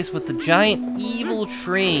the place with the giant evil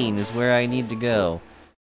train is where I need to go.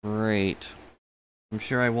 Great. I'm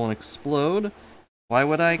sure I won't explode. Why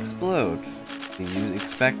would I explode? Do you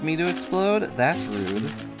expect me to explode? That's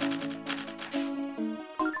rude.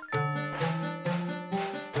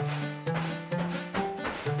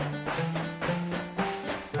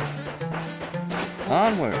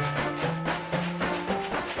 Onward.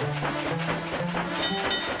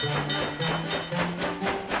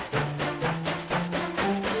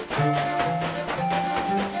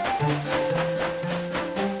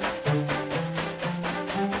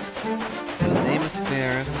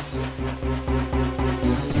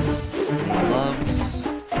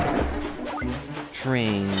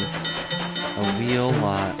 Trains a real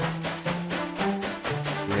lot.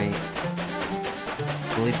 Great.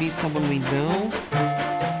 Will he be someone we know?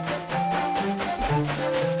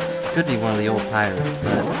 Could be one of the old pirates,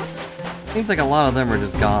 but seems like a lot of them are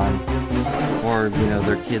just gone. Or, you know,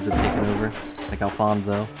 their kids have taken over, like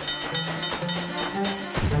Alfonso.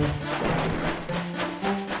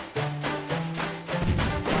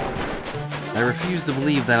 I refuse to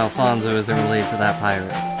believe that Alfonso is related to that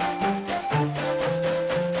pirate.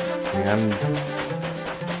 I'm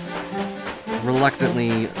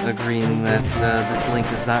reluctantly agreeing that this Link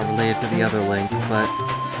is not related to the other Link, but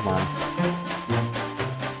come on.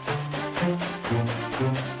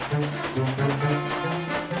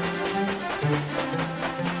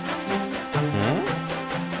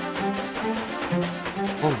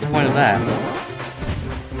 What was the point of that?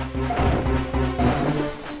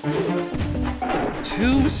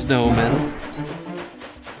 Two snowmen?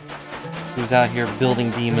 Who's out here building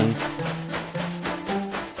demons?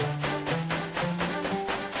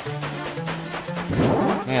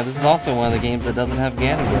 Yeah, this is also one of the games that doesn't have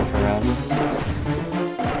Ganondorf around.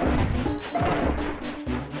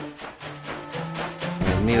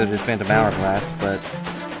 And neither did Phantom Hourglass, but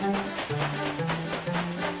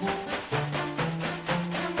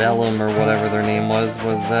Bellum, or whatever their name was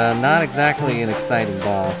not exactly an exciting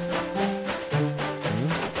boss.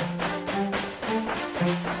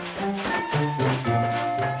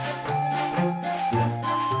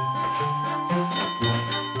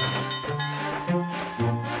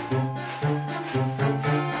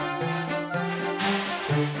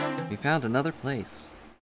 We found another place.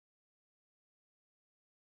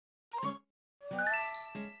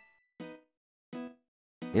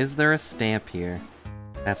 Is there a stamp here?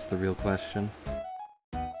 That's the real question.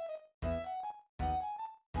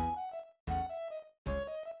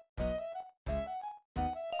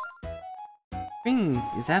 Spring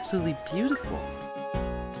is absolutely beautiful.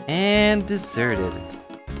 And deserted.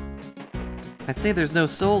 I'd say there's no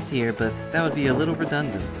souls here, but that would be a little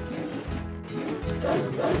redundant.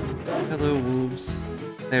 Hello, wolves.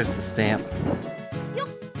 There's the stamp.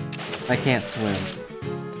 I can't swim.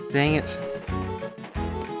 Dang it.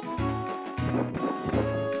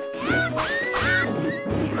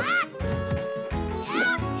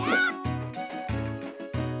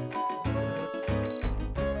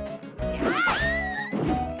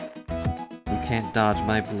 Can't dodge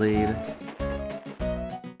my blade.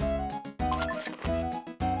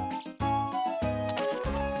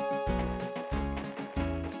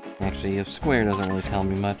 Actually, if square doesn't really tell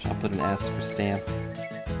me much, I'll put an S for stamp.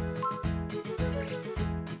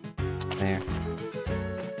 There.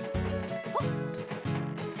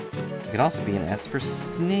 It could also be an S for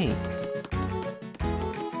snake.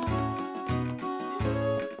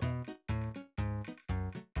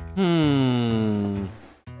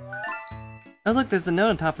 Oh look, there's a note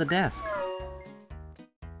on top of the desk.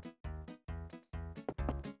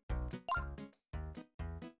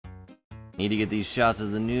 Need to get these shots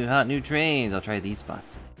of the hot new trains. I'll try these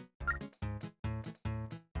spots.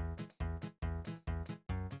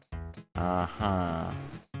 Uh-huh.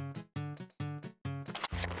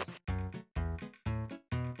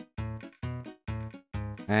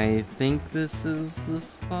 I think this is the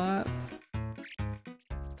spot.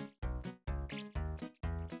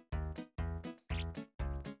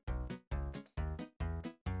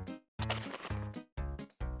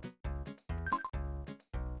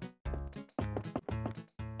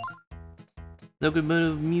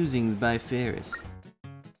 Locomotive Musings by Ferris.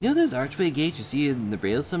 You know those archway gates you see in the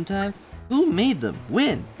rails sometimes? Who made them?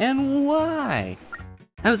 When? And why?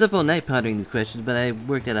 I was up all night pondering these questions, but I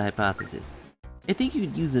worked out a hypothesis. I think you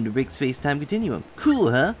could use them to break space-time continuum. Cool,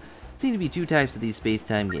 huh? Seem to be two types of these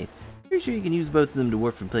space-time gates. Pretty sure you can use both of them to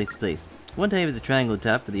warp from place to place. One type is a triangle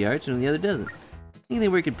top for the arch, and the other doesn't. I think they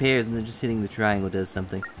work in pairs, and then just hitting the triangle does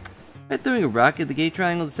something. By throwing a rock at the gate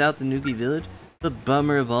triangle to south of Nuki Village, but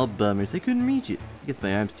bummer of all bummers, I couldn't reach it. I guess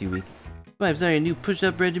my arm's too weak. Well, I'm starting a new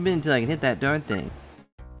push-up regimen until I can hit that darn thing.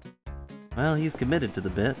 Well, he's committed to the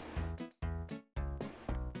bit.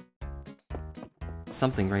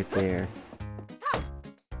 Something right there.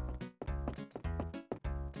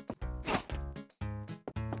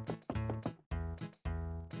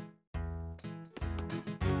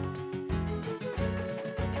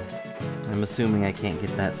 I'm assuming I can't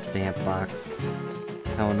get that stamp box.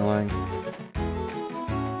 How annoying.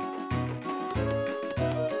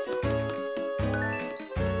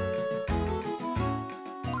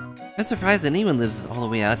 I'm surprised that anyone lives all the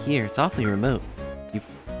way out here. It's awfully remote. You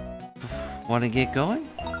want to get going?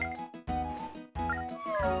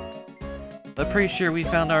 I'm pretty sure we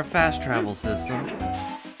found our fast travel system.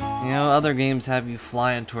 You know, other games have you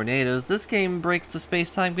fly in tornadoes. This game breaks the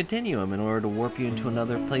space-time continuum in order to warp you into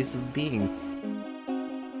another place of being.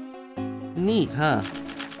 Neat, huh?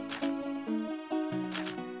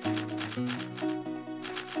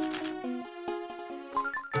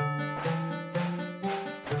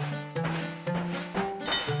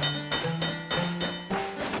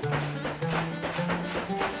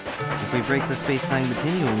 If we we break the space-time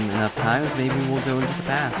continuum enough times, maybe we'll go into the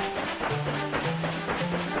past.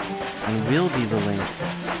 And we'll be the Link.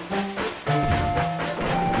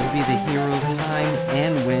 We'll be the hero of time,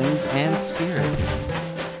 and winds, and spirit.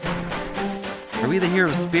 Are we the hero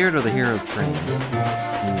of spirit or the hero of trains?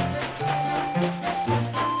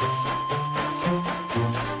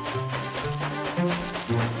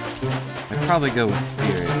 I'd probably go with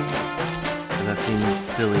spirit, because that seems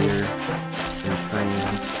sillier than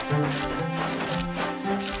trains.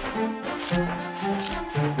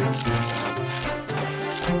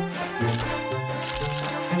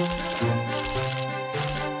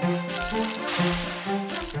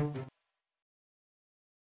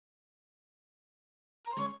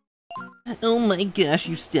 Oh my gosh,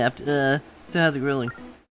 you stepped. So how's it rolling?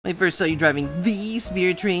 When I first saw you driving the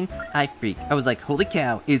Spirit Train, I freaked. I was like, holy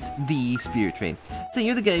cow, it's the Spirit Train. So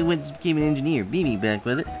you're the guy who went and became an engineer. Beat me back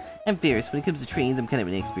with it. I'm Ferris. When it comes to trains, I'm kind of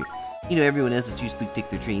an expert. You know, everyone else is too spooked to take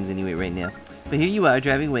their trains anyway right now. But here you are,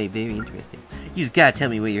 driving away. Very interesting. You just gotta tell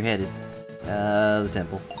me where you're headed. The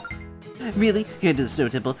temple. Really? You're headed to the Snow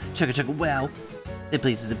Temple? Chugga chugga wow. That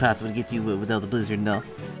place is impossible to get to with all the blizzard and all.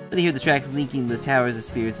 But I hear the tracks linking the towers of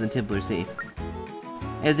spirits and the temple are safe.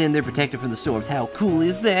 As in, they're protected from the storms. How cool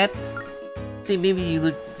is that? See, maybe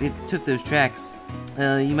you took those tracks.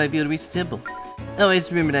 You might be able to reach the temple. Oh, I just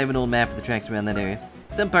remembered I have an old map of the tracks around that area.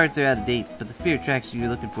 Some parts are out of date, but the spirit tracks you're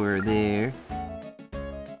looking for are there.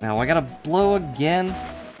 Now, I gotta blow again?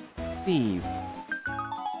 Please.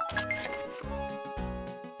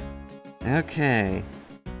 Okay.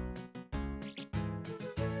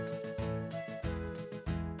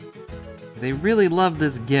 They really love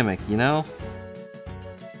this gimmick, you know?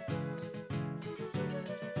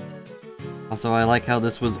 Also, I like how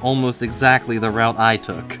this was almost exactly the route I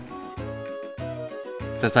took.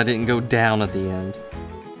 Except I didn't go down at the end.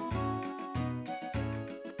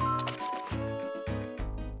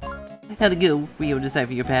 How'd it go? Were you able to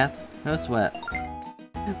decipher your path? No sweat.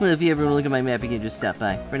 Well, if you ever want to look at my map, you can just stop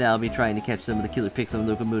by. For now, I'll be trying to catch some of the killer pics on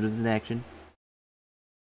locomotives in action.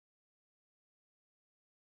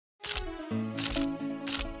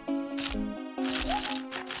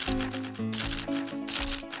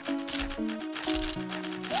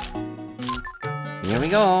 Here we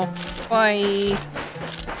go. Bye.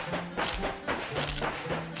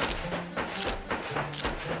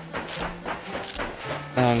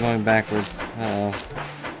 Oh, I'm going backwards. Uh-oh.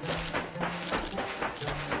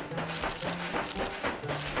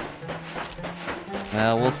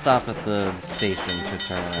 Well, we'll stop at the station to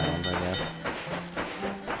turn around, I guess.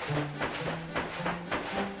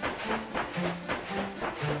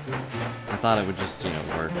 I thought it would just, you know,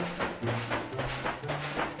 work.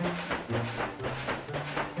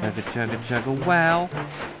 Chugga chugga chugga wow.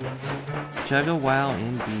 Chugga wow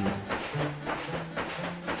indeed.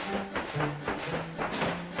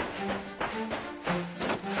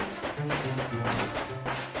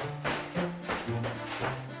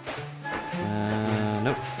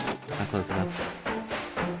 Nope. Not close enough.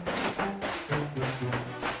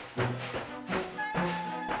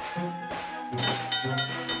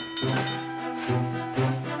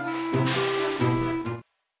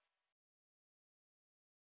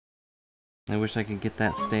 I wish I could get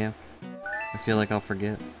that stamp. I feel like I'll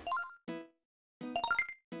forget.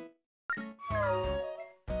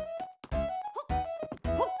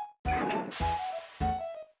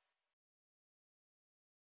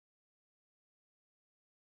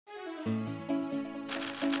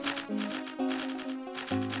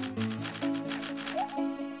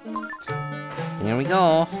 Here we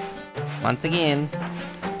go. Once again.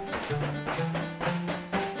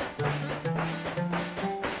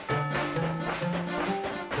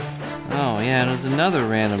 Oh yeah, there's another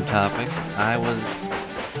random topic. I was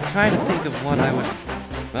trying to think of what I would...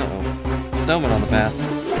 Uh-oh. Snowman on the path.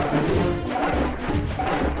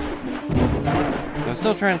 I was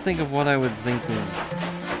still trying to think of what I would think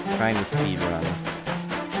of trying to speedrun.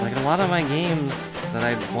 Like, a lot of my games that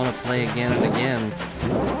I want to play again and again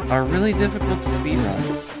are really difficult to speedrun.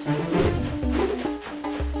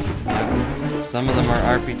 Yeah, some of them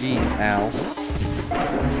are RPGs, ow.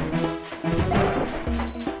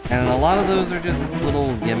 And a lot of those are just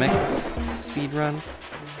little gimmicks, speedruns.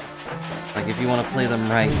 Like, if you want to play them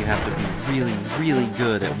right, you have to be really, really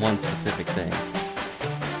good at one specific thing.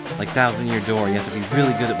 Like Thousand Year Door, you have to be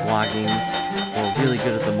really good at blocking, or really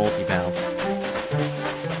good at the multi-bounce.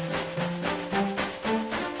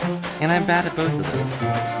 And I'm bad at both of those.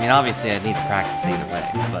 I mean, obviously I need to practice either way,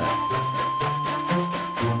 but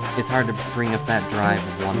it's hard to bring up that drive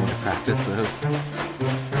of wanting to practice those.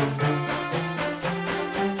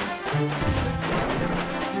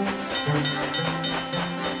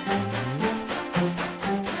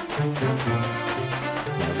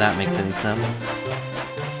 that makes any sense.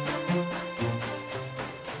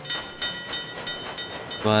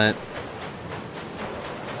 But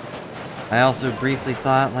I also briefly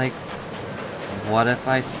thought, like, what if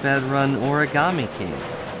I speedrun Origami King?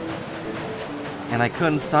 And I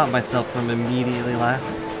couldn't stop myself from immediately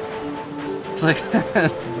laughing. It's like,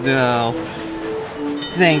 no.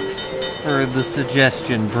 Thanks for the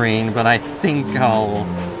suggestion, brain, but I think I'll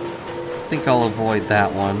avoid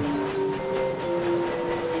that one.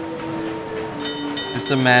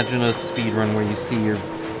 Just imagine a speedrun where you see your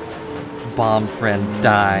bomb friend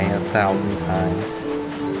die 1,000 times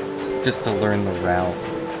just to learn the route.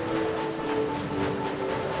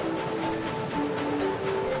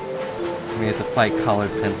 We had to fight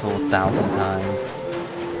colored pencil 1,000 times.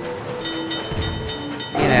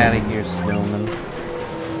 Get out of here, snowman.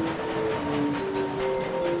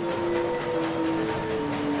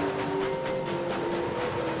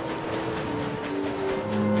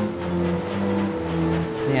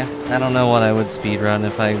 Yeah, I don't know what I would speedrun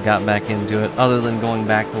if I got back into it, other than going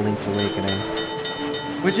back to Link's Awakening.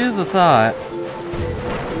 Which is a thought.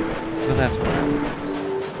 But that's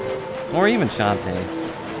weird. Or even Shantae.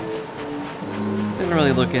 Didn't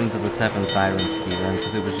really look into the Seven Sirens speedrun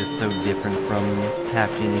because it was just so different from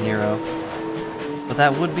Half Genie Hero. But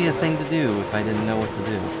that would be a thing to do if I didn't know what to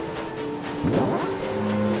do.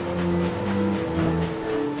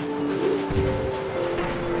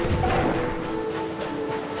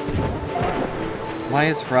 Why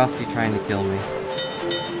is Frosty trying to kill me?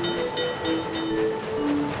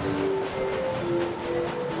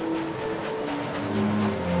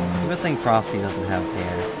 It's a good thing Frosty doesn't have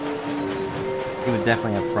hair. He would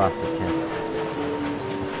definitely have frosted tips.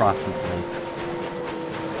 Or frosty flakes.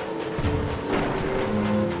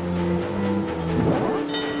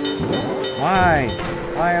 Why?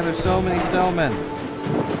 Why are there so many snowmen?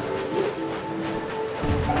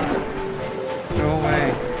 Go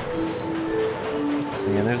away.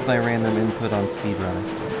 Yeah, there's my random input on speedrunning.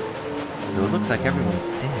 So it looks like everyone's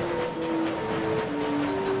dead.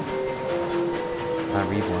 Not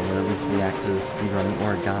Reborn would at least react to the speedrunning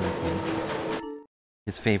Origami King.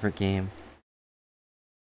 His favorite game.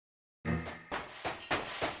 But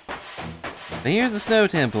here's the Snow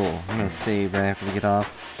Temple. I'm gonna save right after we get off,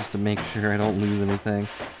 just to make sure I don't lose anything.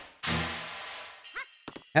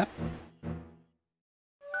 Yep.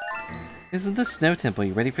 This is the Snow Temple.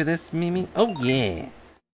 You ready for this, Mimi? Oh yeah!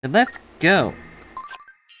 Then let's go!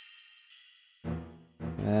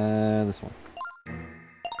 This one.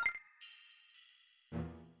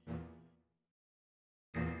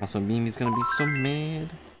 Also, Mimi's gonna be so mad.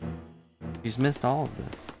 She's missed all of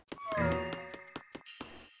this.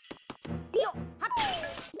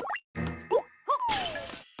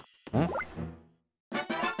 Huh?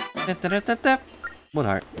 What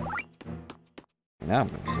heart? Now I'm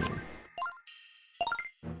gonna see.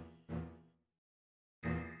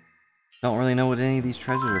 Don't really know what any of these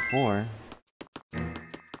treasures are for. I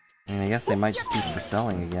mean, I guess they might just be for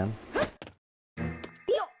selling again.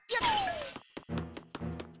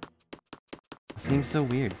 Seems so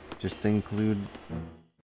weird, just to include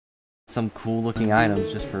some cool looking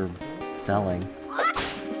items just for selling.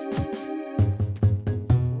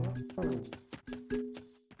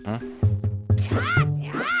 Huh?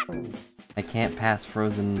 I can't pass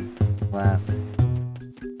frozen glass.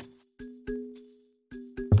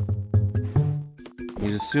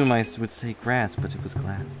 You'd assume I would say grass, but it was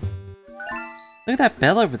glass. Look at that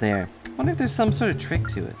bell over there. I wonder if there's some sort of trick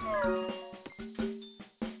to it.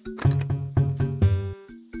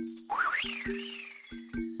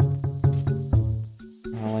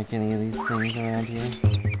 Any of these things around here.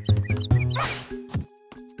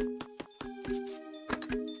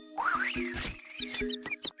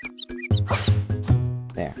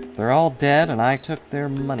 There. They're all dead and I took their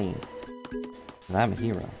money. And I'm a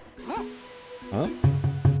hero. Oh?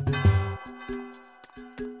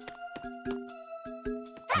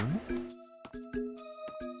 Hmm?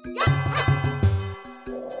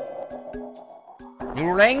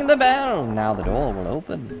 You rang the bell! Now the door will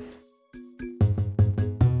open.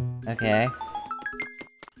 Okay.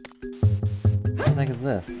 What the heck is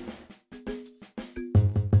this?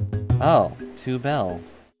 Oh, 2 bell.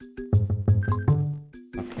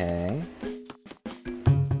 Okay.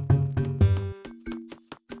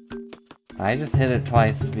 I just hit it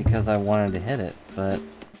twice because I wanted to hit it, but...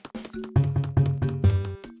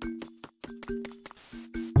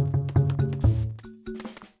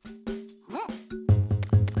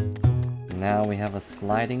 Now we have a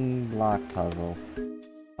sliding block puzzle.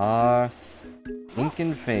 Our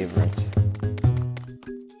stinking favorite.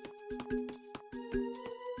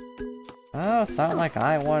 Oh, sounded like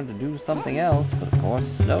I wanted to do something else, but of course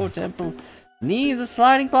the Snow Temple needs a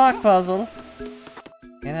sliding block puzzle.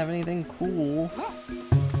 Can't have anything cool.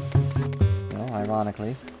 Well,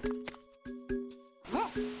 ironically.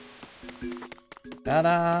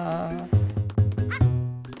 Ta-da!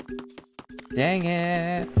 Dang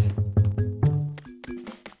it!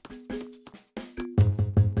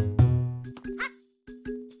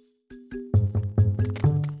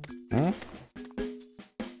 Huh?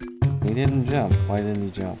 He didn't jump. Why didn't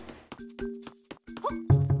he jump?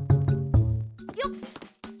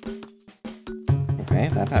 Okay,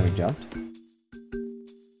 that's how he jumped.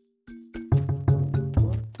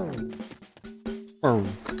 Oh.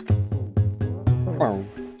 Oh.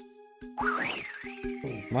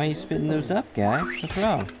 Why are you spitting those up, guy? What's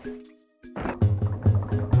wrong?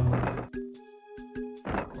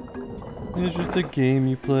 It's just a game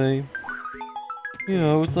you play. You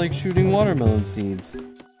know, it's like shooting watermelon seeds.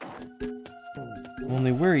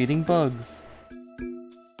 Only we're eating bugs.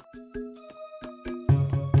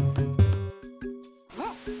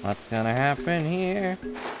 What's gonna happen here?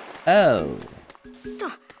 Oh!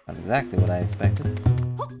 Not exactly what I expected.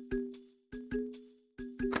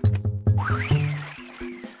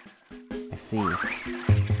 I see.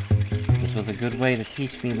 This was a good way to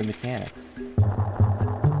teach me the mechanics.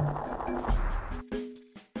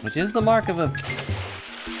 Which is the mark of a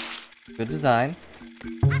good design.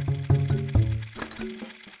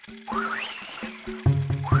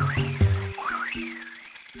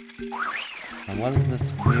 And what is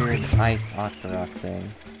this weird ice octorok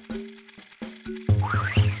thing?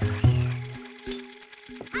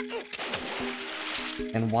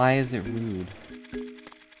 And why is it rude?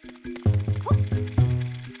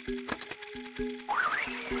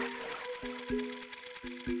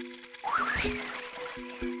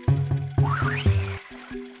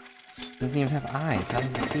 Doesn't even have eyes. How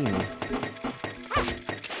does it see me?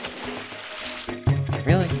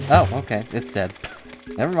 Really? Oh, okay. It's dead.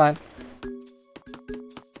 Never mind.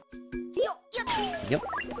 Yep.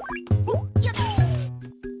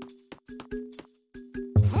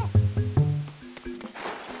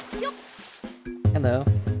 Hello.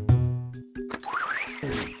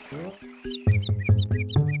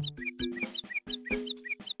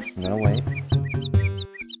 I'm gonna wait.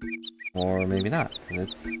 Or maybe not, 'cause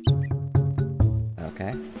it's...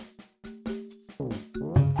 Okay.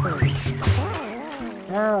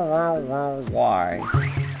 Why?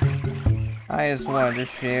 I just wanted to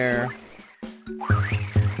share.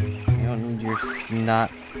 You don't need your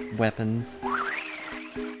snot weapons.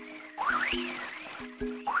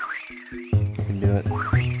 You can do it.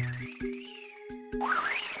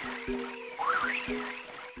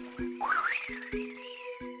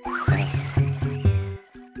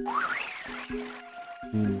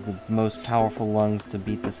 Need the most powerful lungs to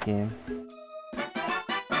beat this game.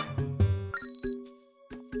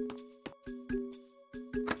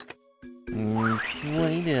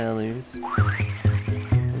 $20.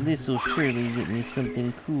 This'll surely get me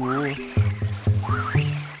something cool.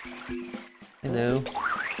 Hello.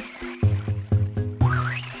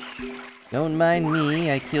 Don't mind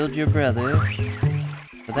me, I killed your brother.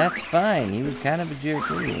 But that's fine, he was kind of a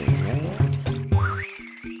jerk anyway, right?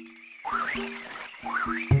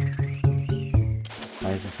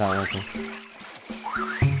 Why is this not working?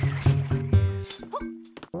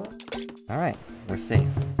 Alright, we're safe.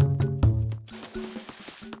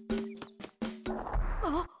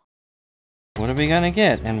 What are we gonna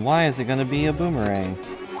get? And why is it gonna be a boomerang?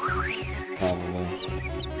 Probably.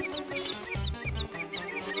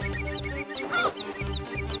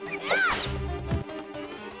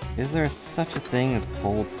 Is there such a thing as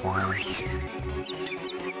cold fire?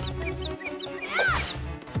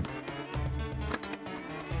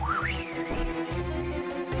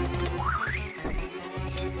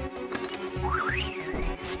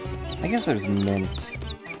 I guess there's mint.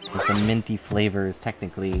 Like the minty flavor is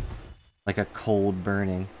technically like a cold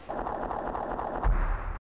burning.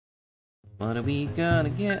 What are we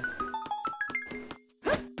gonna get?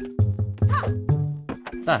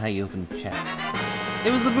 Not how you open chests.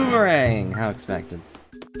 It was the boomerang! How expected.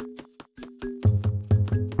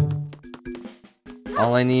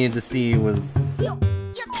 All I needed to see was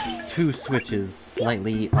two switches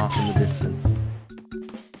slightly off in the distance.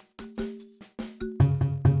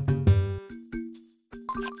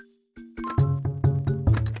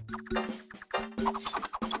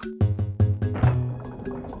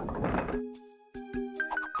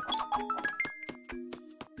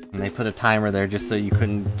 And they put a timer there just so you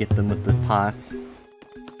couldn't get them with the pots.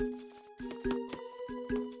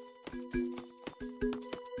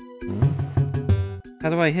 How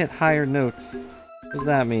do I hit higher notes? What does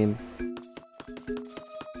that mean?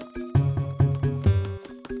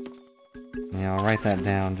 write that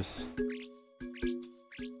down just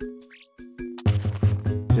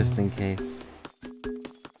in case.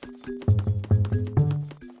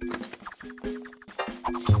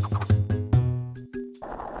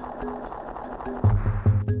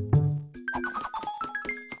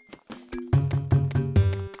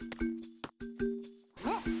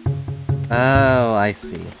 Oh, I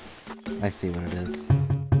see. I see what it is.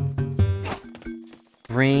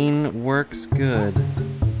 Brain works good.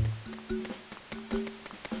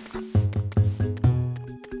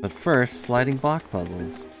 But first, sliding block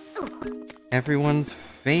puzzles. Everyone's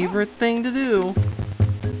favorite thing to do.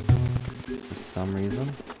 For some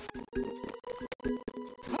reason.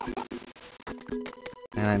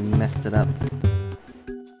 And I messed it up.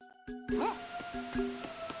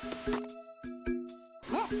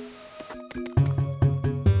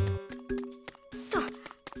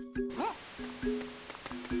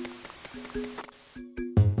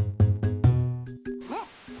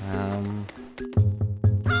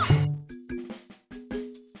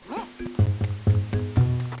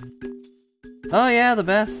 Oh yeah, the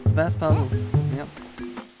best puzzles. Yep.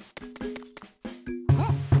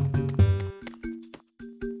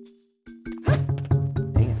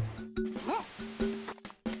 Dang it.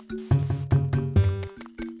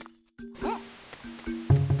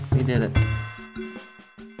 We did it.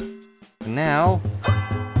 And now...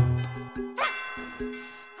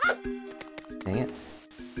 Dang it.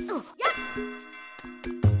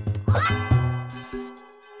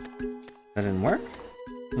 That didn't work?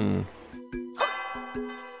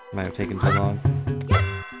 Might have taken too long.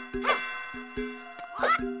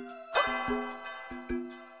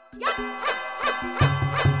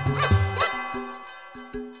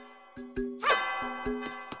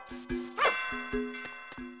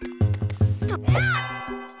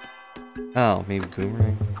 Oh, maybe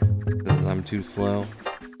boomerang? Because I'm too slow.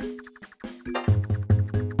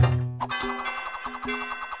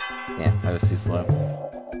 Yeah, I was too slow.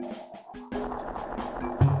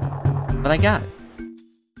 But I got it.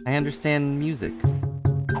 I understand music.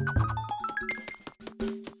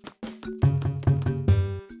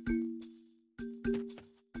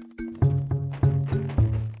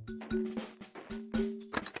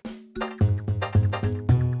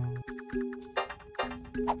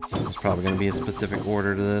 There's probably going to be a specific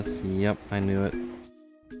order to this. Yep, I knew it.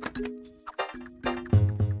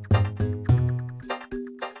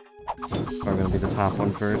 Probably going to be the top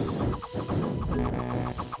one first.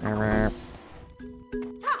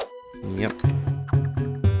 Yep.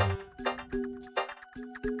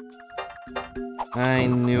 I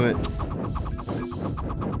knew it.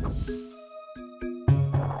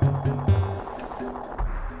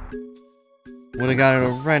 Would've got it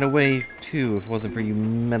right away, too, if it wasn't for you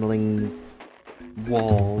meddling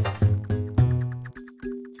walls.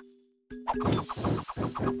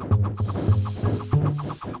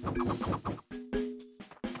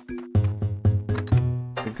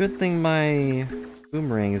 The good thing my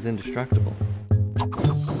boomerang is indestructible.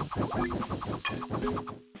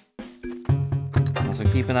 Also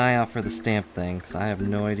keep an eye out for the stamp thing, because I have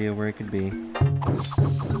no idea where it could be.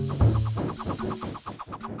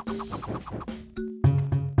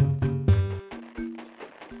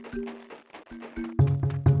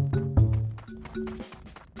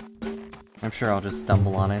 I'm sure I'll just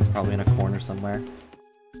stumble on it. It's probably in a corner somewhere.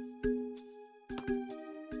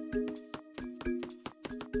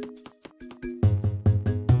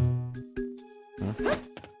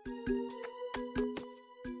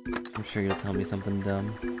 I'm sure you'll tell me something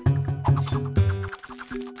dumb.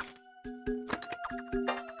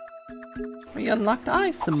 We unlocked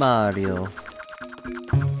Ice Mario.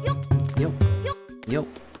 Yup. Yup.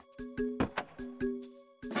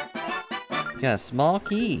 Got a small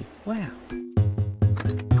key. Wow.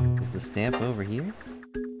 Is the stamp over here?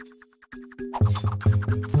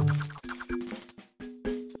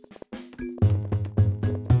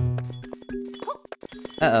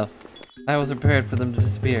 Uh-oh. I wasn't prepared for them to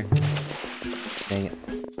disappear. Dang it.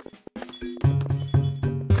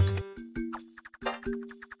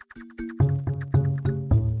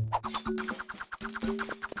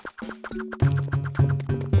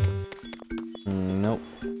 Nope.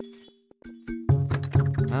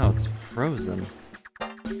 Oh, it's frozen.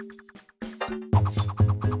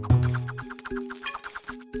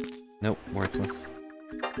 Nope, worthless.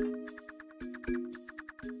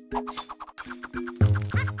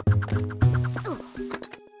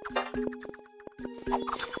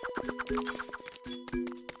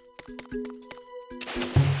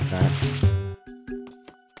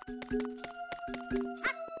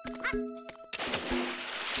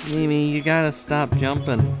 Mimi, you gotta stop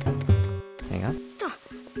jumping. Hang on.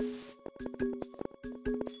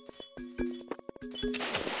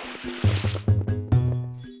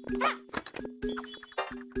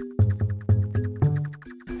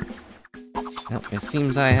 It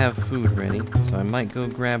seems I have food ready, so I might go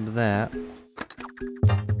grab that.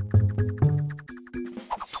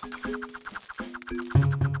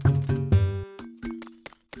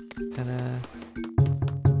 Ta-da.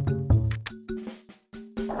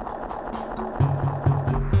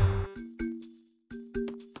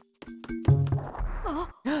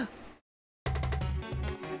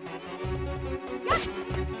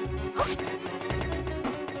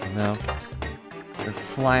 No. They're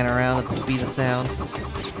flying around at the speed of sound.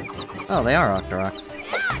 Oh, they are Octoroks.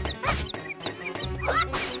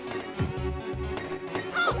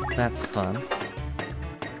 That's fun.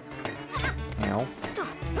 Ow.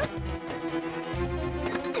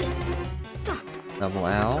 Double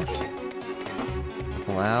ow.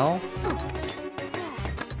 Double ow.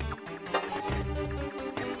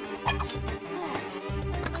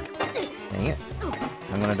 Dang it.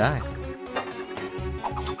 I'm gonna die.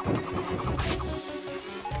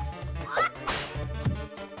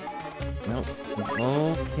 Nope.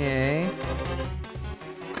 Okay.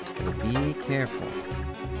 Gotta be careful.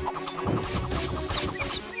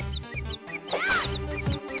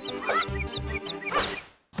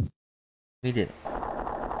 We did it.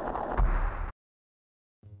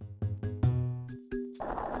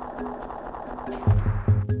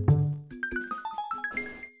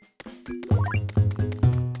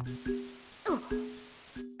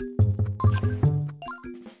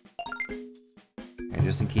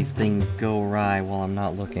 Just in case things go awry while I'm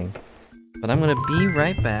not looking. But I'm gonna be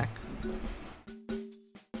right back.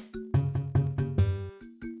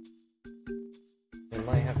 I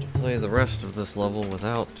might have to play the rest of this level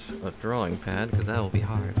without a drawing pad, because that will be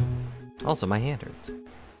hard. Also, my hand hurts.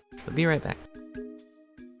 But be right back.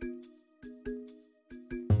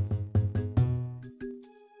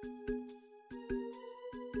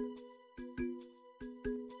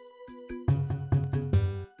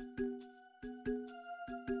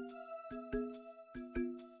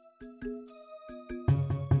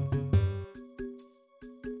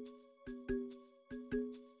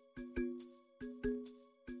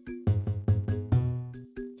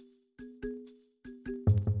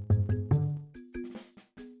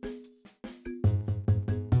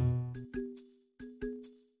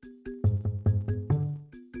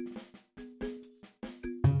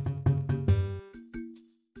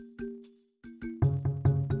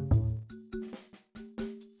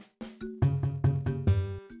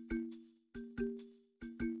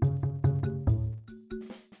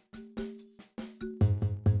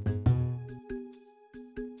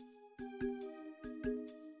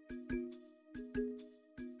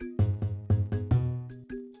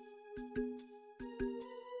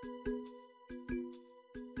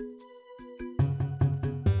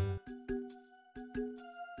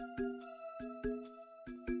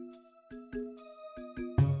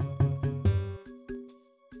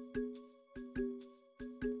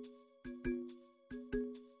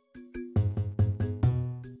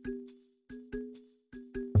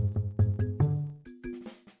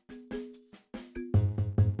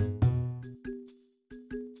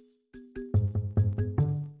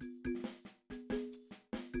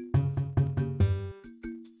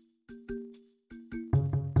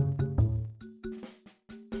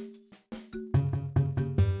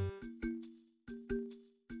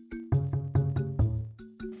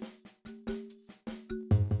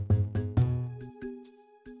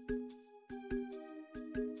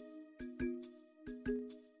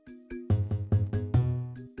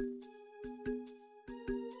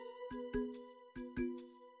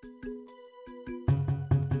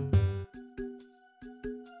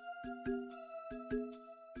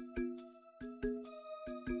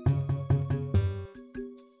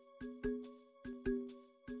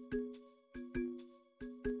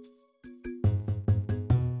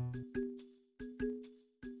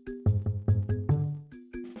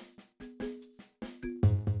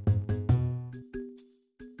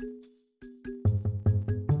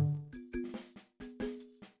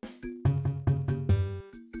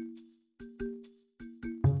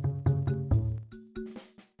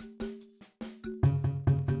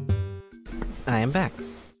 I am back.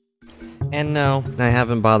 And no, I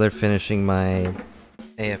haven't bothered finishing my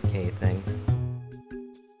AFK thing.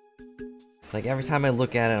 It's like every time I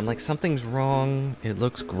look at it, I'm like, something's wrong. It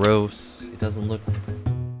looks gross. It doesn't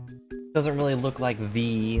really look like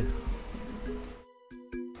the,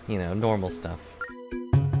 you know, normal stuff.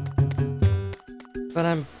 But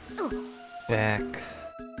I'm back.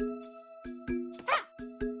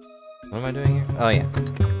 What am I doing here? Oh yeah.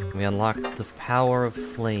 We unlocked the power of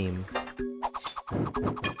flame.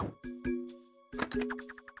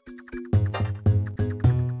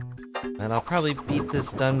 And I'll probably beat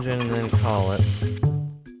this dungeon and then call it.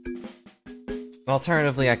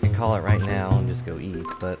 Alternatively, I could call it right now and just go eat,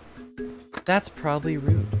 but that's probably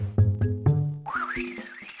rude.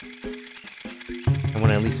 I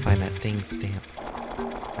want to at least find that thing stamp.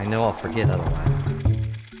 I know I'll forget otherwise.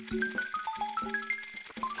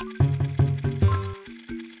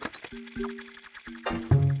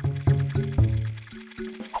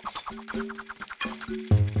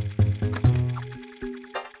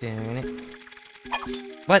 Damn it.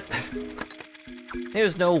 What?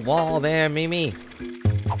 There's no wall there, Mimi.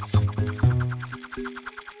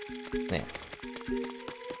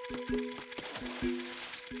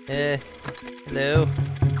 There. Hello?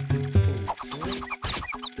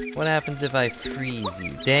 What happens if I freeze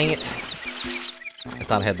you? Dang it! I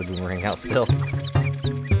thought I had the boomerang out still.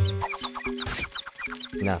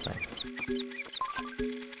 Nothing.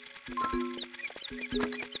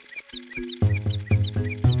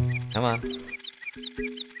 Come on.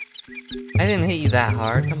 I didn't hit you that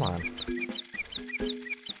hard, come on.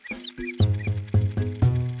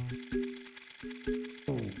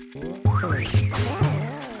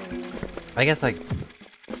 I guess I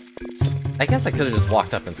could have just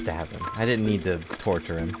walked up and stabbed him. I didn't need to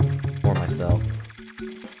torture him or myself.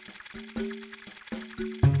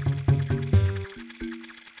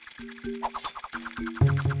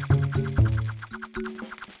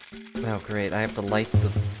 Oh great, I have to light the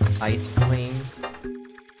ice flames.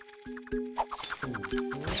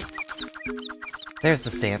 There's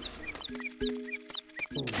the stamps.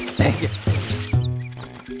 Dang it!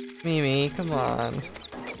 Mimi, come on.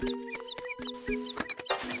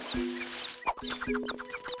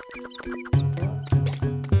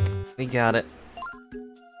 We got it.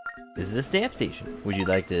 This is a stamp station. Would you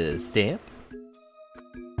like to stamp?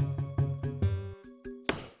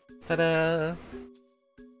 Ta-da!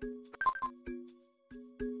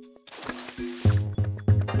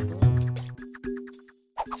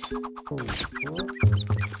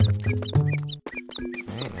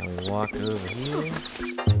 Alright, now we walk over here.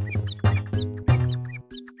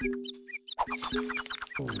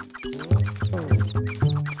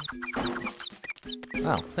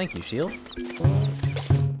 Oh, thank you, Shield.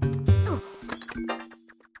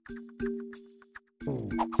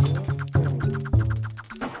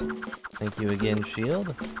 Thank you again,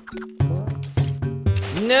 Shield.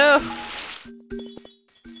 No!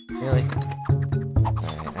 Really?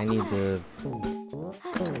 Alright, I need to...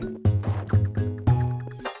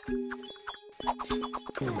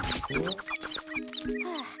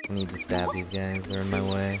 I need to stab these guys, they're in my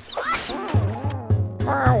way.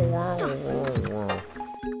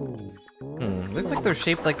 Looks like they're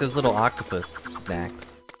shaped like those little octopus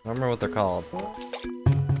snacks. I don't remember what they're called.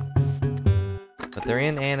 But they're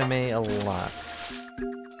in anime a lot.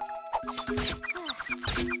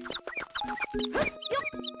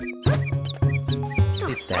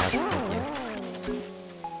 Please stab, thank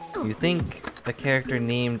you. You think a character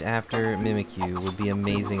named after Mimikyu would be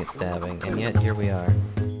amazing at stabbing, and yet here we are.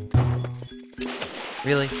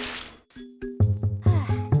 Really?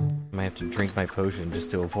 I might have to drink my potion just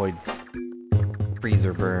to avoid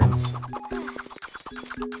freezer burns.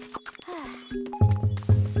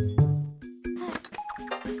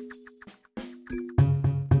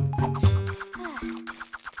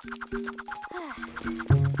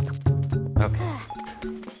 Okay.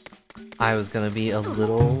 I was gonna be a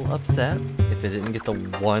little upset if I didn't get the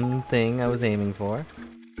one thing I was aiming for.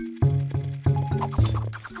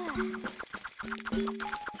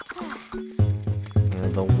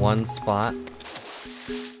 The one spot.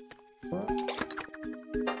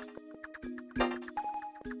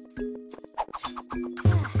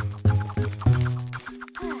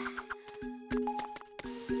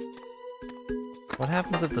 What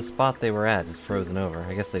happens if the spot they were at is frozen over?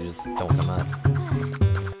 I guess they just don't come up.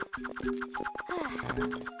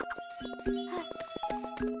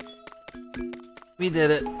 We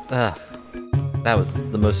did it! Ugh. That was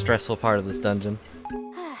the most stressful part of this dungeon.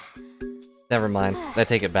 Never mind. I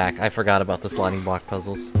take it back. I forgot about the sliding block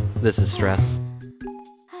puzzles. This is stress.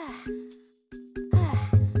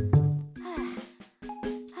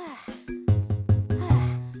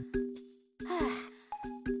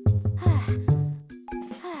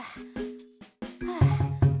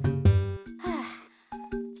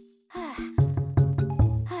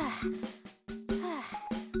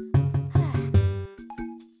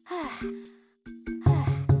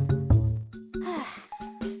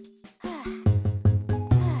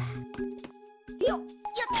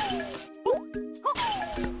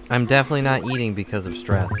 I'm definitely not eating because of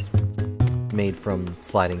stress. Made from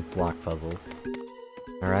sliding block puzzles.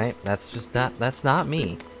 Alright? That's just not- that's not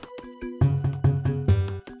me.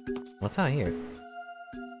 What's out here?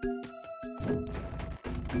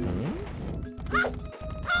 Hmm?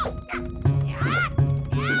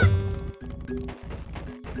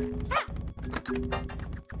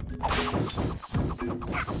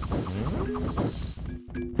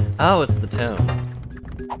 Oh, it's the tone.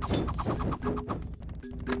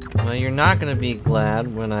 Well, you're not gonna be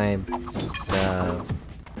glad when I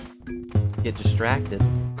get distracted.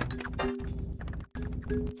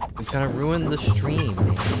 It's gonna ruin the stream,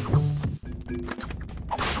 man.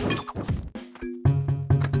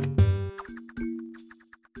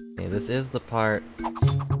 Okay, this is the part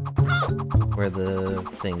where the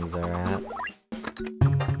things are at.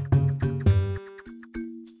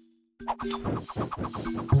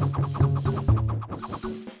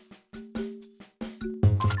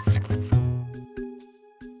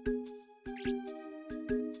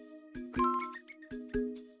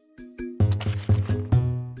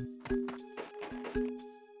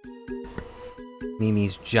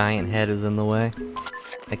 Mimi's giant head is in the way.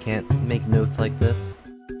 I can't make notes like this.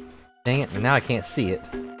 Dang it, and now I can't see it.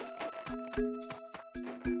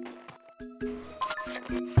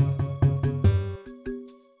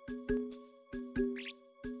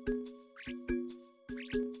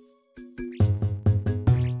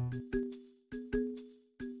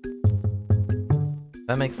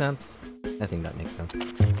 That makes sense? I think that makes sense.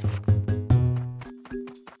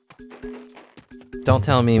 Don't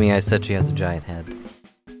tell Mimi I said she has a giant head.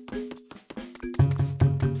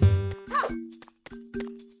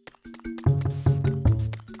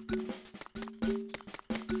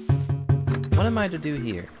 What am I to do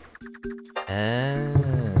here?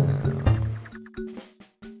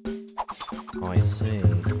 Oh, I see.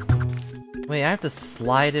 Wait, I have to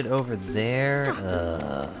slide it over there?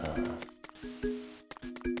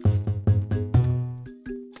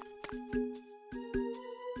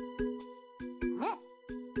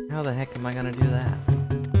 How the heck am I gonna do that?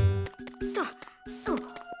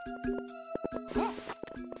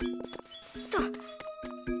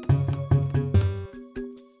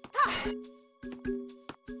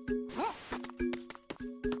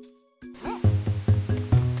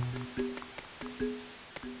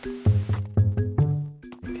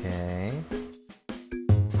 Okay.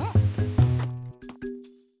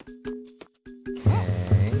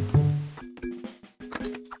 Okay.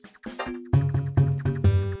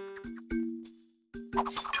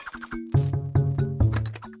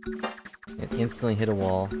 It instantly hit a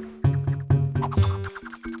wall.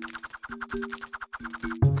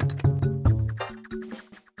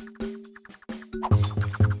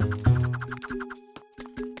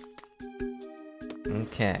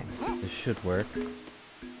 Okay, this should work.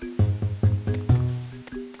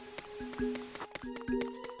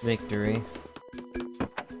 Victory.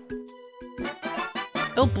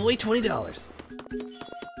 Oh boy, $20!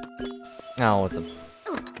 Oh, it's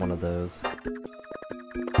one of those.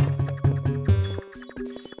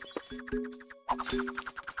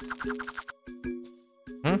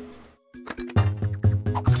 Hmm?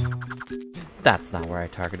 That's not where I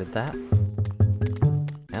targeted that.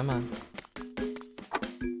 Come on.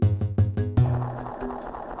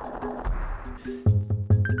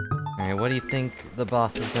 Alright, what do you think the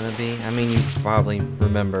boss is gonna be? I mean, you probably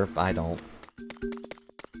remember, I don't.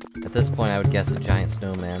 At this point, I would guess a giant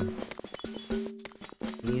snowman.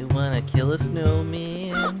 You wanna kill a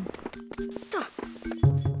snowman?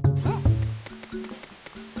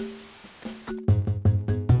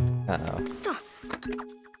 Uh-oh.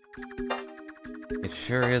 It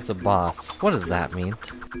sure is a boss. What does that mean?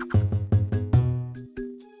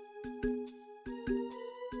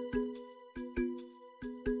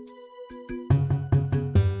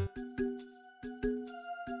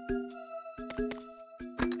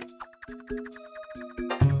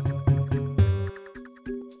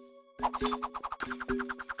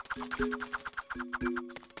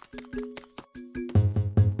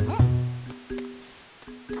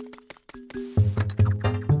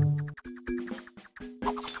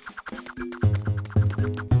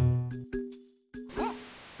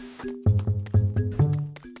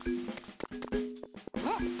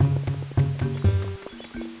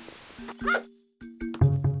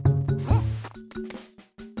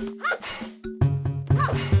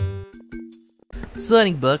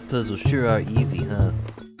 Sliding block puzzles sure are easy, huh?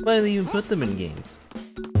 Why do they even put them in games?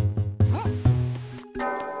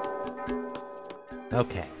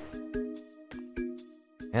 Okay.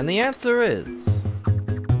 And the answer is...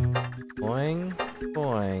 boing,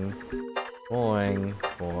 boing, boing,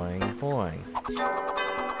 boing, boing.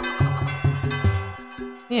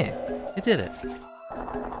 Yeah, it did it.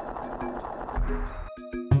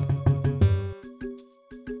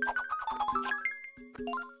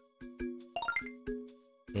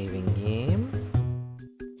 Saving game.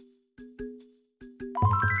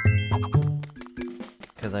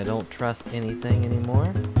 Because I don't trust anything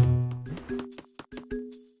anymore.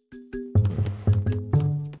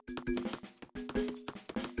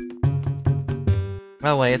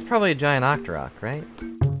 Oh wait, it's probably a giant Octorok, right?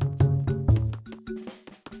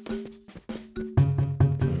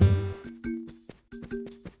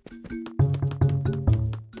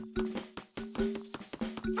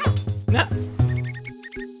 No!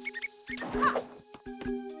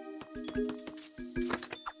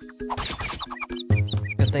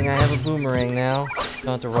 Good thing I have a boomerang now.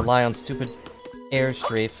 Don't have to rely on stupid air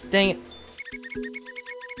strafes. Dang it!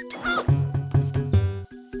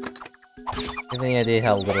 Do you have any idea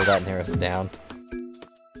how little that narrows it down?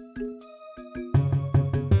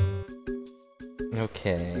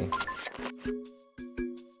 Okay.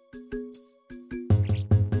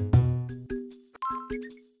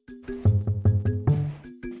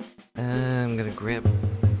 I'm gonna grab...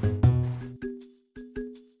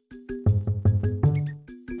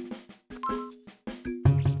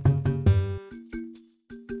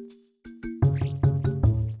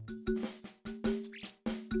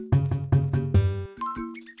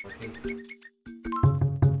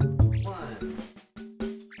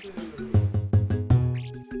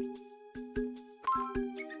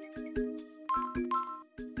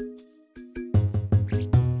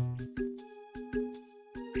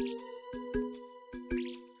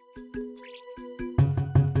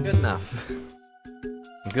 Good enough.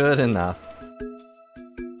 Good enough.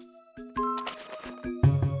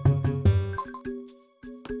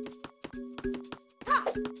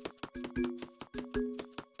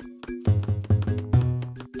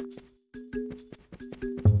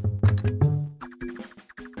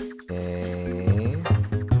 Okay.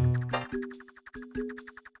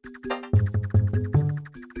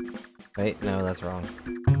 Wait, no, that's wrong.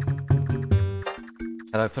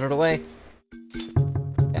 How do I put it away?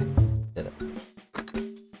 Yeah, did it.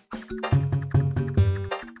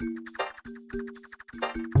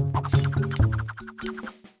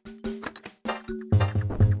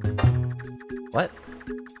 What?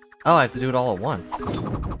 Oh, I have to do it all at once.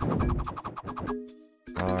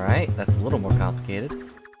 Alright, that's a little more complicated.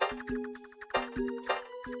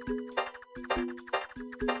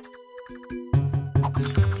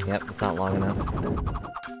 Yep, it's not long enough.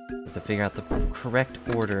 Have to figure out the correct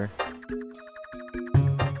order.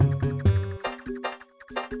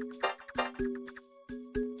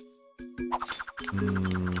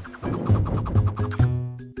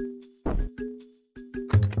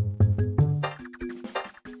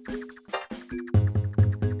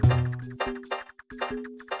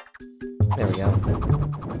 There we go.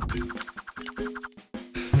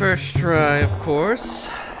 First try, of course.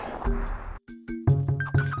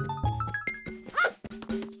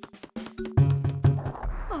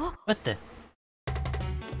 What the?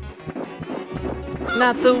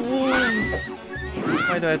 Not the wolves!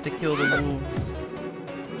 Why do I have to kill the wolves?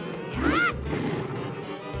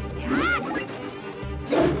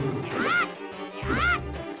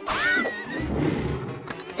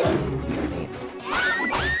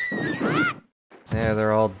 There,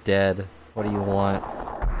 they're all dead. What do you want?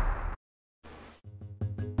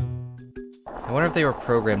 I wonder if they were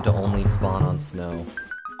programmed to only spawn on snow.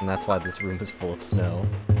 And that's why this room is full of snow.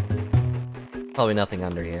 Probably nothing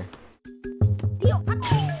under here.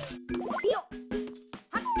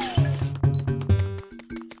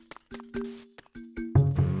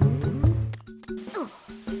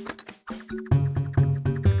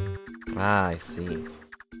 Ah, I see.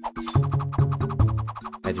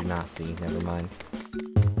 I do not see, never mind.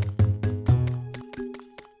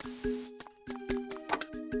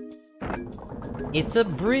 It's a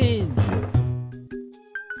bridge!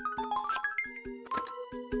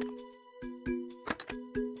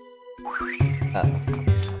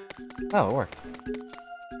 Oh, it worked.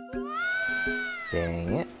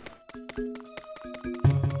 Dang it.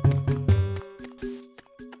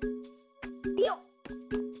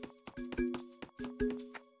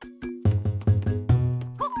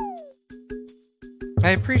 I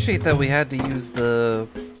appreciate that we had to use the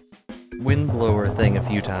windblower thing a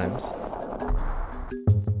few times.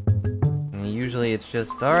 And usually it's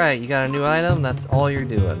just, alright, you got a new item, that's all you're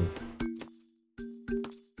doing.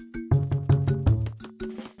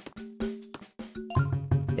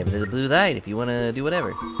 Give it to the blue light if you want to do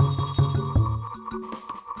whatever.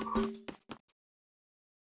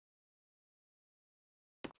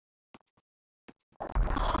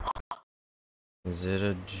 Is it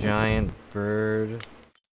a giant bird?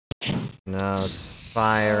 No, it's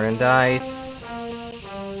fire and ice.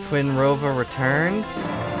 Twin Rover returns?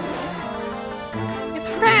 It's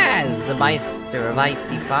Fred! as the Meister of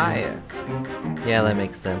Icy Fire. Yeah, that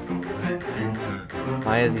makes sense.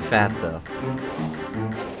 Why is he fat, though?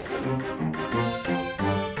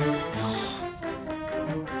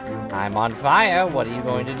 I'm on fire, what are you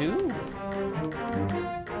going to do?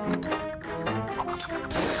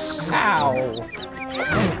 Ow!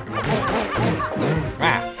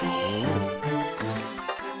 Ah.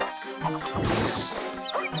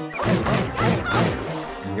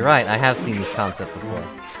 You're right, I have seen this concept before.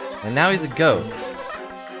 And now he's a ghost.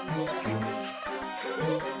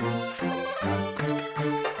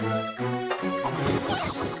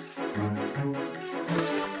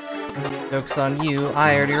 Joke's on you,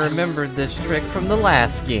 I already remembered this trick from the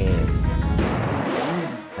last game.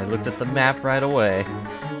 I looked at the map right away.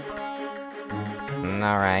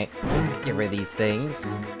 Alright, get rid of these things.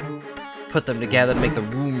 Put them together to make the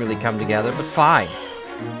room really come together, but fine.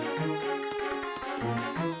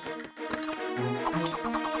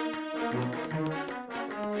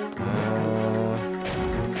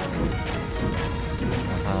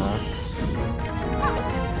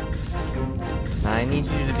 I need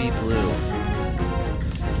you to be blue.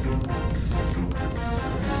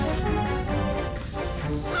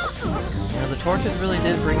 You know, the torches really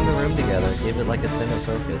did bring the room together, gave it like a center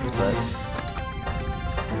focus, but...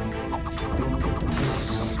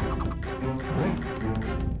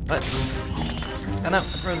 What? Oh no, I'm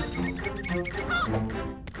frozen.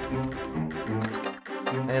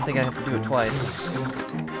 I didn't think I had to do it twice.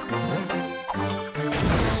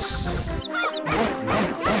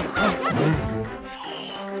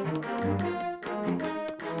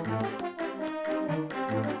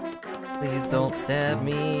 Please don't stab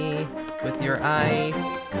me with your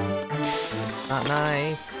ice. Not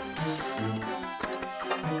nice.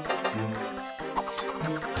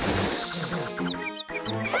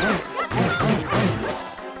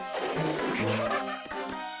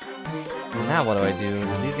 Now what do I do? Do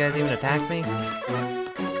these guys even attack me?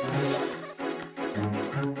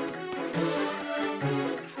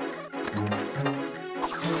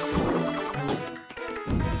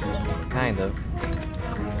 Kind of.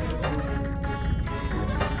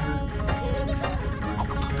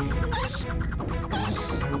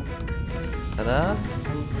 Ta-da!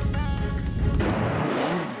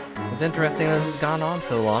 It's interesting that this has gone on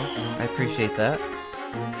so long. I appreciate that.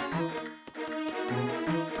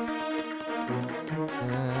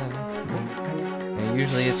 And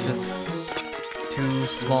usually it's just 2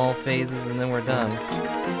 small phases and then we're done.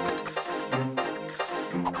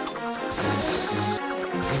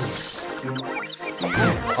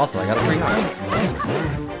 Also, I got a free heart.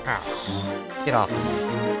 Ow. Get off.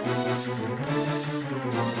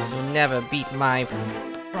 You'll never beat my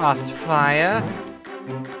frost fire.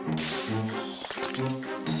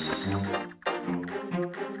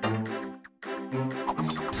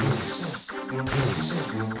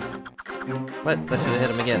 What? That should have hit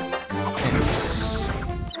him again.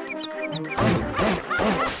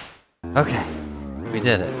 Okay. We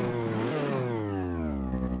did it.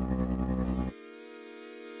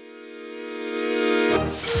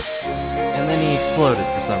 And then he exploded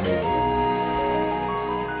for some reason.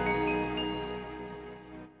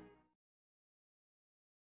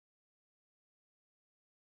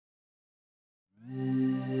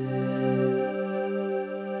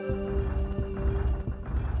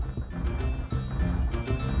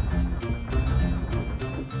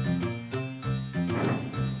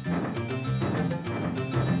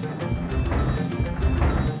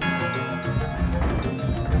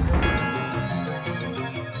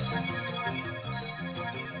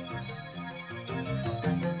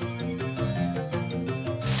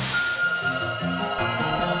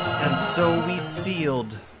 And so we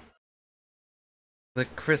sealed the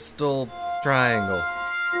crystal triangle.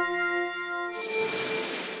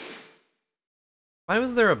 Why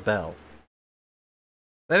was there a bell?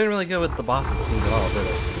 That didn't really go with the boss's theme at all, did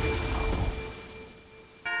it?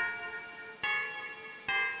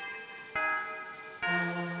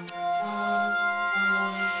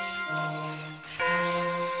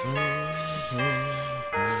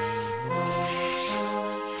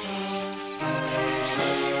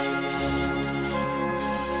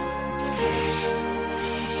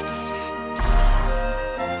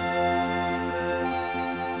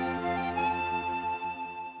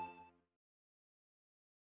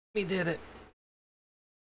 We did it.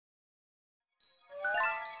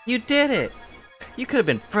 You did it! You could have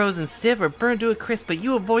been frozen stiff or burned to a crisp, but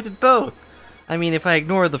you avoided both! I mean, if I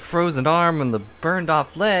ignore the frozen arm and the burned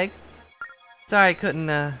off leg. Sorry I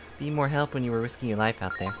couldn't, be more help when you were risking your life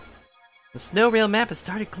out there. The snow rail map has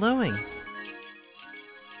started glowing.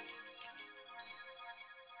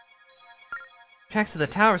 Tracks of the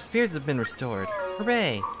Tower Spears have been restored.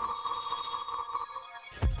 Hooray!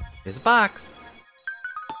 Here's a box.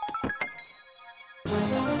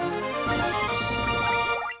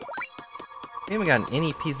 We haven't gotten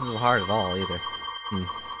any pieces of heart at all either.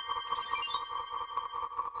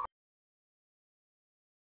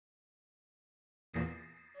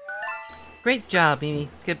 Great job, Mimi.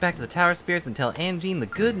 Let's get back to the Tower Spirits and tell Angine the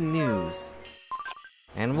good news.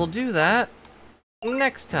 And we'll do that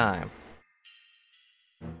next time.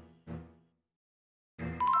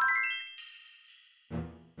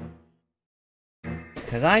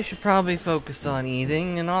 Because I should probably focus on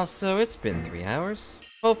eating, and also it's been 3 hours.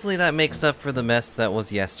 Hopefully that makes up for the mess that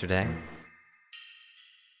was yesterday.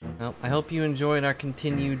 Well, I hope you enjoyed our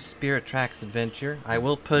continued Spirit Tracks adventure. I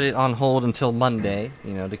will put it on hold until Monday,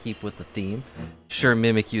 you know, to keep with the theme. Sure,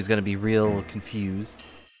 Mimikyu is going to be real confused.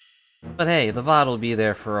 But hey, the VOD will be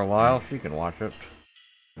there for a while, so you can watch it.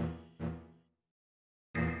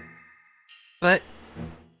 But,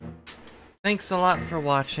 thanks a lot for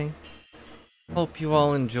watching. Hope you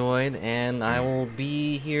all enjoyed, and I will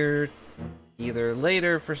be here either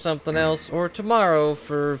later for something else, or tomorrow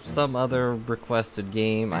for some other requested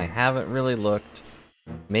game. I haven't really looked.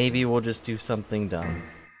 Maybe we'll just do something dumb.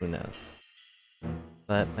 Who knows?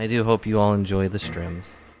 But I do hope you all enjoy the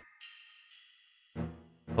streams.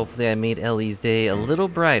 Hopefully I made Ellie's day a little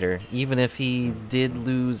brighter, even if he did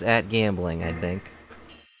lose at gambling, I think.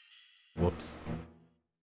 Whoops.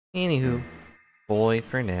 Anywho, boy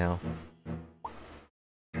for now.